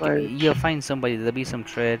 crying out loud. you'll find somebody. There'll be some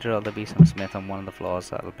trader or there'll be some smith on one of the floors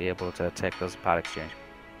that'll be able to take those part exchange.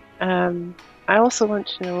 I also want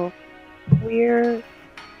to know where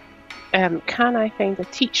can I find a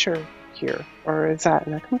teacher here, or is that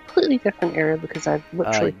in a completely different area? Because I've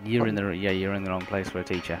literally You're in the wrong place for a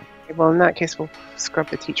teacher. well, in that case, we'll scrub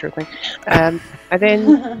the teacher thing. I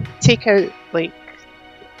then take out like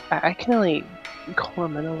I kind of like call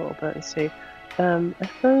him in a little bit and say, I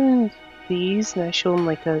found these, and I show him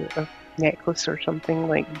like a necklace or something,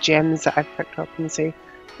 like gems that I've picked up, and say,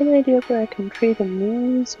 any idea where I can trade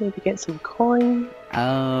in these? Maybe get some coin.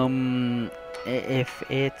 If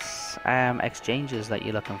it's exchanges that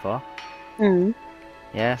you're looking for, Mm.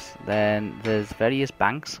 yes, then there's various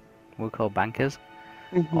banks. We'll call bankers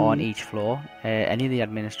Mm-hmm. on each floor. Any of the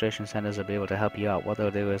administration centers will be able to help you out. What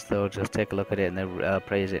they'll do is they'll just take a look at it and they'll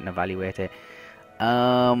appraise it and evaluate it.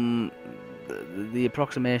 The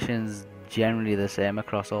approximation's generally the same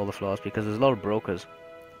across all the floors because there's a lot of brokers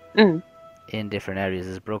Mm. in different areas.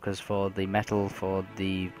 There's brokers for the metal, for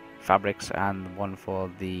the fabrics, and one for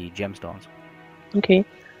the gemstones. Okay.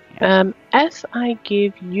 If I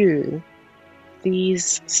give you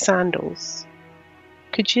these sandals,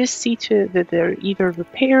 could you see to it that they're either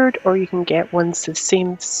repaired or you can get ones the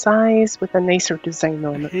same size with a nicer design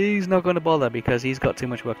on it? He's not going to bother because he's got too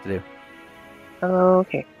much work to do.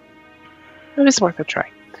 Okay. It was worth a try.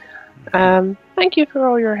 Thank you for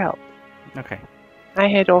all your help. Okay. I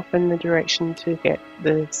head off in the direction to get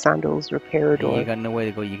the sandals repaired You or... got no way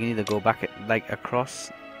to go. You can either go back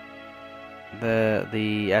across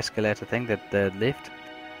the escalator thing, the lift,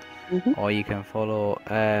 Mhm. or you can follow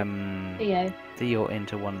Theo. Theo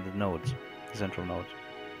into one of the nodes, the central nodes.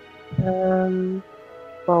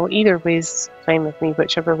 Well, either way's fine with me,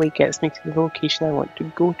 whichever way gets me to the location I want to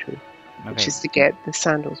go to, which Okay. is to get the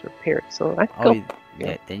sandals repaired. So I Oh, go.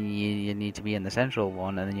 yeah. Then you need to be in the central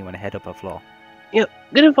one, and then you want to head up a floor.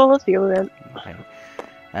 Gonna follow Theo then. Okay.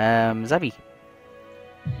 Zabi,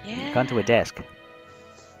 Yeah. gone to a desk.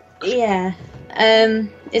 Yeah.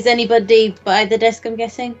 Is anybody by the desk, I'm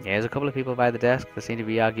guessing? Yeah, there's a couple of people by the desk. They seem to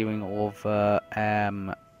be arguing over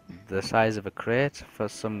the size of a crate for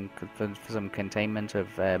some containment of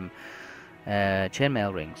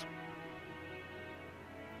chainmail rings.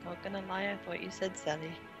 Not gonna lie, I thought you said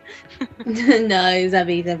Sally. No,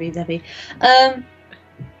 Zabby.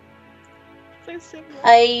 So similar.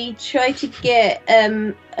 I try to get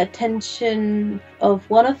attention of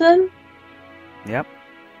one of them. Yep.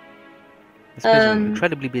 It's busy. Um,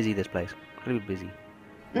 Incredibly busy, this place. Incredibly busy.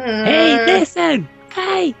 Mm,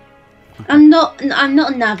 Hey! I'm not a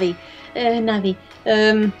Navi. Navi.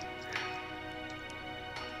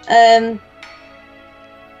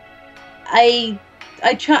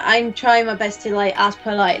 I'm trying my best to like ask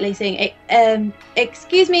politely, saying,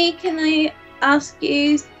 excuse me, can I ask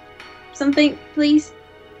you something, please?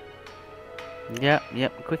 Yep,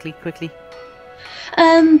 quickly.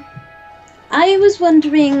 I was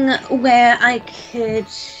wondering where I could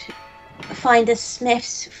find a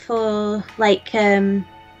smiths for like bows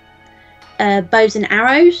and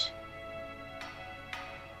arrows.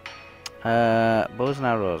 Bows and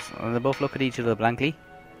arrows. And they both look at each other blankly.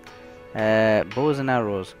 Bows and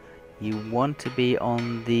arrows. You want to be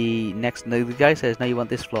on the next. No, the guy says, no, you want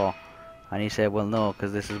this floor. And he said, well, no,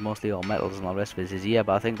 because this is mostly all metals and all the rest of it. He says, yeah,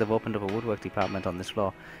 but I think they've opened up a woodwork department on this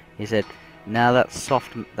floor. He said, now that's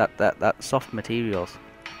soft, that soft materials.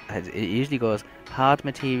 It usually goes hard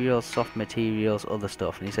materials, soft materials, other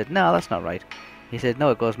stuff. And he said, no, that's not right. He said, no,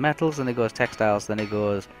 it goes metals, then it goes textiles, then it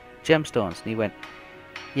goes gemstones. And he went,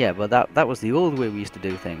 yeah, but that was the old way we used to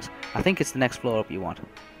do things. I think it's the next floor up you want.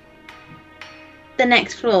 The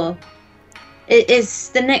next floor. Is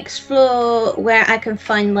the next floor where I can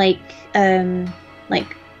find like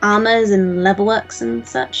armors and leatherworks and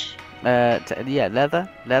such? Yeah,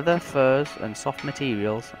 leather, furs, and soft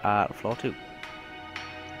materials are floor 2.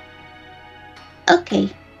 Okay.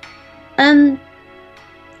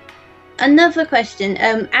 Another question.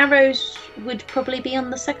 Arrows would probably be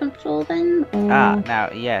on the second floor then? Or... Now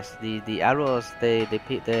yes, the arrows, the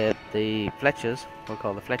Fletchers, we'll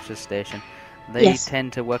call the Fletchers station. They Yes.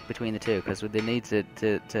 tend to work between the two because they need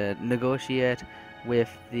to negotiate with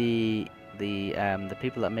the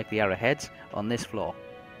people that make the arrowheads on this floor.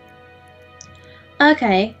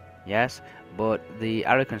 Okay. Yes, but the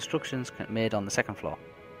arrow constructions made on the second floor.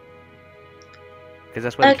 Because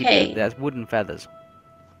that's where they Okay. keep there's wooden feathers.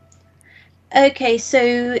 Okay,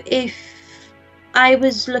 so if I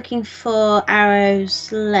was looking for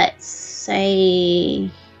arrows, let's say,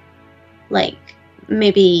 like,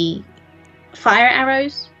 maybe fire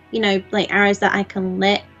arrows, like arrows that I can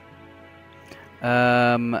lit.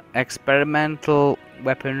 Experimental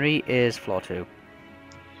weaponry is floor 2.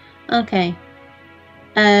 Okay.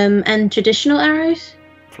 And traditional arrows?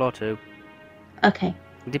 Floor 2. Okay.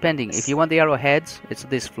 Depending, if you want the arrowheads, it's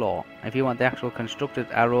this floor. If you want the actual constructed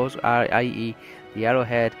arrows, i.e. the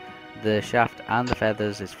arrowhead, the shaft, and the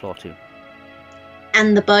feathers, it's floor 2.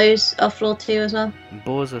 And the bows are floor 2 as well?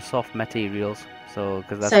 Bows are soft materials, so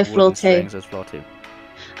because that's So wooden floor 2. strings, it's floor 2.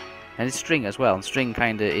 And it's string as well, and string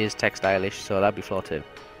kind of is textile-ish, so that'd be floor 2.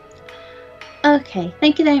 Okay,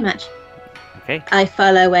 thank you very much. Okay? I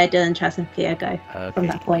follow where Dylan, Chaz, and Theo go from Okay,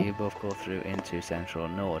 that point. you both go through into Central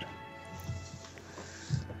Node.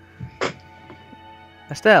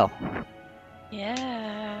 Estelle,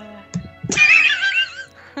 Yeah.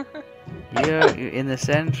 you're in the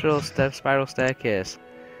central spiral staircase,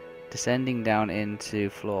 descending down into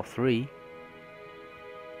floor 3.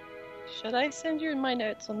 Should I send you my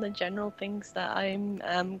notes on the general things that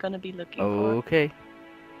I'm gonna be looking for? Okay.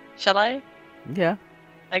 Shall I? Yeah.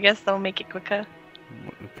 I guess that'll make it quicker.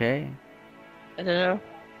 Okay. I don't know.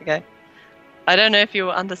 Okay. I don't know if you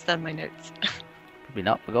will understand my notes. Probably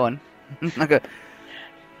not, but go on. Okay.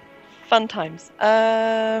 Fun times.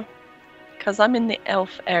 Because I'm in the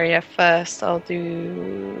elf area first, I'll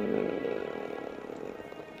do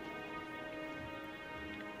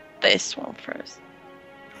this one first.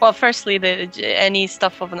 Well, firstly, any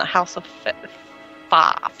stuff of the House of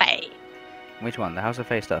Fae. Which one? The House of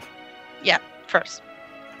Fae stuff? Yeah, first.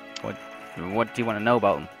 What do you want to know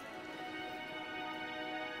about them?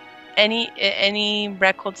 Any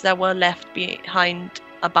records that were left behind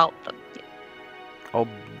about them. Oh,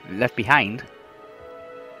 left behind?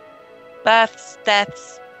 Births,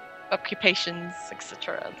 deaths, occupations,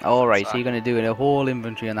 etc. Alright, so you're going to do a whole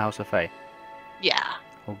inventory on the House of Fae? Yeah,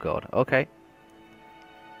 Oh god, okay.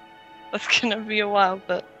 that's gonna be a while,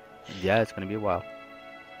 but Yeah, it's going to be a while.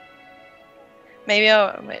 maybe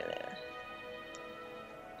I'll.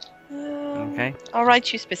 Okay, I'll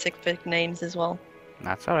write you specific names as well.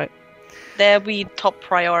 that's alright. They'll be top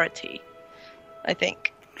priority, I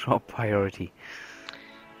think. Drop priority.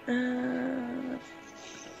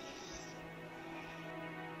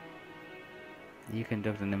 You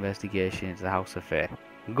conduct an investigation into the House of Fae.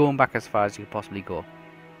 Going back as far as you can possibly go.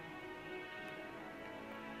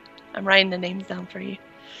 I'm writing the names down for you.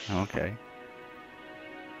 Okay.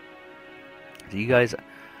 So you guys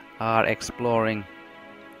are exploring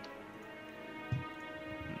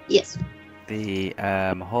Yes. the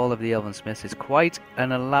Hall of the Elven Smiths. Is quite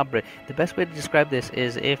an elaborate. The best way to describe this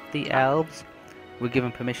is if the elves were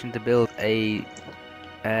given permission to build a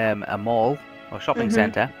mall or shopping Mhm.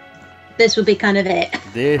 centre. This would be kind of it.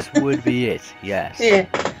 This would be it. Yes. Yeah.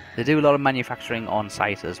 They do a lot of manufacturing on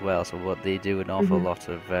site as well, so what they do an awful Mhm. lot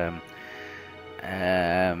of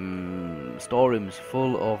storerooms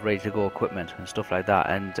full of ready to go equipment and stuff like that.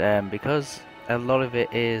 And because a lot of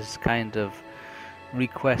it is kind of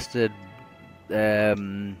requested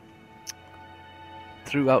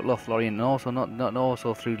throughout Lothlorien, and also not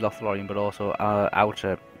also through Lothlorien, but also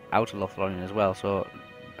outer Lothlorien as well. So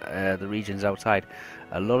the regions outside,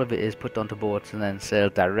 a lot of it is put onto boats and then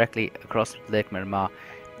sailed directly across Lake Miramar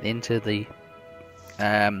into the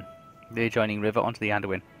adjoining river onto the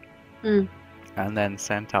Anduin. Mm. and then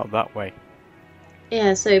sent out that way.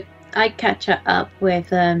 Yeah, so I catch up with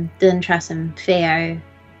Dintras and Theo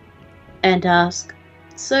and ask,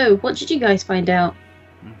 so what did you guys find out?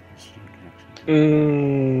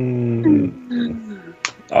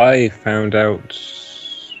 I found out.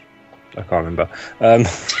 I can't remember. Oh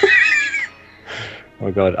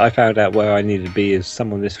my god! I found out where I needed to be is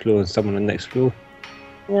someone on this floor and someone on the next floor.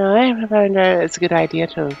 Yeah, I found out it's a good idea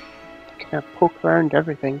to kind of poke around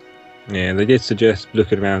everything. Yeah, they did suggest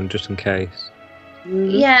looking around just in case.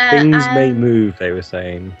 Yeah, Things may move, they were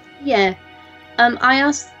saying. Yeah. I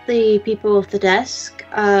asked the people of the desk,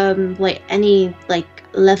 like any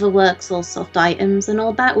like leatherworks or soft items and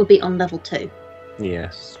all that would be on level 2.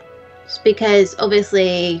 Yes. Just because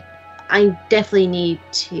obviously I definitely need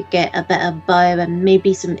to get a better bow and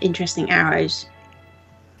maybe some interesting arrows.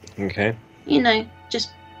 Okay. You know,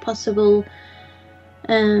 just possible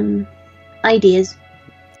ideas.